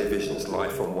is DJ Vision's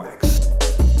live from Wax.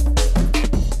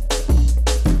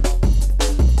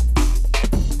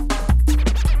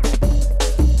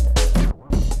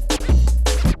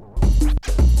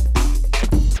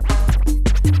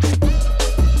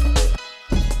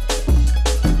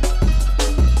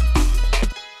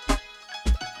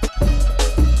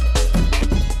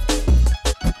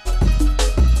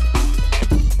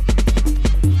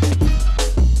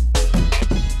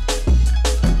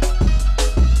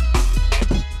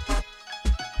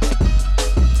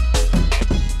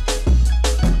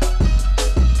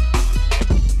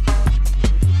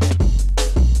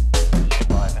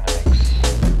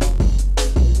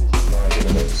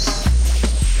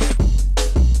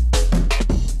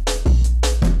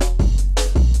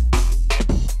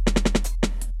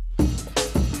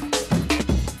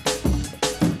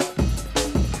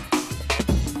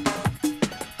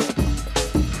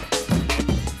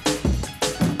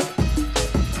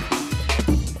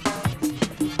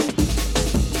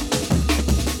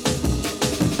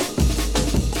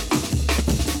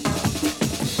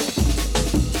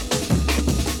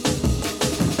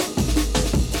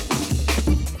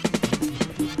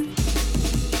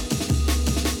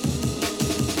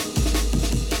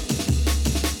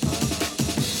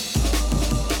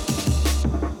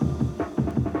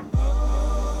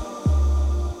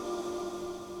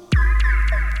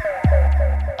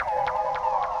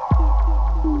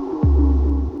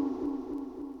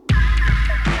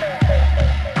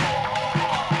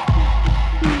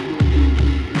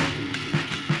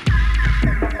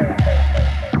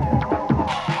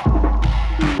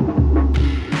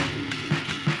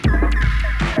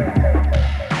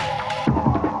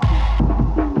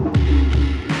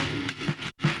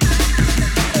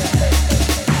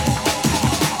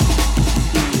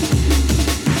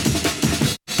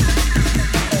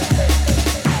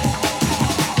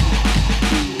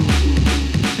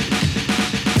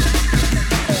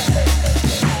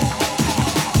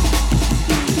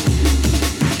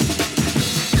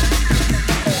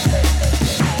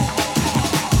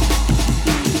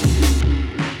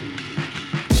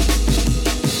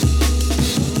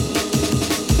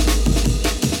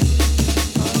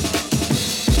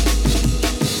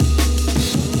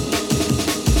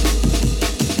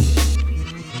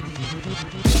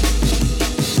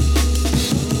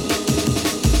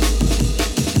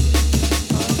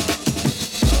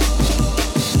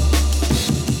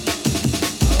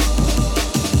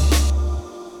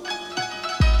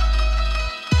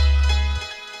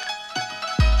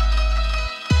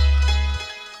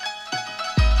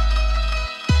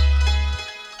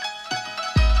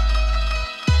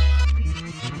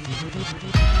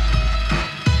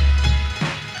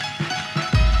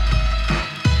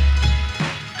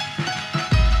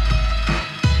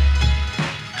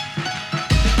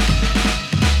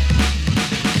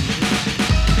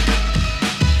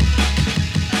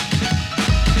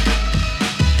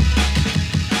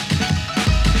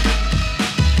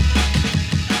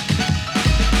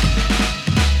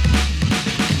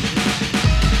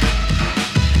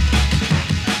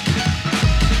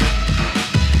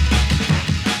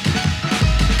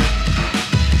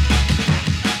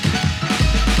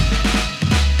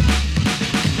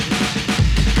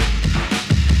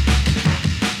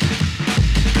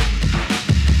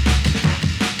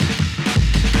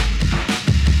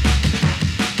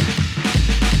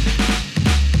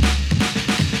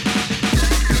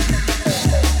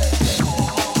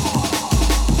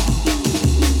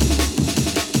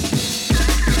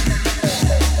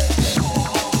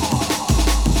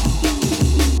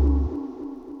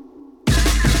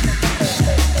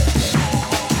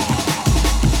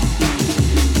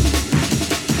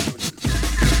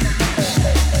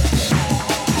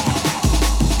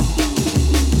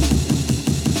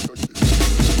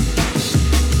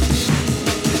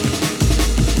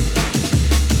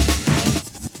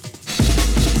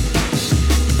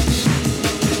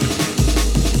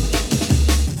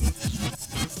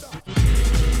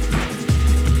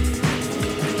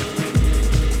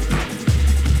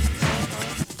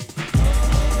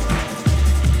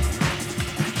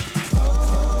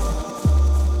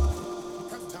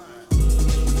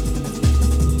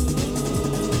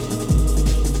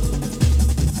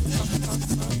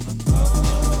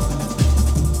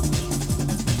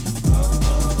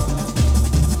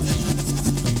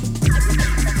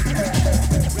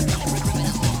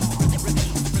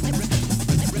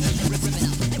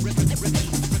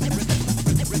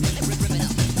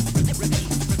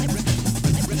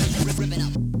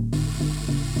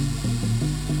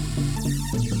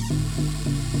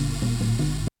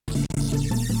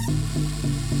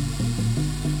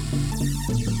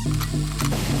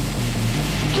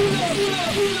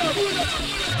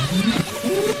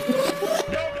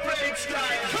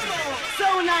 So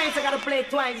nice, I gotta play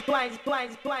twice.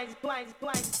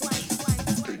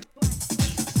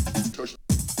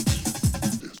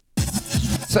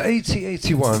 So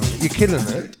AT81, you're killing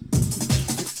it.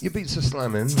 Your beats are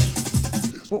slamming.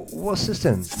 What's this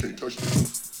then?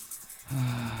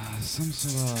 Some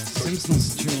sort of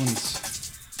Simpsons tunes.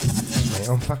 Mate,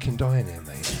 I'm fucking dying here,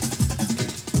 mate.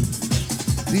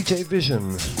 DJ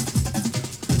Vision.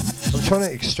 I'm trying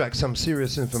to extract some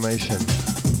serious information.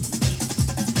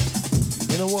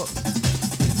 You know what?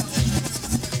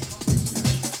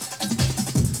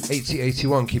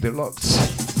 AT81, keep it locked.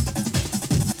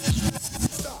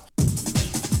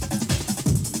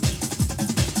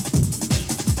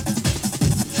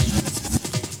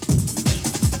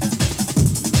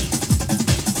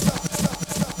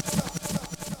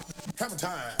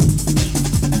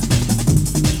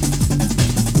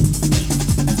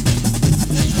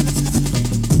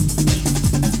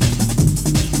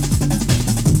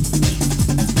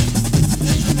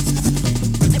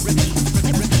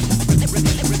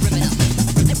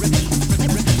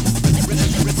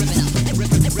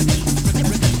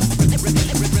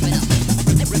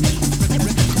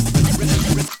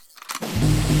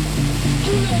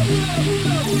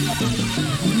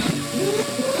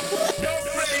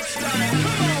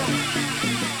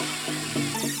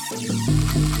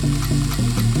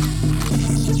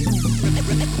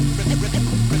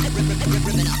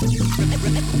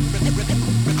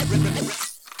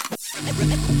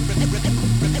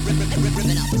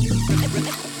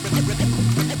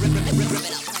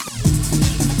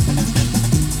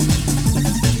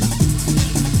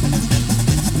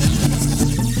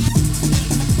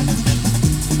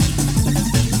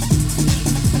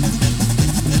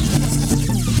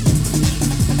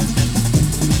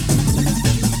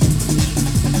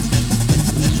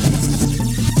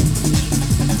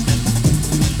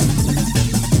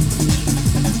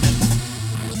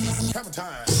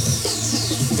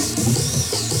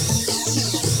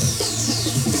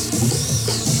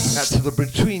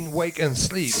 Wake and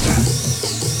Sleep,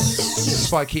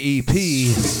 Spiky EP,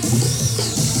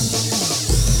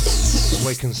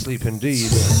 Wake and Sleep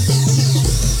indeed,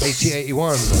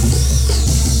 AT81,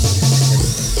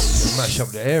 and mash up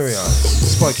the area,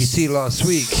 Spiky T last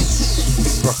week,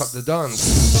 rock up the dance.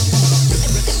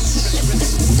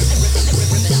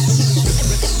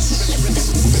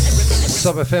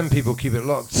 Sub FM people, keep it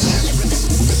locked.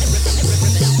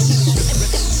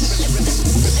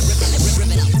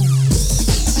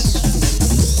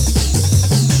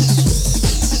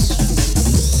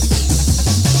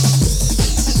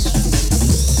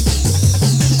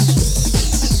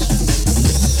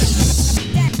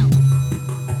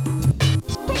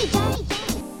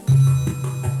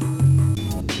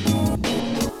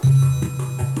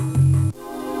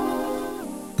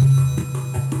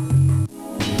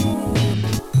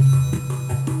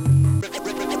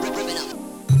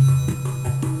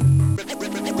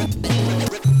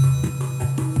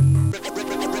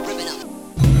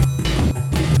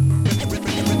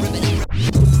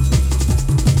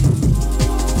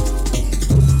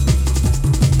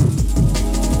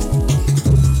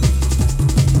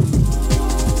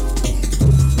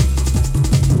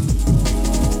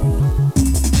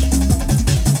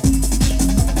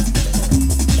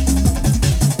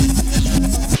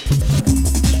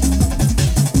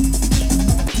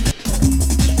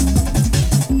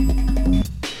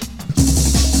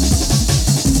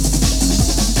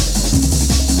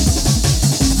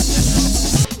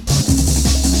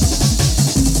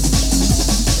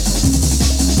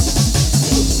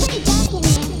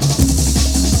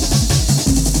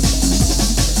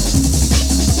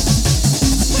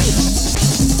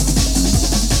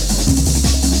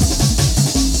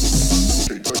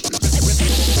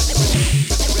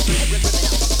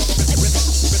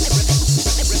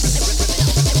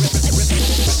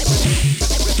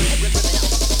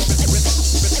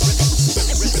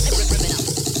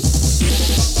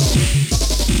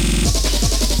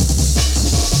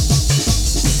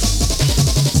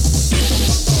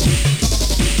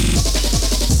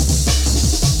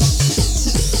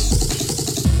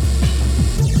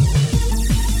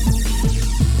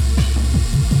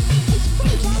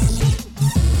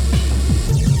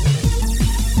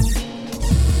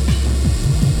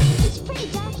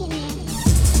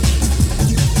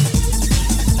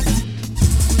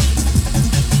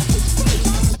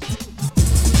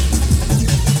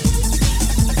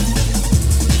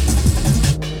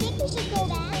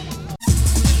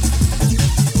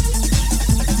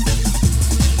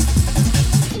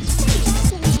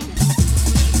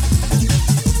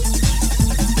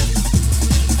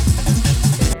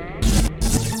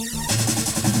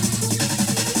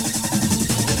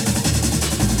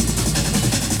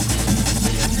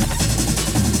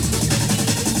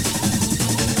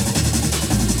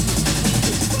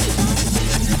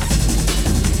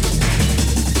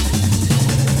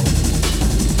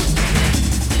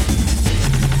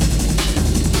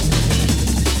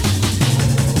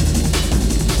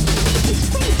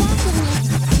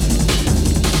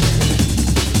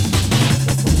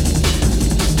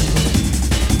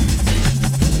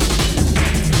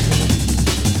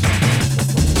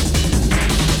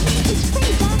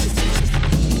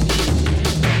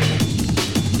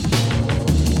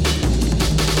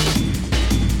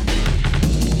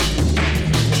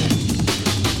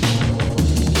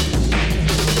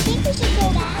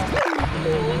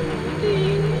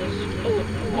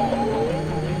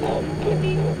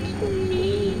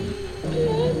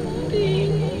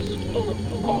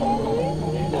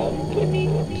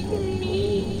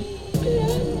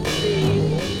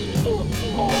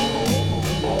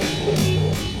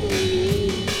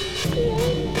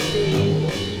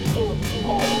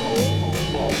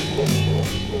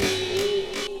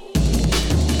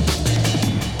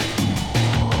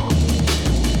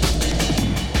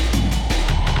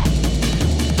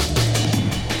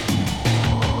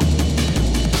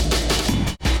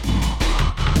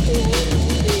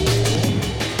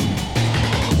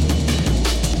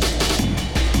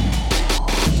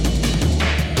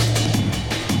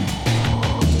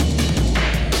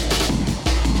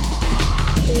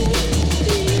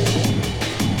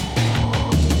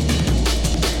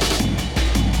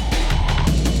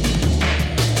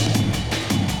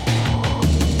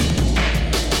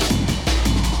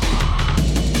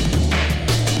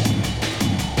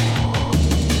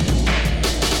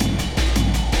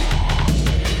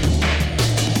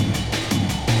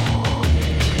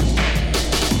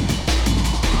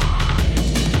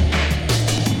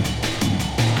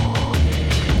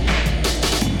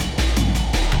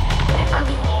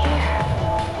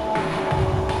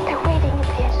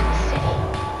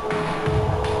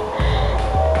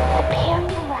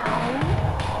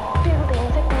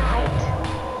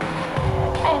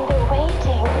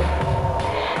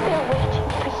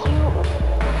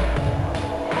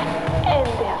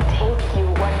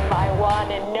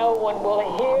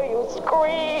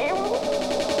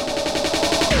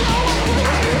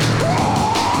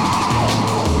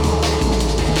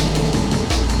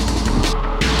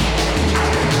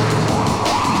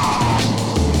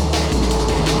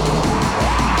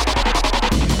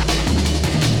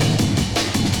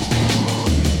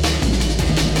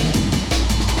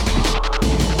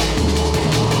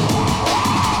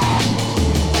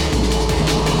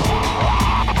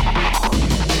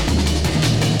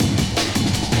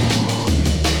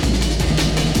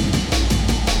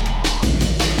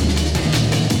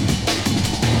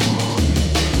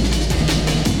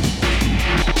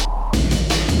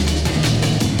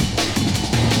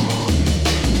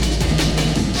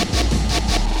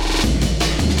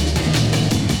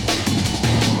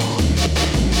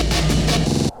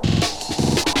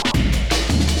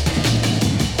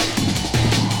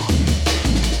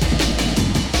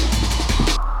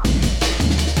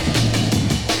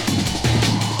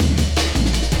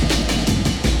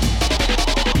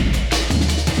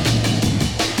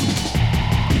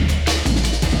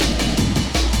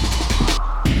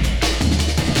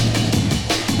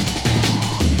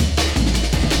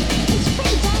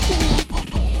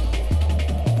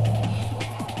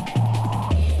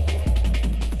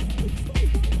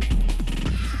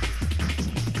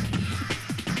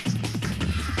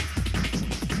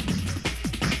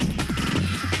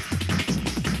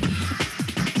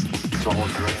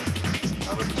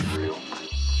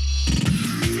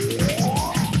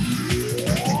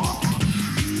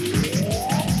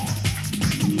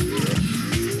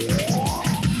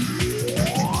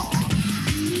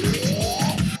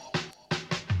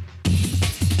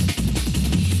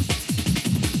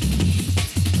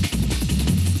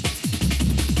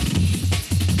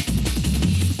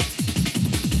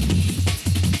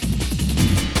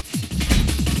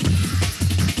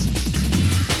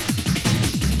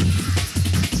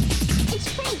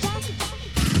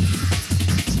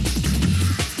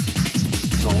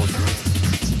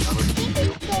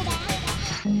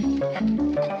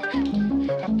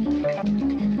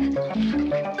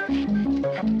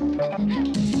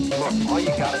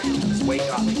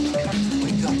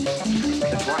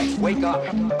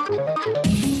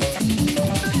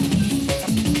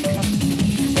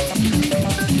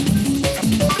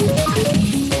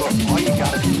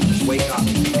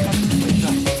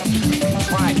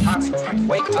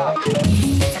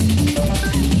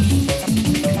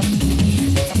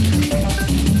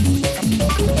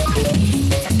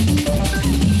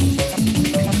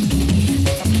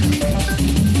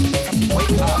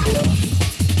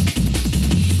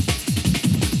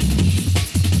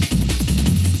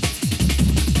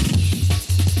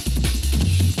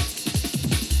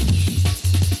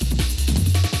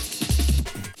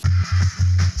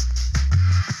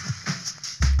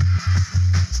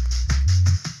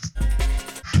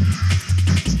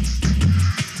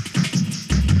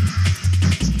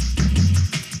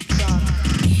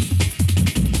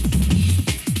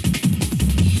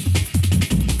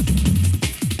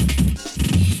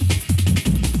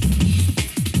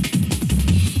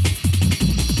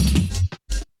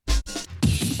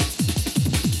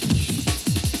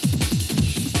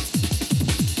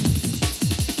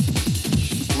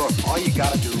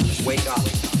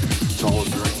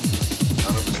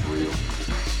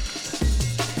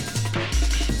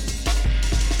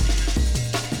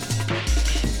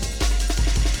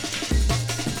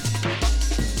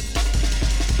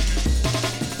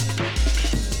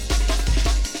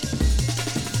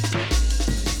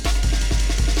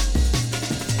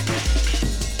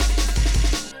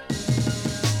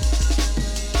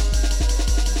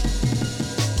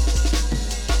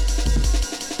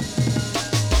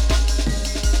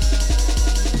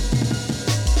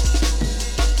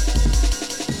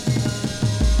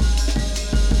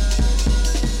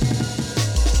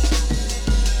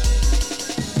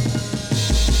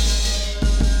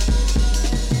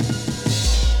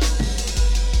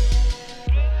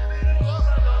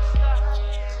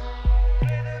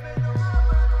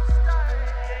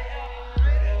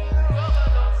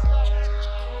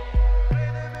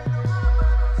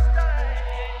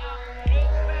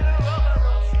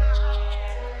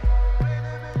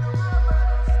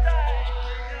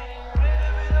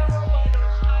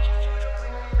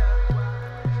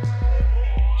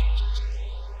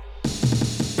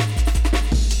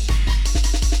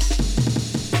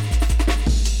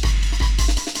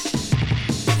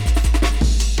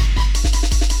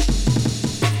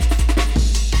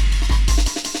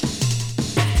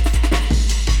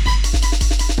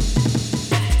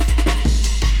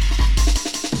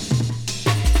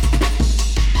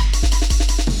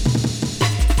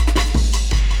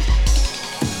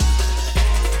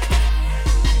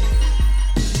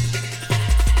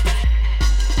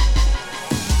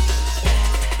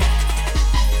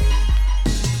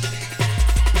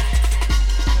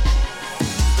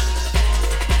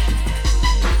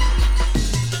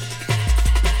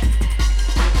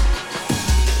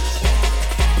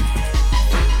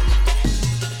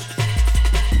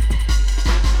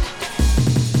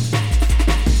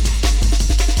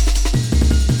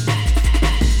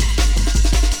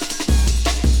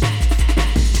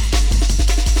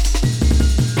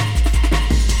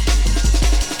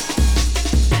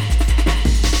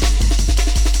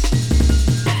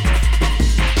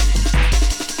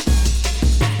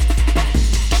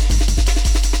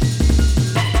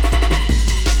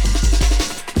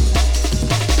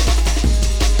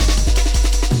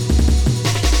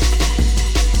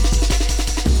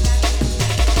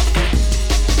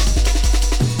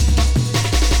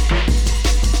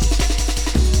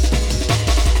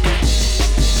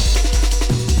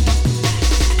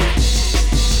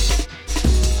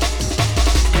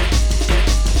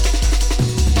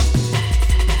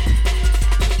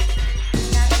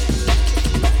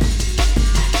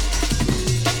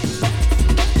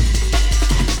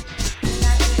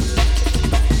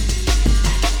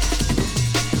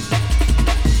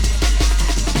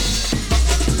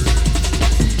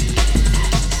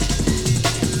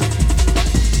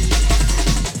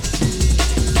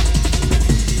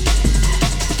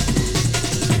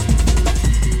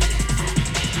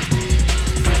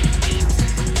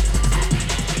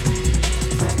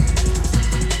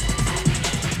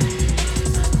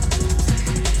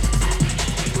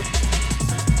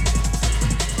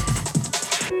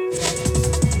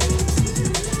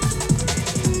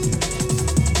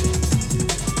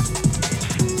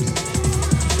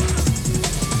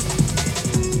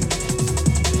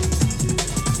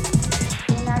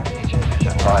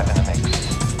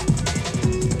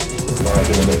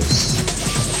 follows.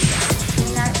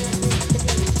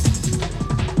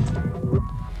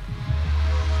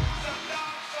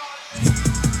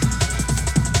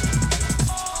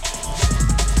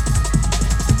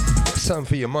 Something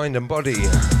for your mind and body.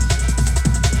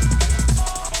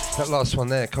 That last one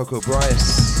there, Coco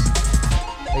Bryce,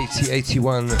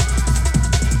 AT81,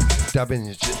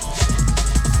 dabbing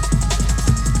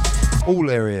all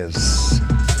areas.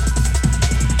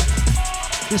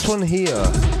 This one here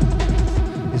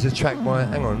is a track by,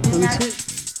 hang on, who is it?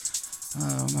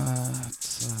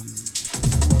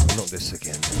 Not this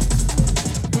again.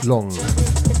 Long.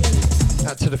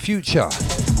 Out to the Future.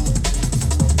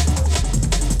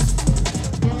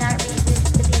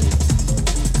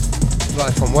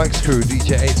 Live from Wax Crew,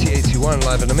 DJ AT81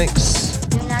 live in the mix.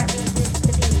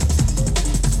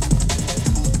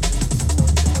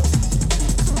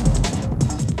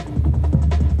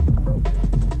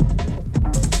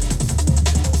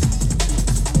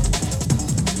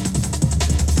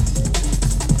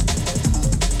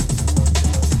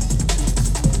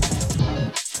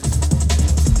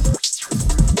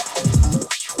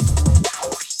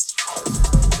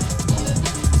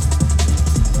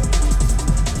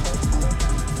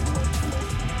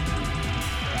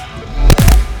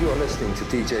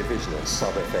 DJ ViSion at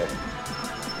Sub FM.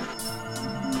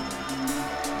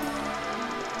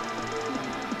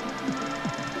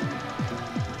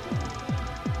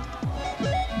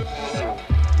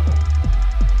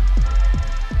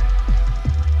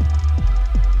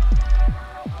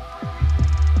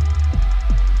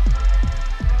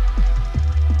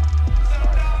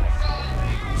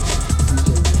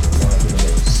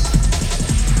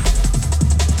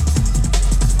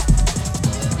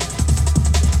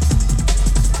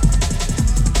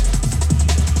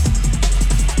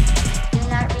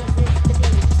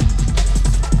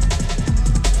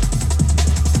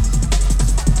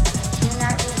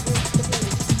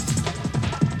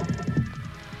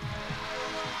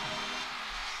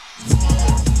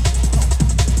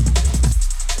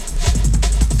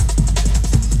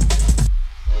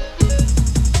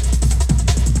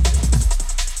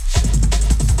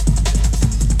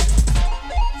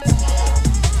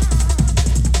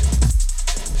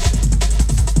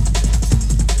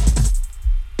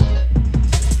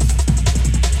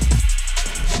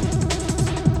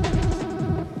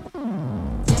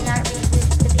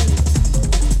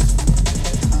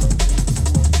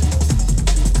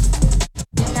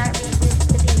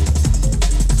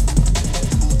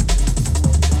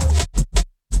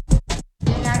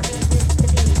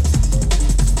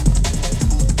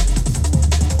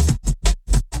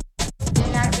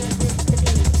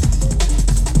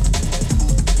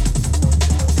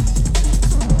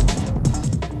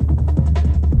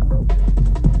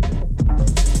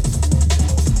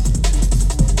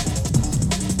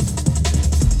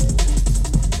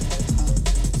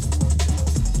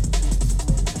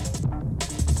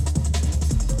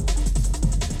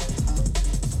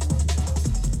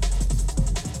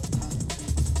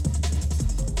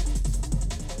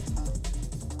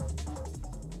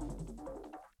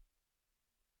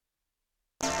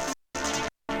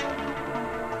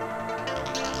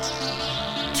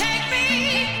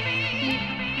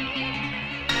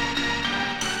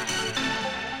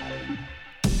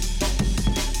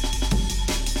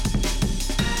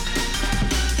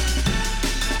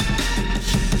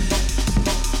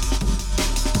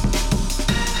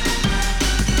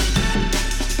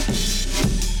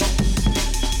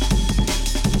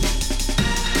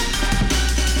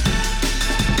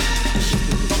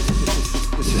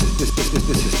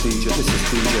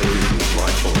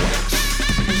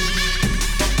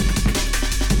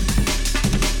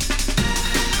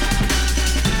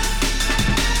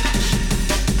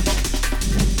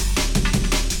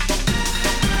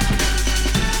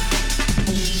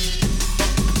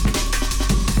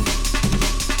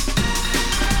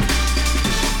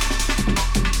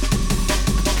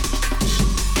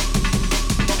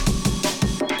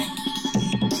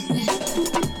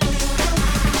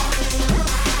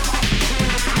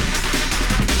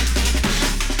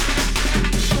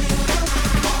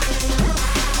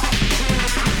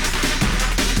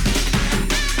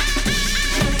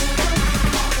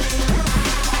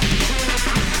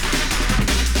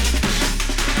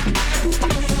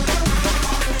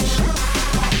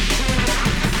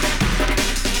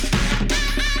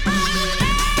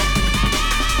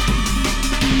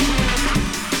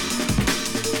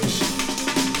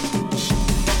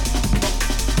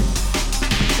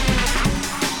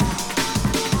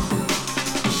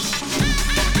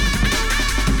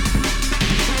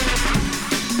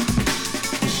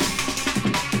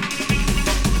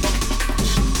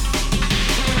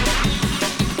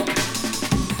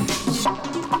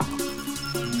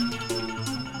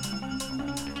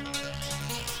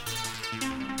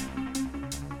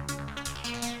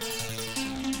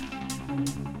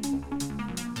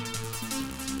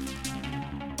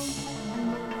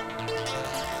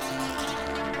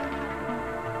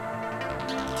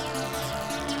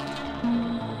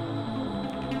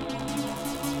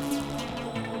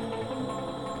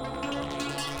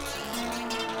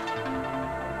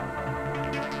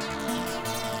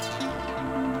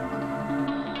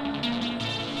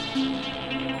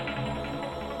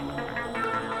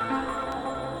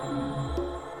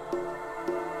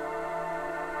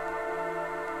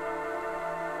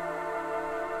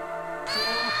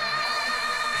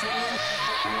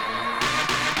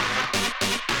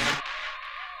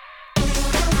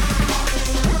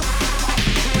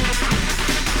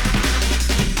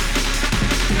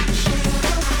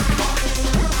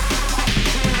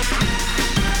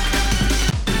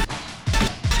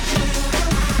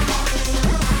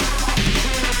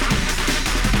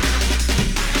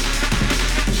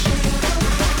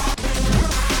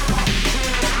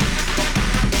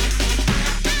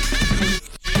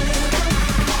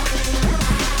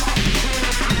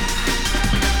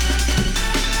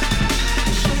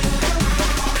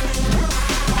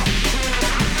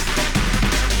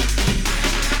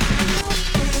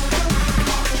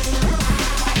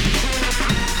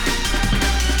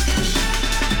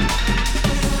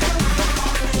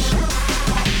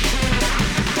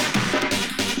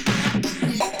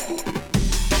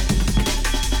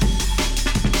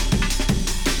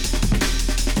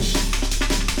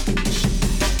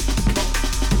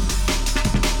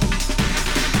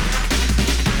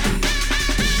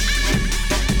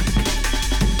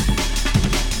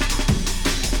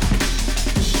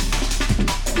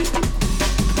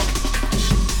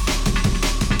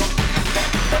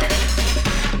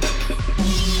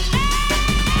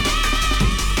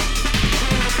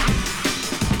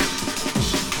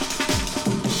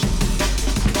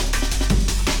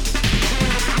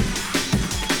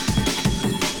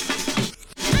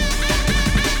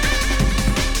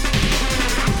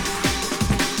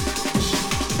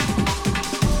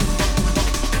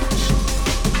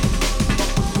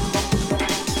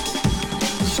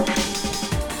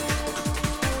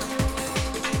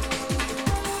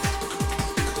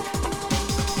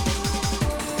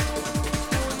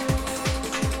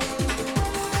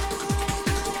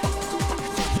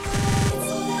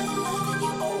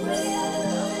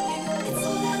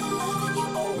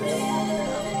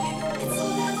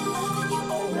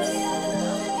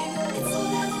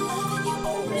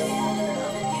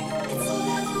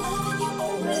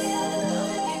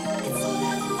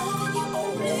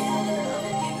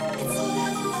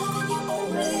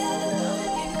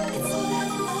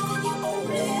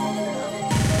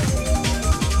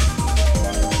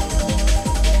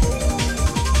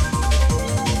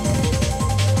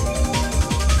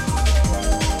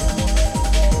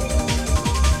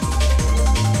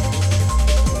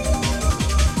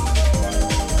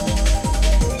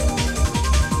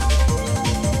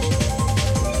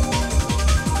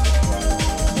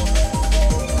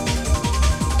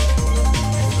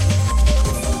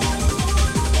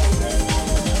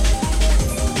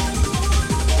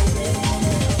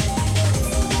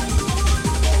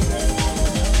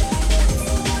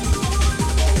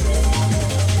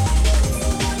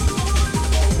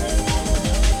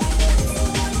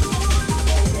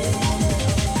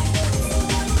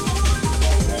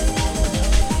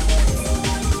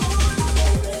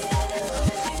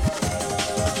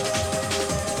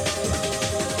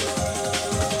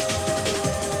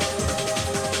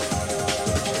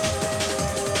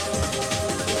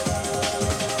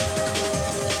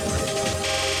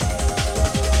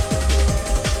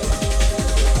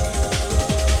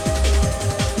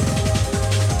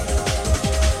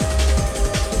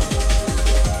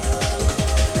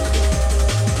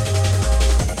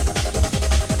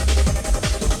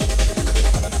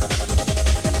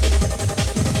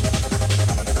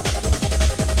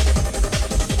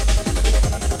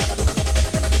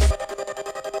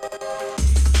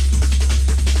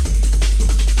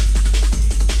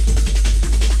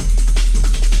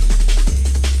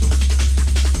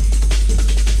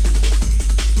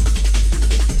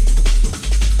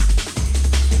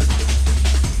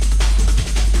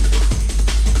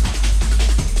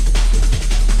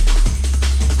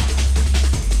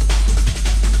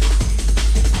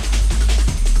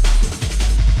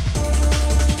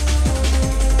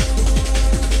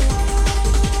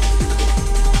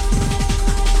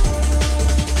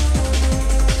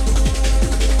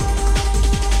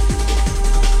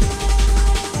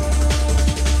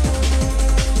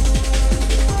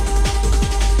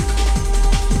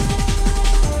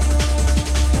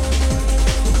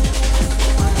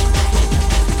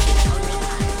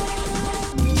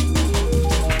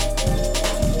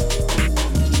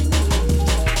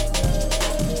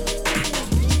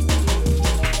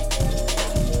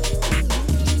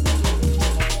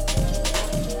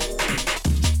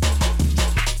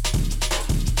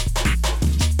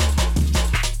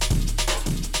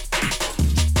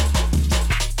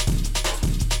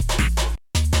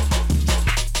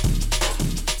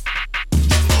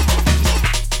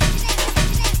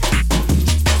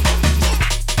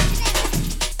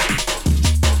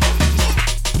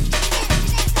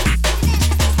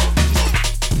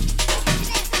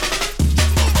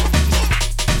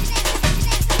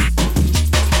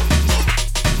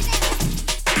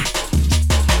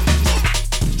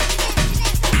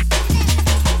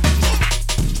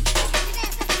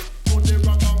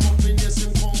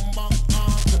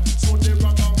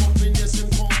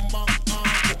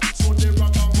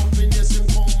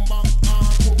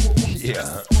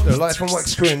 Life on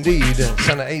Wax crew indeed.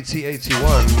 Sound at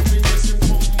 8081.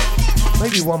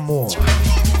 Maybe one more.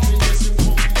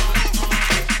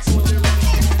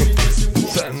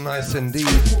 Something nice indeed.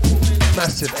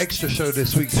 Massive extra show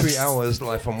this week, 3 hours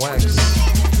live on Wax.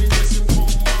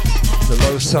 The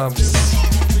low subs,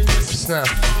 Snap,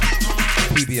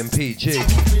 PB&P, Jig,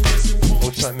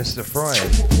 old time Mr. Fry.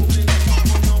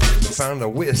 Found a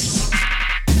Whiz.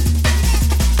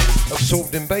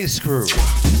 Absorbed in Bass crew.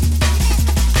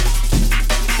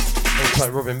 Old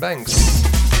time Robin Banks.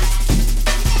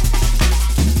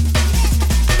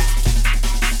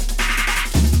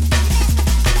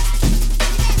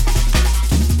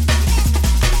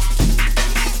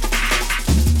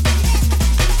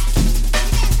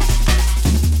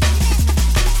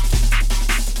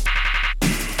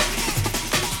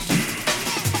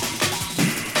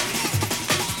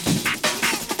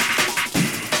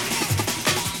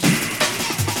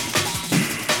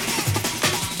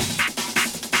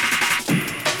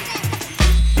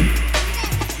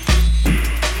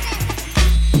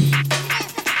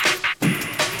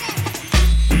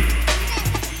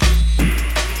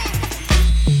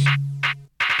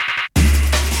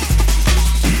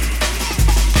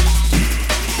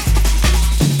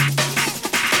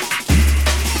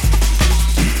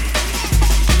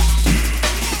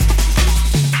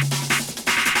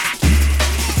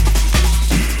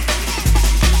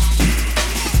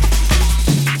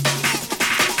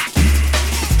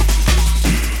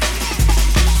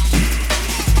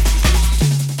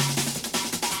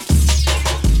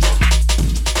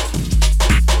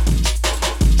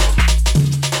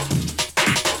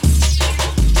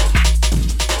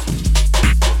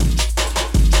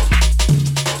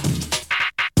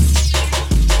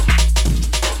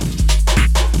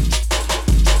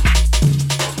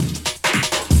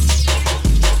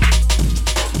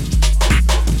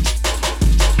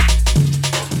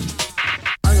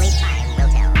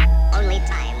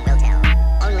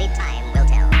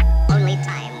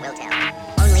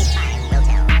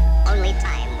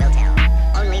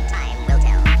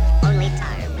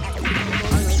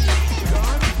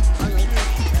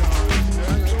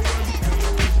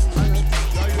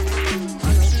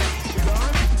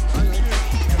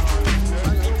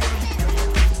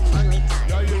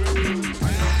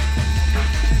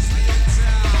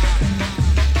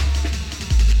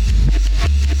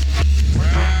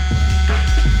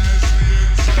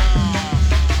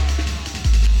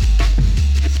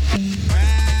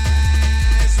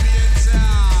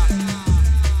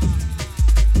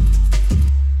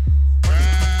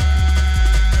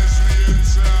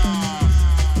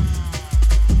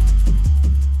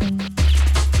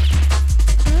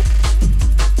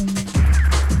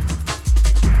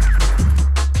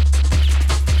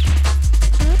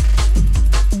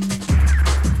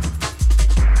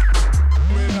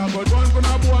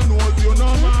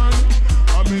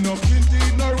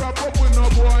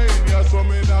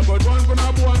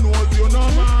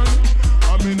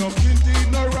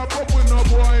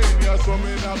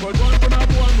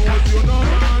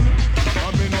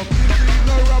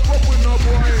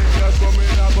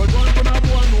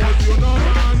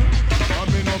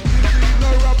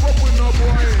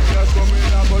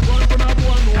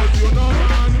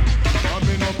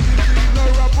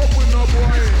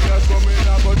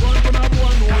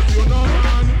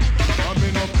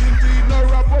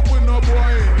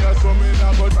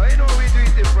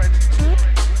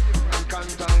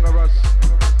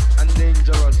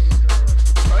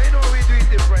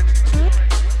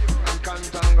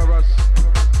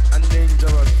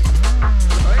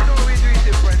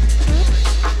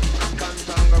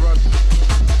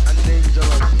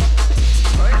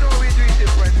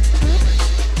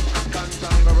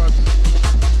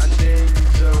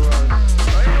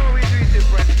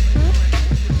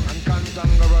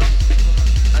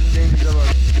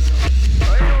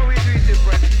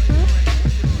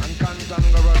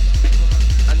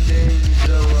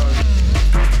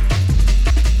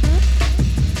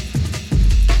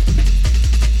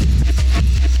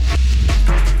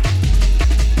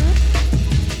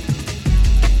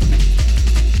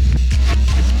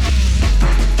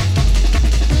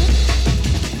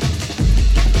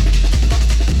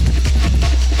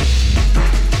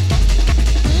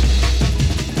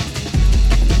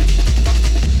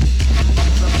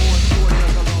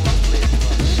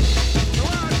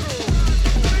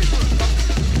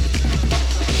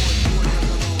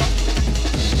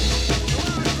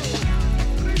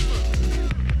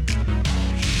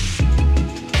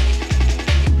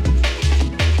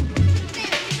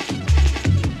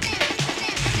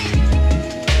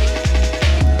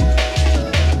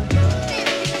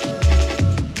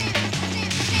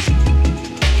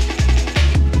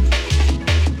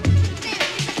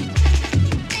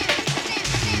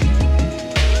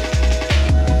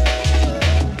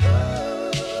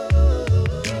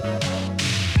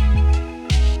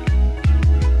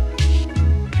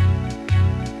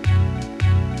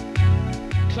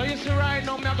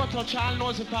 touch all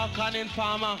nose if I can in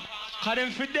farmer. Cause them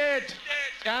for dead.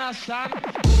 You understand?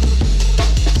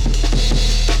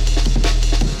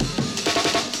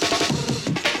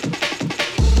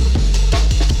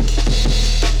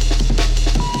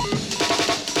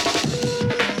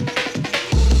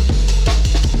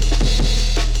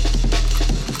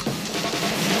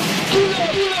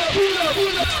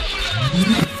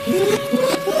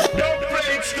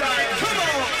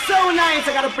 So nice,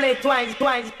 I gotta play twice.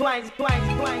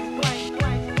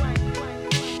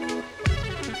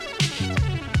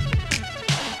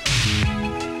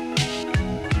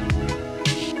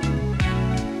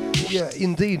 Yeah,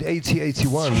 indeed,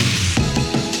 AT81.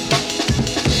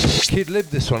 KIDLIB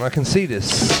this one, I can see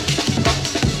this.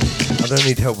 I don't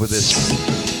need help with this.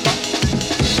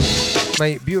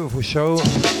 Mate, beautiful show,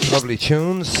 lovely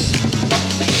tunes.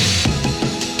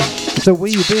 So where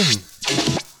you been?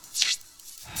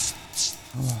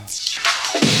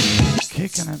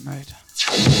 Kicking it, mate.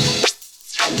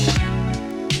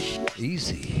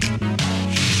 Easy.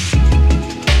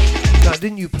 Now,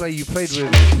 didn't you play? You played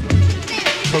with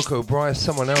Coco Bryce,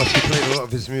 someone else. You played a lot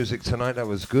of his music tonight. That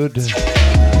was good.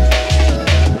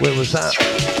 Where was that?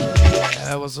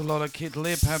 There was a lot of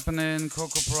KIDLIB happening.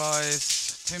 Coco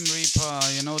Bryce, Tim Reaper,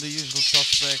 you know, the usual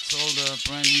suspects, all the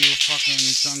brand new fucking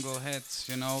jungle heads,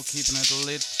 you know, keeping it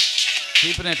lit.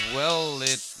 Keeping it well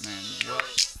lit, man. Well.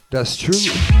 That's true.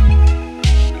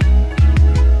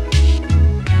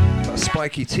 But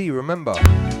Spiky T, remember,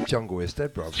 jungle is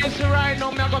dead, bro. Right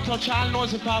now, me I got touch all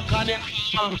nose if I can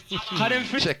in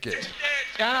check it.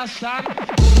 You understand?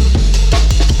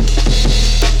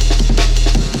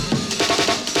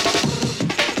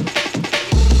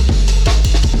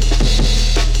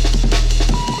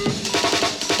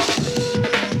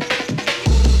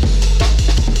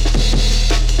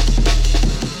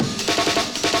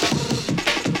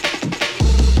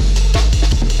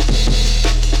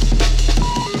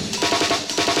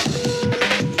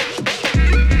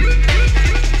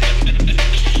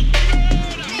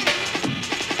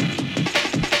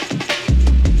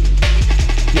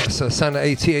 So Santa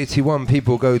AT81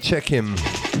 people, go check him.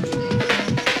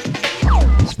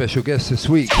 Special guest this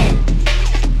week.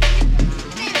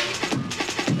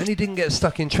 And he didn't get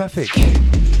stuck in traffic. Hear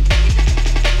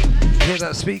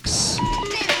that speaks?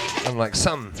 Unlike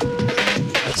some.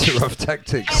 That's a rough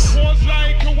tactics.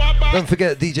 Don't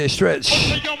forget DJ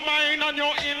Stretch.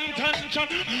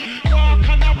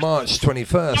 March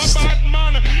 21st.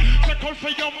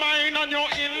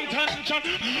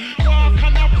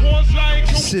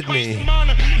 Sydney,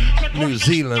 New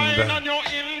Zealand.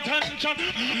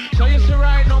 So you see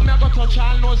right now, me I got touch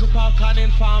all nose if I can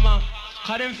in farmer.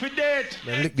 Cause them for dead.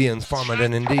 Man, lick the ends farmer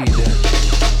then indeed.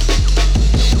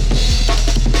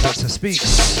 That's a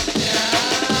speaks.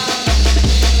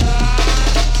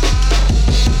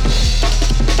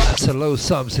 That's a low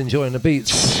subs enjoying the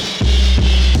beats.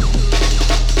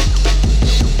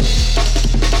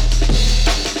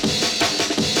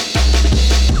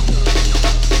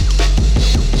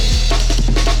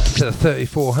 To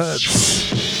 34 hertz.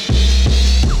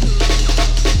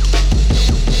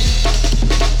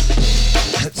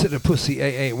 To the Pussy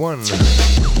 881.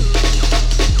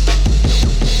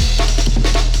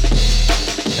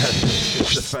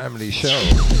 It's a family show.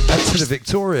 And to the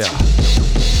Victoria.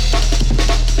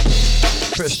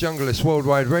 Fresh Junglist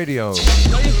Worldwide Radio.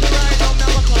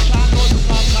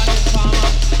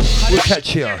 We'll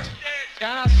catch you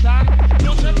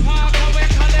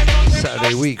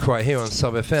Saturday week right here on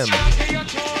Sub FM.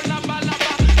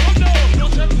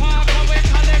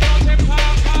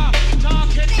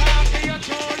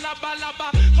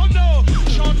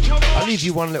 I'll leave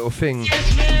you one little thing.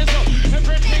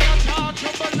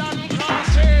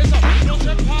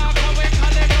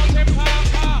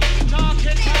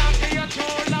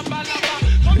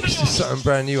 This is something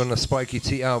brand new on the Spiky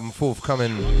T album,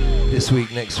 forthcoming this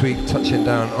week, next week, touching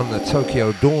down on the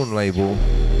Tokyo Dawn label.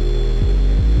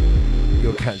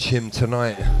 You'll catch him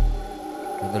tonight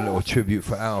with a little tribute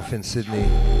for Alf in Sydney,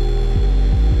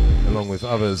 along with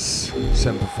others,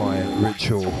 Semperfi,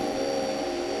 Ritual.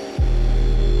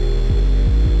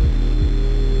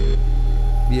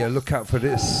 Yeah, look out for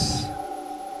this.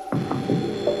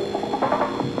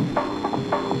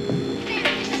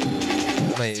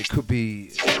 Mate, it could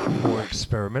be more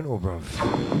experimental, bruv.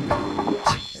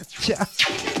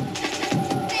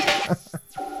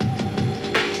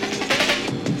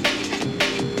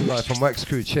 Live from Wax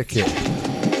Crew, check it.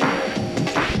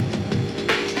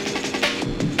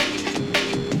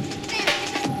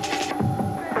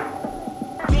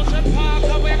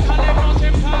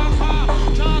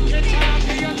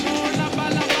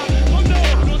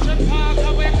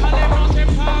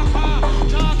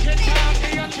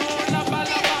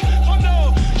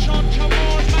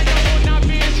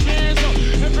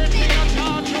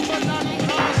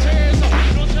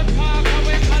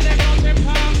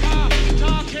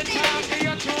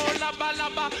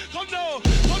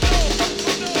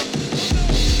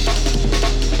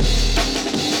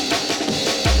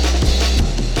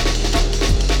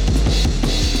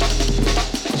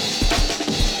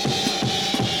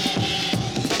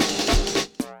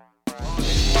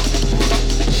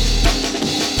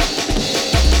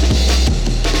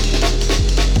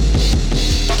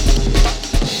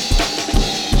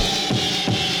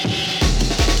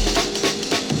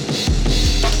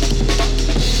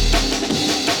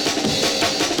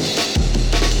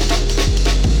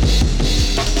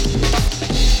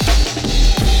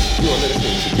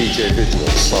 DJ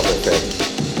Vigilance, Sub FM.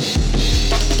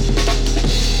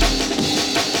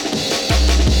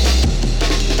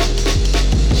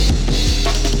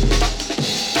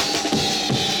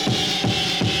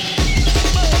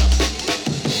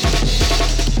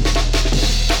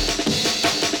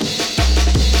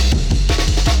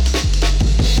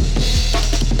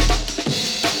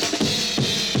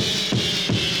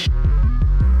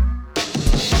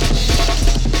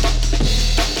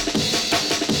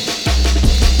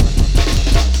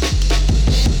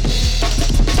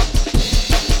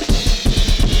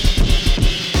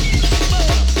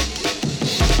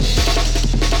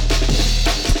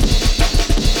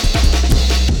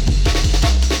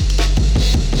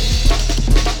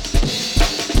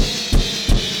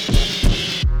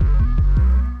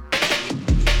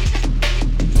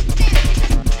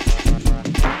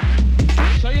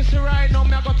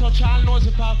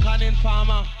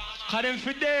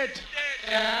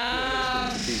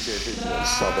 DJ Vigilance,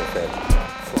 Sub FM,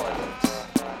 Fridays.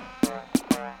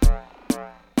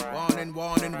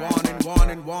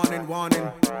 Warning.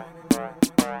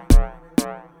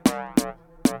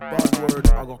 Bad word,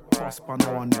 I got cross on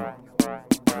no one now.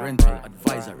 Rental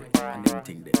advisory and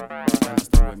everything there.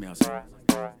 Understand what me I say?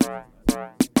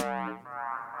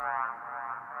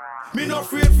 Me no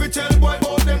afraid fi tell boy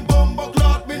about them bumbo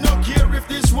clot. Me no care if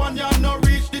this one ya no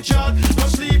reach the chart. No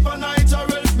sleep a night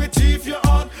or else me teeth your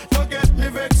heart. No get me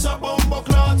vex a bumbo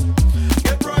clot.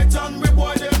 Get right on me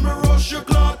boy, then me rush your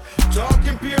clot.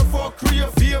 Talking peer for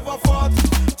create favor fought.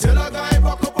 Tell a guy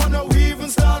back up on the weave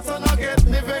and start. And I get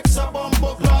me vex a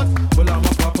bumbo clot. Well I'm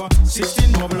a papa,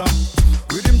 16 bubbler.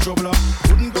 With him troubler,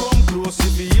 wouldn't come close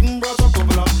if he even brought a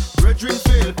couple of. Brethren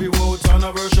fail, be out on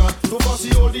a version. To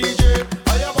bossy old DJ,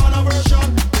 I have on a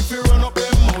version. If you run up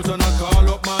them out and I call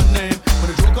up my name, but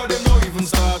the joker them no even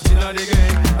start in the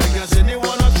game. I guess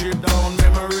anyone a trip down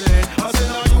memory lane. I say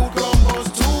now you come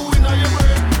bust two in your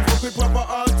brain. Fuck with proper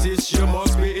artists, you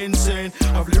must be insane.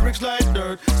 Have lyrics like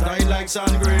dirt, style like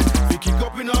sand grain. We kick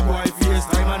up in a boy face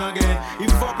time and again.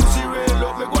 If a pussy rail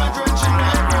up, me go and drench in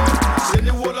like rain. Send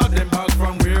the whole of them back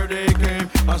from where they came.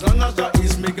 As long as that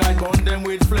is me guy burn them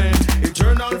with flame. It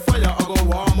turn on fire, I go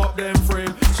warm up them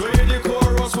frame. So hear the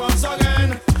chorus once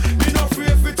again. Me no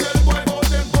afraid fi tell boy about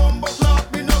them bumbo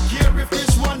clot. Me no care if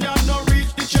this one ya no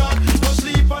reach the chart. No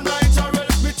sleep a night or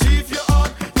else me teeth your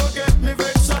heart. No get me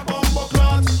vex a bumbo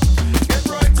clot. Get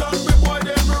right on me boy,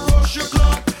 then me rush your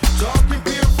clot. Talking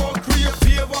peer for create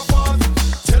favor fought.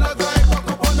 Tell a guy back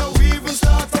up on the weave and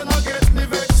start. And I get me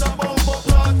vex a bumbo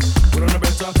clot. Put on a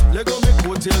better, let go me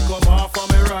coat till come off on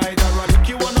me ride. I like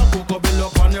you wanna cook up, build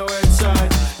up on your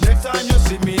headside. Next time you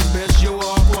see me, it's best you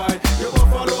walk wide. You go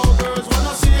follow girls,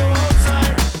 wanna see you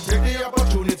outside. Take the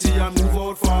opportunity and move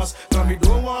out fast. Cause me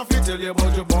don't want to tell you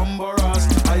about your bumper ass.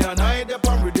 I and I dep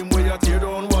on rhythm where your tear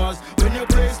down was. When you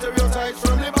play stereotypes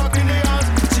from the